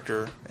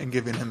character and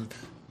giving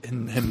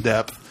him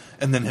depth,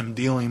 and then him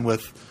dealing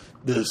with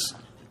this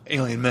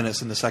alien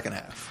menace in the second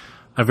half.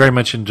 I very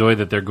much enjoy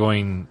that they're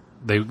going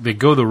they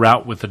go the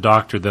route with the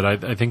Doctor that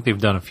I think they've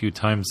done a few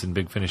times in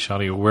Big Finish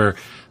Audio, where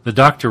the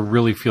Doctor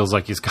really feels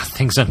like he's got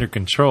things under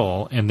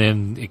control, and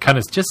then it kind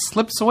of just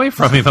slips away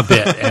from him a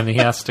bit, and he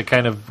has to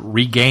kind of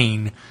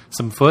regain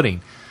some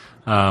footing.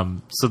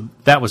 So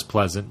that was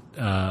pleasant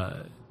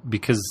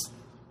because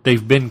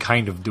they've been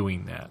kind of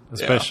doing that,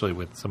 especially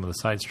with some of the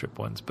side trip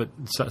ones,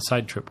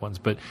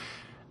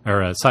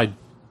 or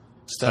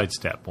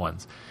sidestep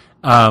ones.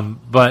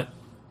 But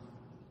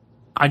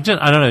I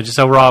don't know. Just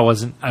overall,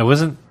 I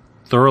wasn't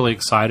thoroughly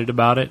excited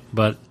about it.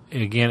 But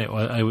again, it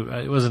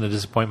wasn't a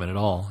disappointment at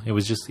all. It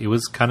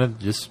was kind of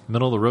just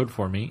middle of the road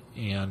for me,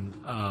 and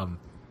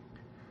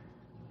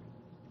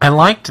I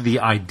liked the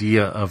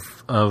idea of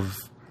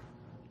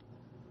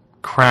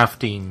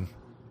crafting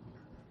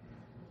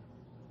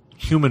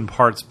human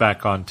parts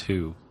back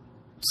onto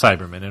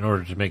Cybermen in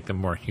order to make them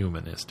more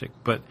humanistic.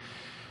 But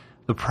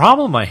the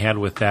problem I had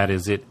with that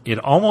is it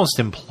almost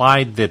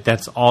implied that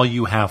that's all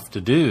you have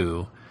to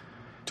do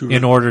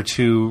in order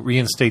to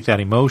reinstate that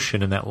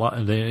emotion and that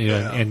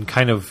and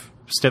kind of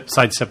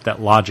sidestep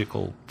that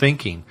logical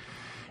thinking.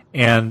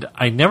 And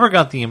I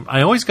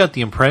always got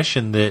the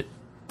impression that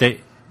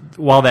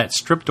while that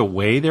stripped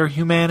away their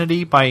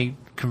humanity by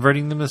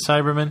converting them to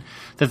Cybermen,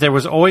 that there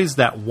was always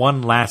that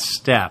one last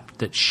step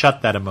that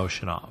shut that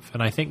emotion off.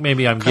 And I think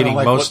maybe I'm getting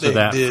like most of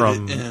that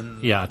from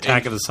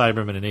Attack of the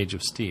Cybermen and Age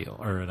of Steel.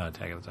 Or not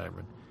Attack of the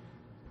Cybermen.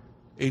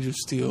 Age of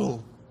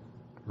Steel.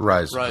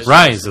 Rise of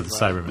the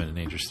Cybermen and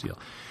Age of Steel.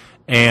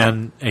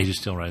 And Age of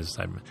Steel, Rise of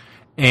the Cybermen.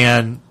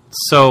 And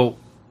so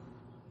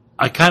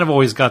I kind of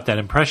always got that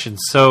impression.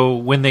 So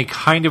when they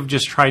kind of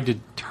just tried to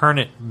turn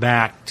it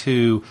back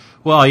to,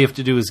 well, all you have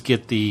to do is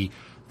get the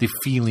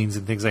feelings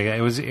and things like that.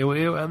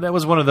 That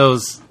was one of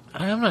those.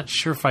 I'm not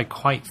sure if I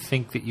quite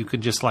think that you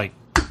could just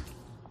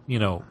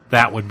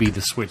that would be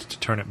the switch to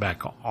turn it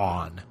back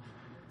on.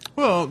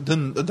 Well,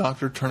 didn't the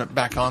Doctor turn it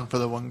back on for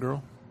the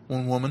one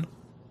woman,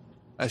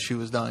 as she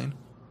was dying?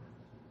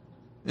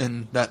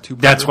 In that two.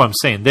 That's what I'm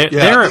saying.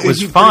 There it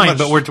was fine,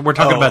 but we're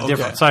talking about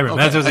different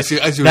Cybermen. Okay. I see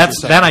what you're saying.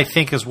 That I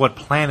think is what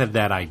planted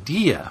that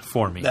idea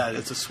for me. That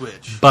it's a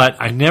switch. But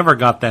I never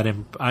got that.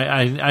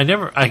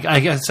 I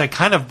guess I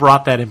kind of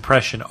brought that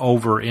impression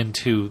over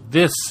into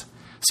this.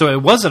 So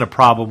it wasn't a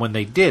problem when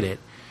they did it.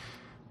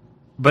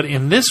 But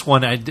in this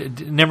one,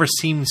 it never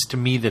seems to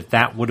me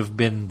that would have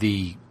been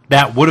the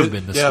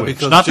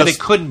switch. Not that it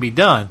couldn't be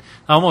done.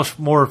 I almost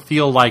more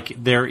feel like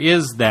there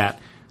is that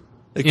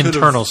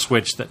internal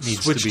switch that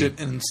needs to be switched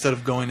it instead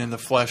of going in the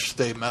flesh,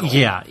 stay metal.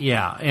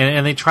 Yeah,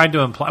 and they tried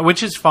to imply,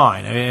 which is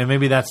fine, and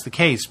maybe that's the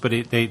case, but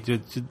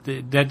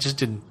that just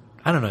didn't.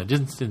 I don't know. It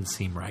didn't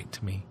seem right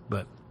to me,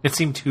 but it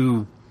seemed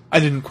too. I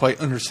didn't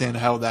quite understand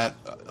how that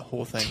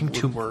whole thing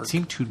would work. It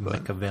seemed too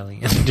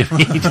Machiavellian to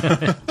me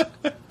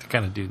to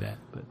kind of do that,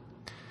 but.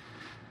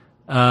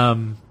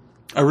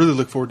 I really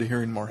look forward to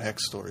hearing more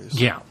Hex stories.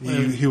 Yeah,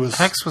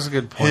 Hex was a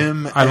good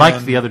point. I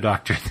liked the other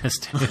Doctor in this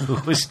too.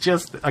 It was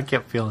just I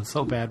kept feeling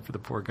so bad for the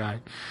poor guy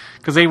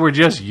because they were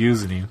just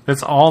using him.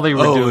 That's all they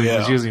were doing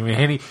was using him.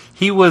 And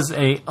he was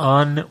a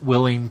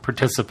unwilling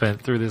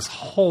participant through this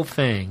whole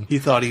thing. He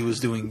thought he was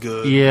doing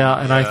good. Yeah,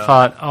 and I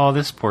thought, oh,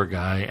 this poor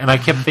guy. And I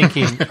kept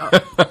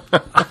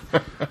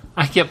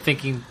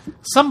thinking,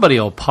 somebody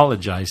will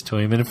apologize to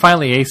him. And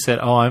finally Ace said,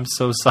 oh, I'm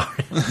so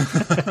sorry.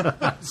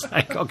 I was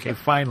like, okay,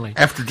 finally.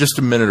 After just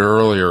a minute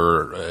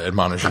earlier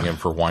admonishing him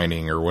for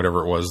whining or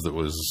whatever it was that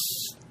was,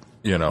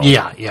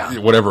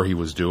 whatever he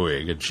was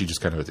doing, and she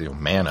just kind of,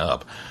 man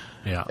up.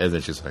 Yeah. And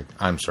then she's like,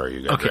 I'm sorry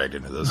you got dragged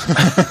into this.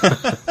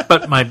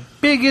 But my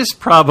biggest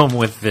problem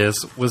with this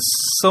was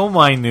so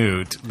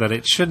minute that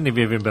it shouldn't have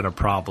even been a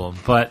problem.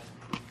 But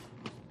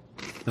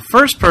the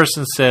first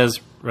person says,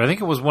 I think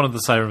it was one of the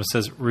Cybermen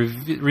says,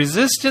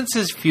 resistance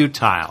is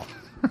futile.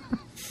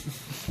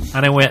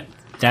 And I went,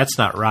 that's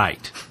not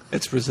right.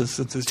 Its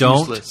resistance is Don't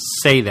useless.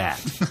 say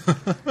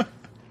that.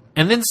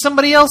 And then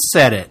somebody else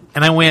said it.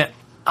 And I went,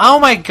 oh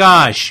my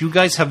gosh, you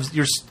guys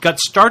you've got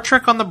Star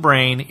Trek on the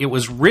brain. It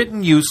was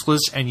written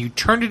useless and you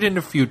turned it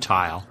into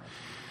futile.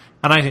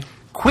 And I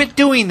quit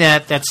doing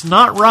that. That's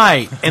not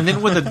right. And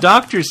then when the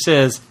Doctor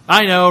says,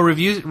 I know,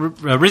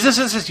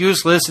 resistance is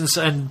useless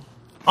and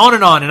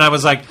on. And I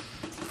was like,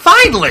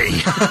 finally!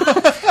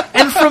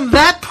 And from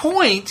that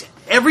point,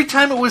 every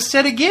time it was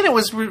said again, it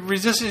was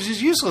resistance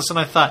is useless. And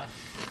I thought,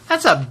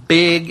 that's a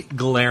big,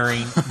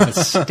 glaring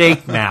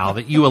mistake now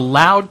that you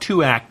allowed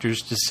two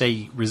actors to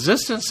say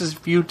resistance is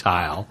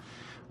futile,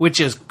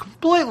 which is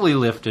completely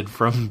lifted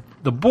from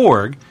the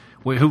Borg,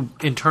 who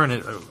in turn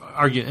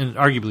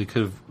arguably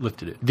could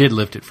have did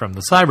lift it from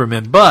the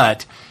Cybermen,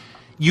 but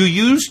you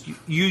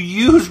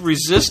use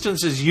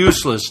resistance is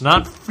useless,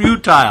 not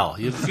futile.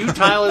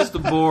 Futile is the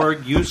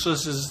Borg,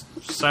 useless is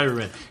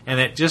Cybermen. And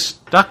it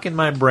just stuck in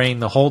my brain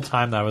the whole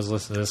time that I was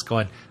listening to this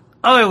going,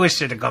 oh, I wish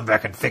they'd have gone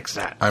back and fixed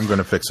that. I'm going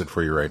to fix it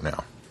for you right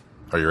now.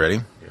 Are you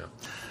ready? Yeah.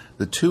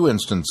 The two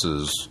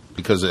instances,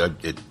 because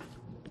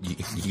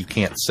you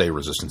can't say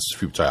resistance is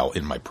futile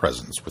in my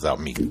presence without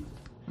me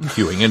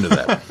cueing into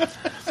that.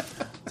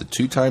 The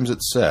two times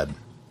it's said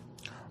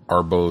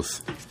are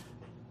both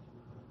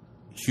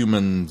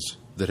humans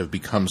that have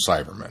become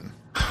Cybermen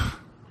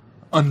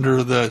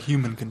Under the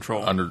human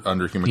control.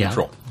 under human Yeah.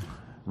 control.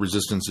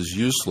 Resistance is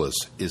useless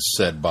is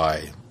said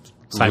by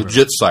Cybermen.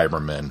 legit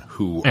Cybermen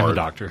who And are the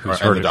Doctor, who's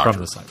and heard the it from Doctor,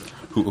 the Cybermen.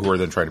 who are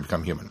then trying to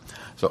become human.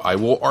 So I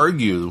will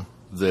argue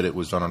that it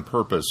was done on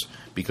purpose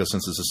because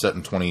since this is set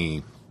in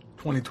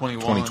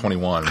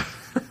 2021,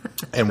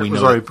 and we It was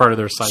know already that part of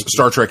their psyche.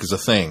 Star Trek is a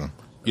thing,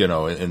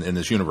 in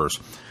this universe,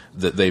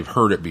 that they've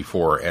heard it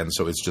before, and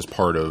so it's just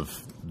part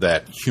of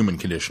that human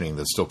conditioning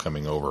that's still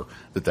coming over.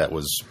 That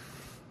was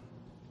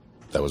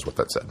what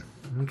that said.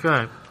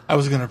 Okay. I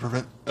was going to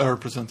present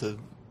the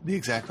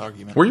exact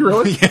argument. Were you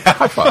really? Yeah.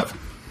 High five.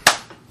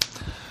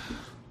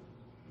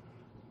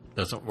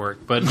 Doesn't work,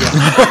 but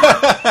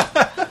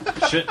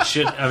yeah.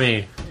 should I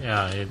mean,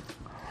 yeah,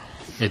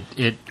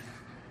 it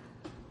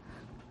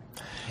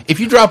If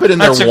you drop it in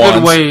that's there a once,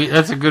 good way.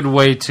 That's a good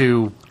way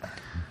to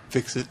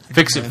Fix it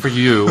for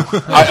you.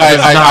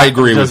 I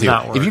agree does with you.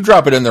 not work. If you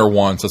drop it in there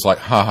once, it's like,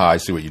 haha, I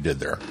see what you did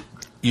there.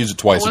 Use it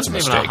twice, It it's a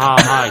wasn't even mistake.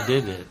 I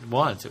did it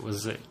once. It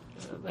was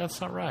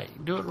that's not right.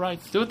 Do it right.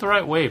 Do it the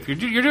right way. If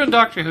you're doing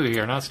Doctor Who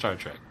here, not Star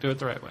Trek, do it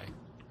the right way.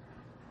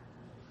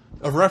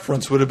 A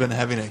reference would have been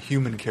having a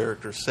human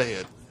character say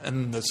it,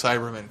 and the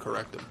Cybermen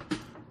correct him.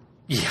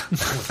 Yeah.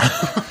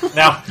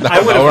 Now I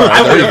all would right,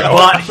 have there you go.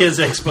 bought his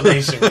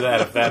explanation for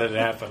that if that had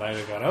happened. I'd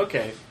have gone,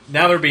 okay,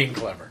 now they're being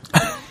clever.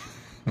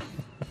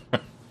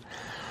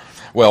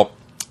 Well,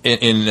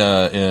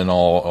 in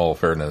all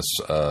fairness,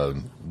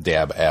 Dan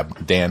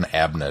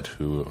Abnett,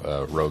 who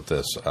wrote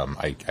this,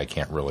 I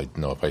can't really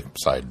know if I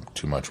side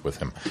too much with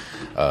him,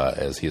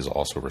 as he is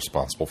also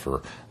responsible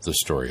for the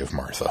story of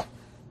Martha.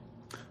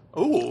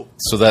 Oh,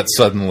 So that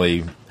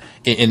suddenly,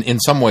 in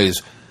some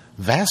ways,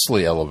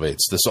 vastly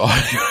elevates this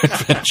audio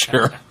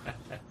adventure.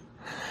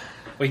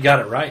 We got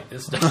it right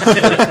this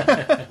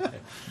time.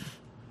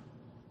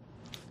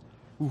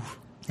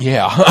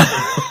 Yeah.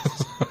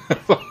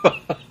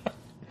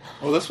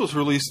 well, this was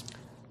released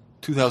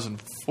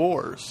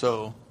 2004,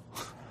 so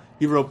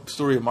he wrote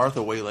Story of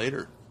Martha way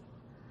later.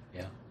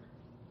 Yeah,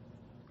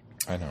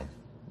 I know.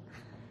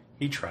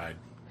 he tried.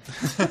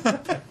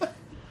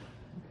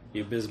 He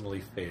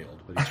abysmally failed,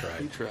 but he He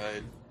tried.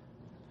 tried.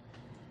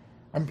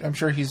 I'm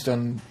sure he's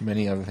done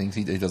many other things.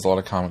 He does a lot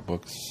of comic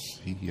books.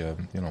 He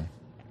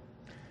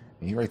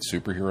writes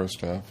superhero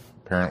stuff.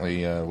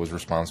 Apparently, was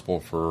responsible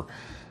for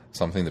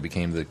something that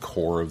became the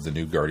core of the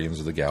new Guardians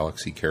of the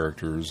Galaxy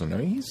characters. And I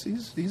mean,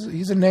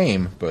 he's a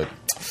name, but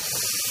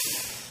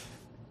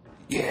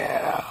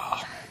yeah,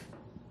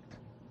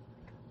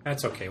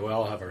 That's okay. We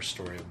all have our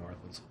story of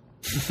Martha's.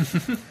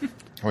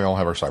 we all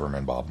have our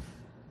Cybermen, Bob.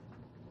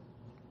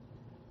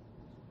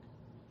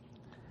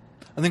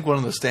 I think one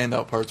of the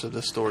standout parts of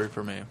this story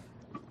for me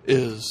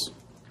is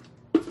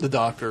the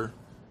Doctor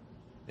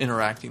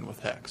interacting with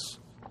Hex.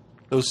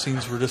 Those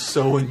scenes were just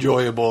so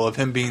enjoyable of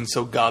him being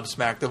so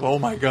gobsmacked of, oh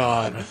my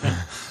God.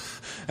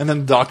 And then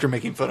the Doctor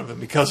making fun of him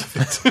because of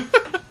it.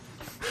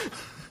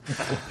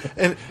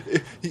 And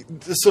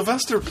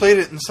Sylvester played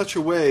it in such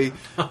a way.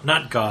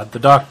 Not God, the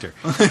Doctor.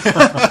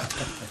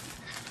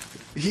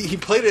 He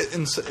played it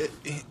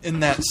in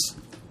that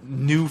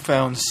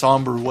newfound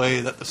somber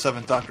way that the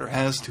Seventh Doctor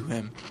has to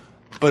him.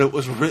 But it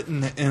was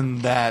written in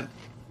that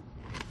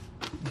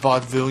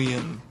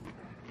vaudevillian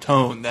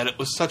tone that it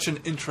was such an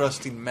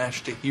interesting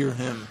mesh to hear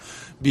him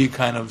be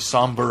kind of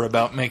somber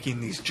about making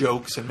these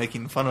jokes and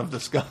making fun of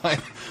this guy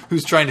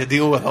who's trying to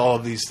deal with all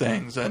of these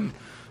things. And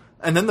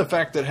then the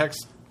fact that Hex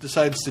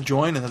decides to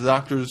join and the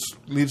Doctor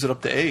leaves it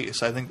up to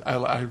Ace. I think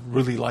I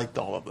really liked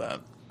all of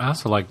that. I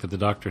also like that the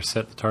Doctor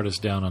set the TARDIS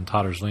down on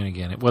Totter's Lane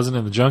again. It wasn't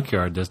in the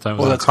junkyard this time. It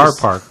was Well, in a that's car 'cause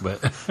park,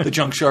 but The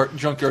junkyard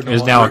no it's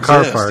longer now a car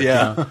exists. park.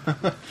 Yeah.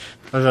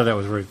 I thought that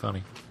was very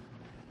funny.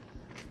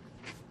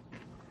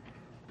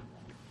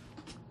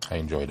 I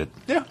enjoyed it.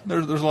 Yeah,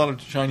 there's a lot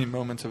of shining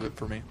moments of it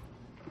for me.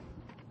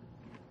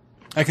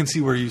 I can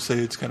see where you say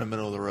it's kind of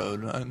middle of the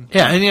road.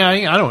 Yeah, and yeah,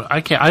 I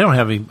don't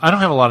have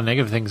a lot of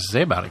negative things to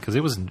say about it because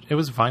it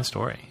was a fine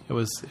story. It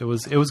was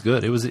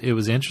good. It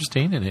was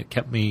interesting and it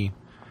kept me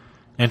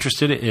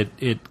interested.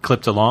 It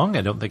clipped along.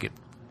 I don't think it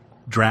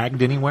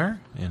dragged anywhere.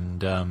 And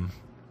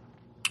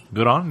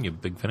good on you,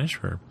 Big Finish,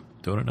 for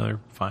doing another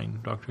fine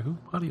Doctor Who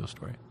audio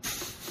story.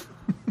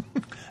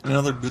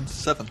 Another good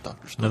Seventh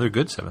Doctor story. Another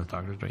good Seventh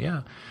Doctor story.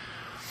 Yeah.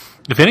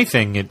 If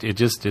anything,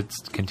 it's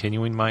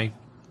continuing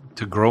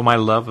to grow my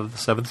love of the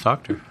Seventh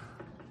Doctor.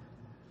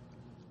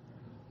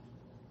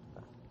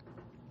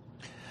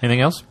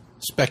 Anything else?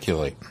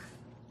 Speculate.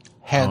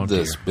 Had Oh,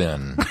 this dear.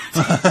 been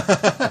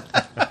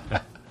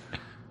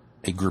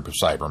a group of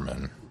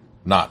Cybermen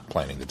not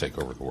planning to take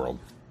over the world,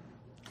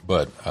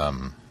 but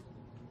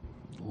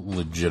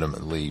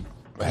legitimately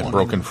had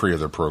broken free of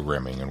their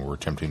programming and were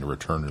attempting to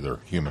return to their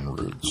human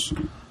roots,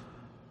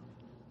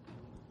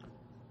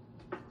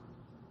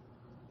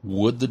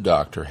 would the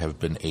Doctor have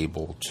been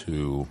able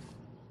to...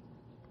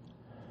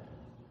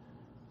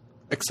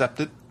 Accept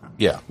it.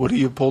 Yeah. Would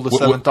he have pulled a What-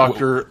 Seventh what-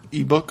 Doctor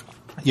ebook?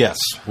 Yes.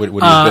 Would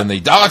it have been the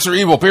Daleks are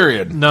evil,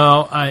 period?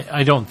 No,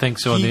 I don't think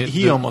so.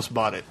 He almost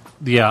bought it.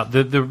 Yeah,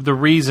 the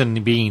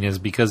reason being is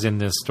because in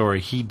this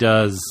story he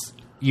does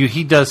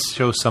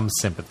show some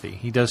sympathy.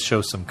 He does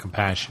show some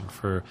compassion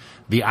for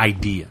the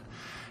idea.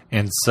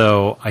 And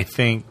so I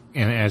think,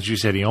 and as you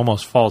said, he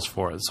almost falls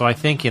for it. So I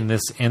think in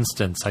this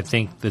instance, I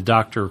think the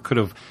doctor could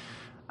have.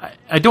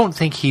 I don't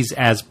think he's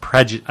as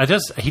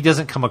prejudiced. He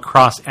doesn't come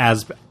across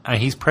as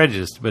he's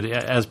prejudiced, but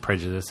as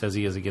prejudiced as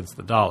he is against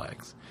the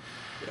Daleks.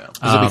 Yeah.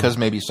 Is it because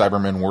maybe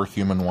Cybermen were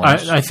human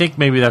once? I think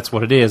maybe that's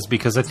what it is,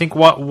 because I think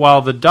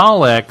while the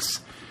Daleks,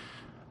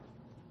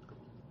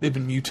 they've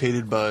been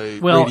mutated by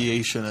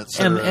radiation,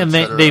 etc. and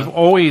they've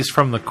always,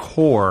 from the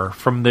core,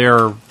 from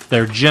their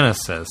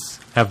genesis,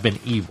 have been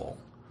evil.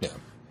 Yeah.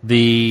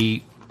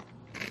 The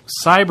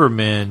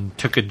Cybermen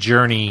took a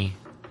journey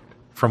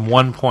from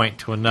one point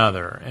to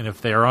another, and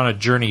if they are on a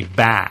journey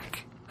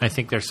back, I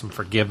think there's some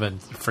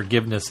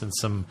forgiveness and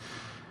some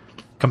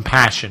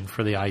compassion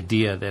for the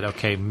idea that,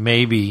 okay,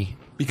 maybe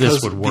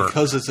this would work.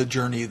 Because it's a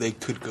journey, they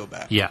could go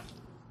back. Yeah.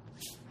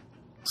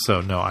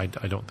 So, no, I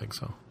don't think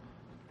so.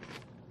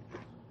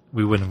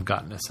 We wouldn't have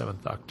gotten a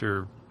Seventh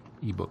Doctor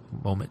ebook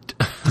moment.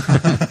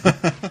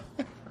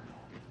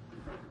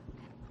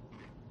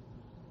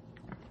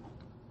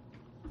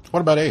 What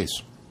about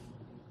Ace?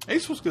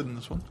 Ace was good in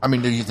this one. I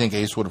mean, do you think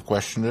Ace would have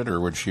questioned it, or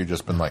would she have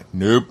just been like,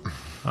 nope?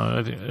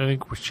 I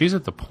think she's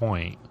at the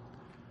point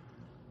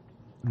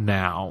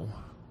now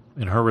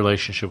in her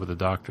relationship with the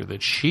Doctor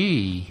that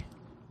she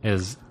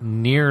is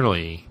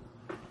nearly,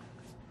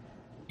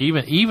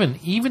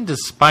 even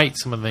despite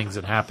some of the things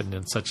that happened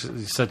in such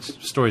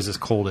stories as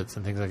Colditz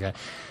and things like that,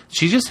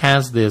 she just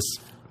has this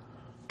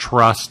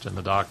trust in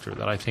the Doctor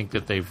that I think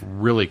that they've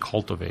really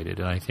cultivated,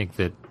 and I think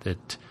that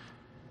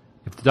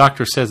if the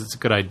Doctor says it's a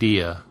good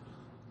idea,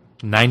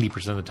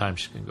 90% of the time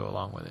she's going to go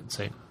along with it and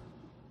say,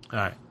 all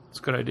right, it's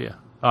a good idea.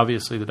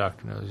 Obviously the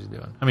Doctor knows what he's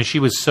doing. I mean, she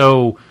was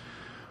so...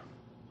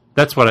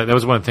 that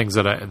was one of the things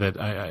that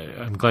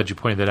I'm glad you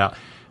pointed that out.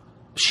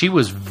 She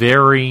was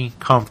very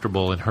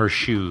comfortable in her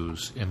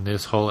shoes in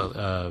this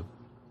whole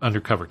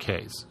undercover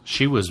case.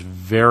 She was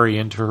very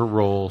into her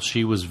role.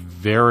 She was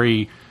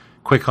very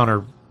quick on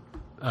her...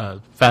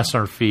 fast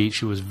on her feet.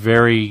 She was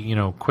very,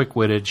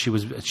 quick-witted.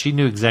 She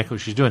knew exactly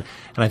what she was doing,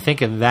 and I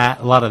think in that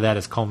a lot of that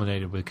is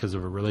culminated because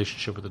of her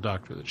relationship with the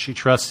Doctor. That she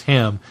trusts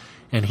him,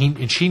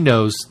 and she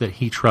knows that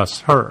he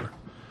trusts her.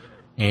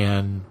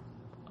 And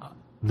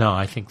no,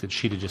 I think that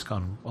she'd have just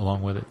gone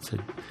along with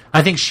it.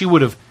 I think she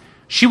would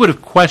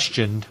have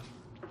questioned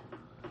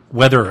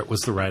whether it was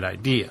the right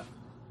idea,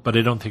 but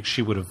I don't think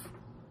she would have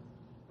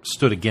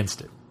stood against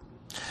it.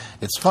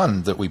 It's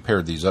fun that we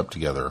paired these up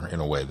together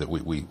in a way that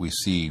we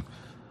see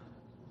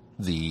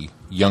the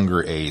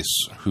younger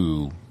Ace,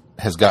 who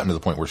has gotten to the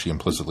point where she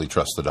implicitly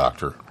trusts the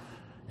Doctor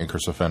in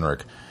Cursa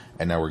Fenric,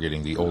 and now we're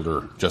getting the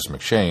older Jess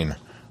McShane,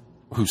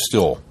 who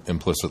still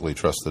implicitly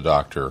trusts the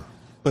Doctor,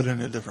 but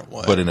in a different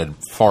way. But in a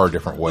far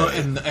different way,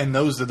 and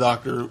knows the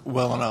Doctor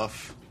well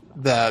enough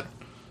that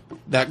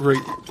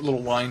great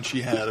little line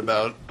she had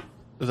about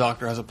the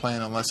Doctor has a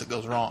plan unless it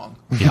goes wrong.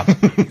 Yeah,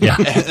 yeah.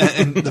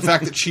 and the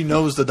fact that she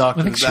knows the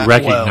Doctor, I think she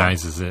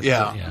recognizes it.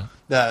 Yeah,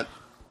 that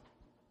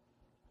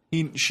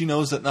she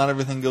knows that not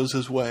everything goes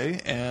his way,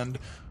 and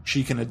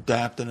she can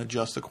adapt and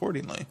adjust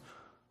accordingly.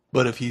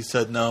 But if he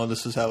said no,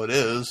 this is how it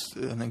is,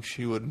 I think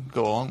she would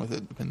go along with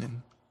it,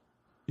 depending.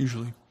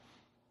 Usually.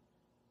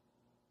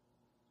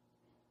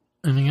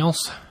 Anything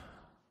else?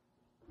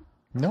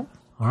 No.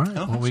 All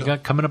right. What we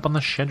got coming up on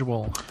the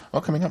schedule?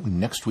 Well, coming up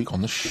next week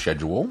on the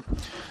schedule,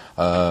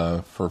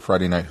 for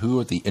Friday Night Who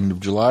at the end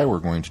of July, we're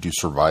going to do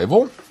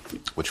Survival,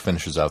 which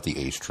finishes out the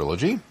Ace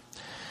trilogy.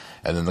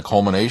 And then the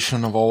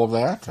culmination of all of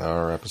that,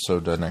 our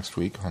episode next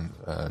week on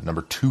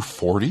number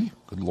 240.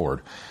 Good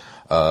Lord.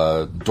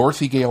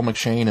 Dorothy Gale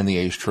McShane and the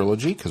Ace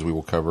trilogy, because we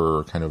will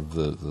cover kind of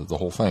the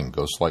whole thing.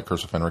 Ghostlight,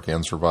 Curse of Fenric,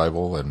 and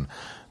Survival, and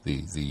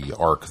the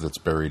arc that's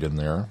buried in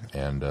there.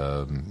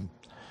 And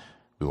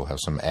we will have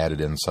some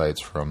added insights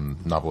from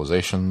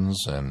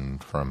novelizations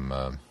and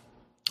from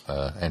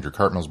Andrew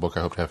Cartmell's book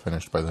I hope to have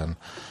finished by then.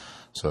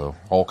 So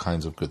all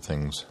kinds of good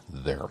things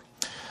there.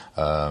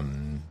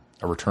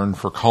 A return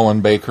for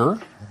Colin Baker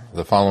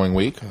the following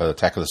week,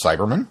 Attack of the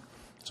Cybermen.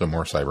 So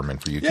more Cybermen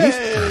for you, Keith.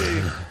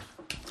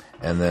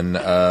 And then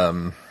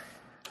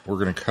we're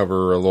going to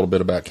cover a little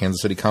bit about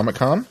Kansas City Comic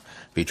Con,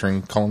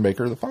 featuring Colin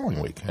Baker the following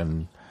week.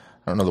 And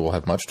I don't know that we'll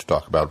have much to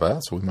talk about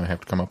that, so we might have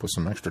to come up with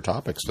some extra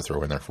topics to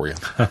throw in there for you.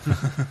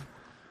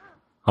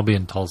 I'll be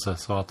in Tulsa,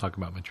 so I'll talk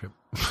about my trip.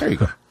 There you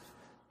go.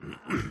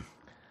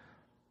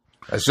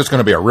 It's just going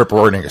to be a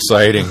rip-roaring,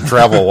 exciting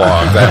travel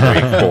log that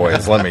week,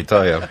 boys, let me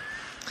tell you.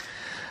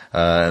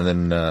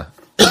 And then,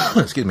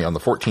 excuse me, on the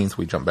 14th,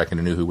 we jump back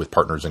into New Who with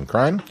Partners in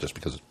Crime, just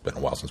because it's been a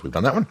while since we've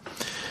done that one.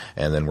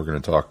 And then we're going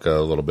to talk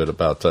a little bit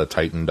about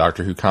Titan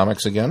Doctor Who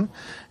comics again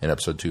in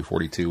episode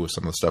 242 with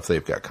some of the stuff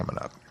they've got coming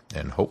up.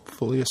 And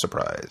hopefully a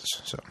surprise.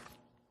 So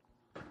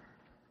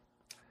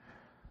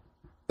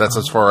that's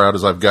as far out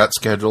as I've got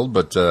scheduled,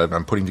 but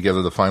I'm putting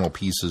together the final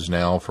pieces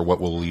now for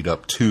what will lead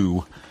up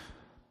to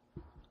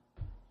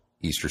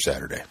Easter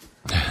Saturday.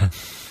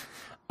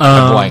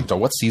 I blanked.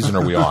 What season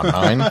are we on?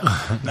 9?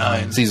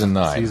 9. Season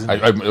 9.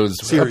 It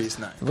was Series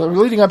 9.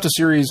 leading up to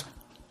series.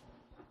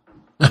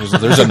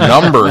 There's a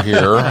number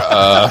here.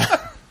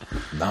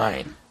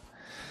 9.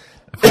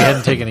 If we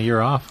hadn't taken a year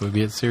off, we'd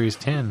be at Series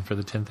 10 for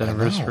the 10th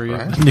anniversary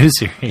of the new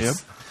series. Yep.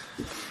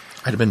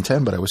 I'd have been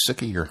 10, but I was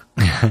sick a year.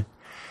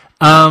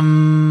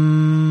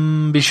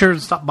 Be sure to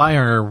stop by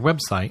our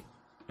website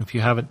if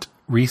you haven't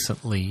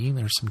recently.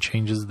 There's some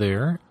changes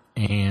there,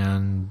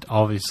 and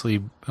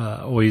obviously,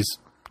 always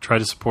try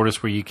to support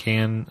us where you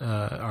can.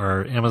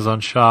 Our Amazon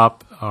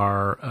shop,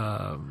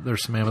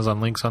 there's some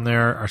Amazon links on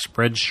there. Our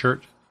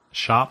Spreadshirt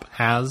shop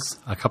has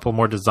a couple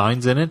more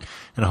designs in it,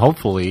 and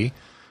hopefully,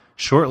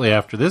 shortly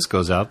after this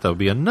goes out, there'll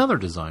be another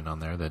design on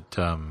there that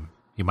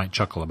you might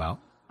chuckle about.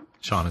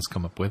 Sean has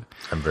come up with.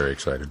 I'm very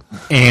excited.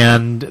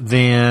 And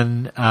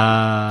then,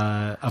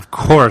 of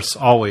course,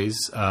 always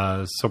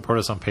support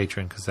us on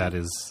Patreon, because that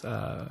is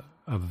a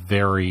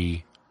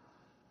very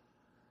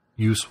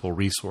useful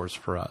resource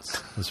for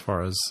us as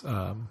far as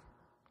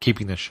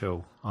keeping the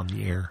show on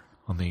the air,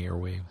 on the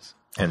airwaves.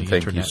 And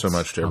thank you so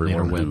much to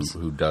everyone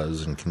who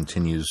does and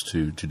continues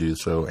to do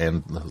so,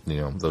 and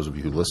those of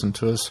you who listen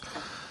to us,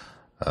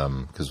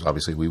 because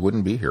obviously we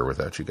wouldn't be here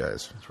without you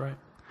guys. That's right.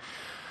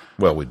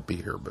 Well, we'd be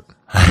here, but...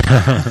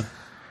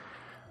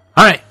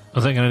 All right.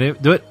 Was that going to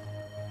do it?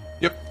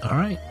 Yep. All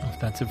right. If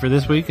that's it for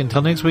this week,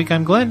 until next week,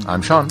 I'm Glenn.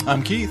 I'm Sean.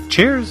 I'm Keith.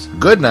 Cheers.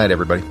 Good night,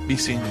 everybody. Be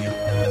seeing you.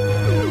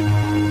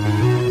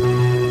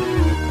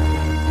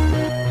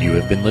 You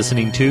have been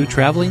listening to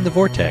Traveling the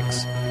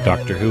Vortex.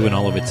 Doctor Who and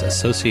all of its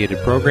associated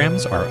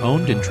programs are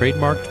owned and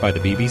trademarked by the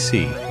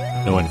BBC.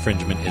 No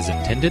infringement is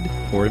intended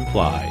or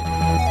implied.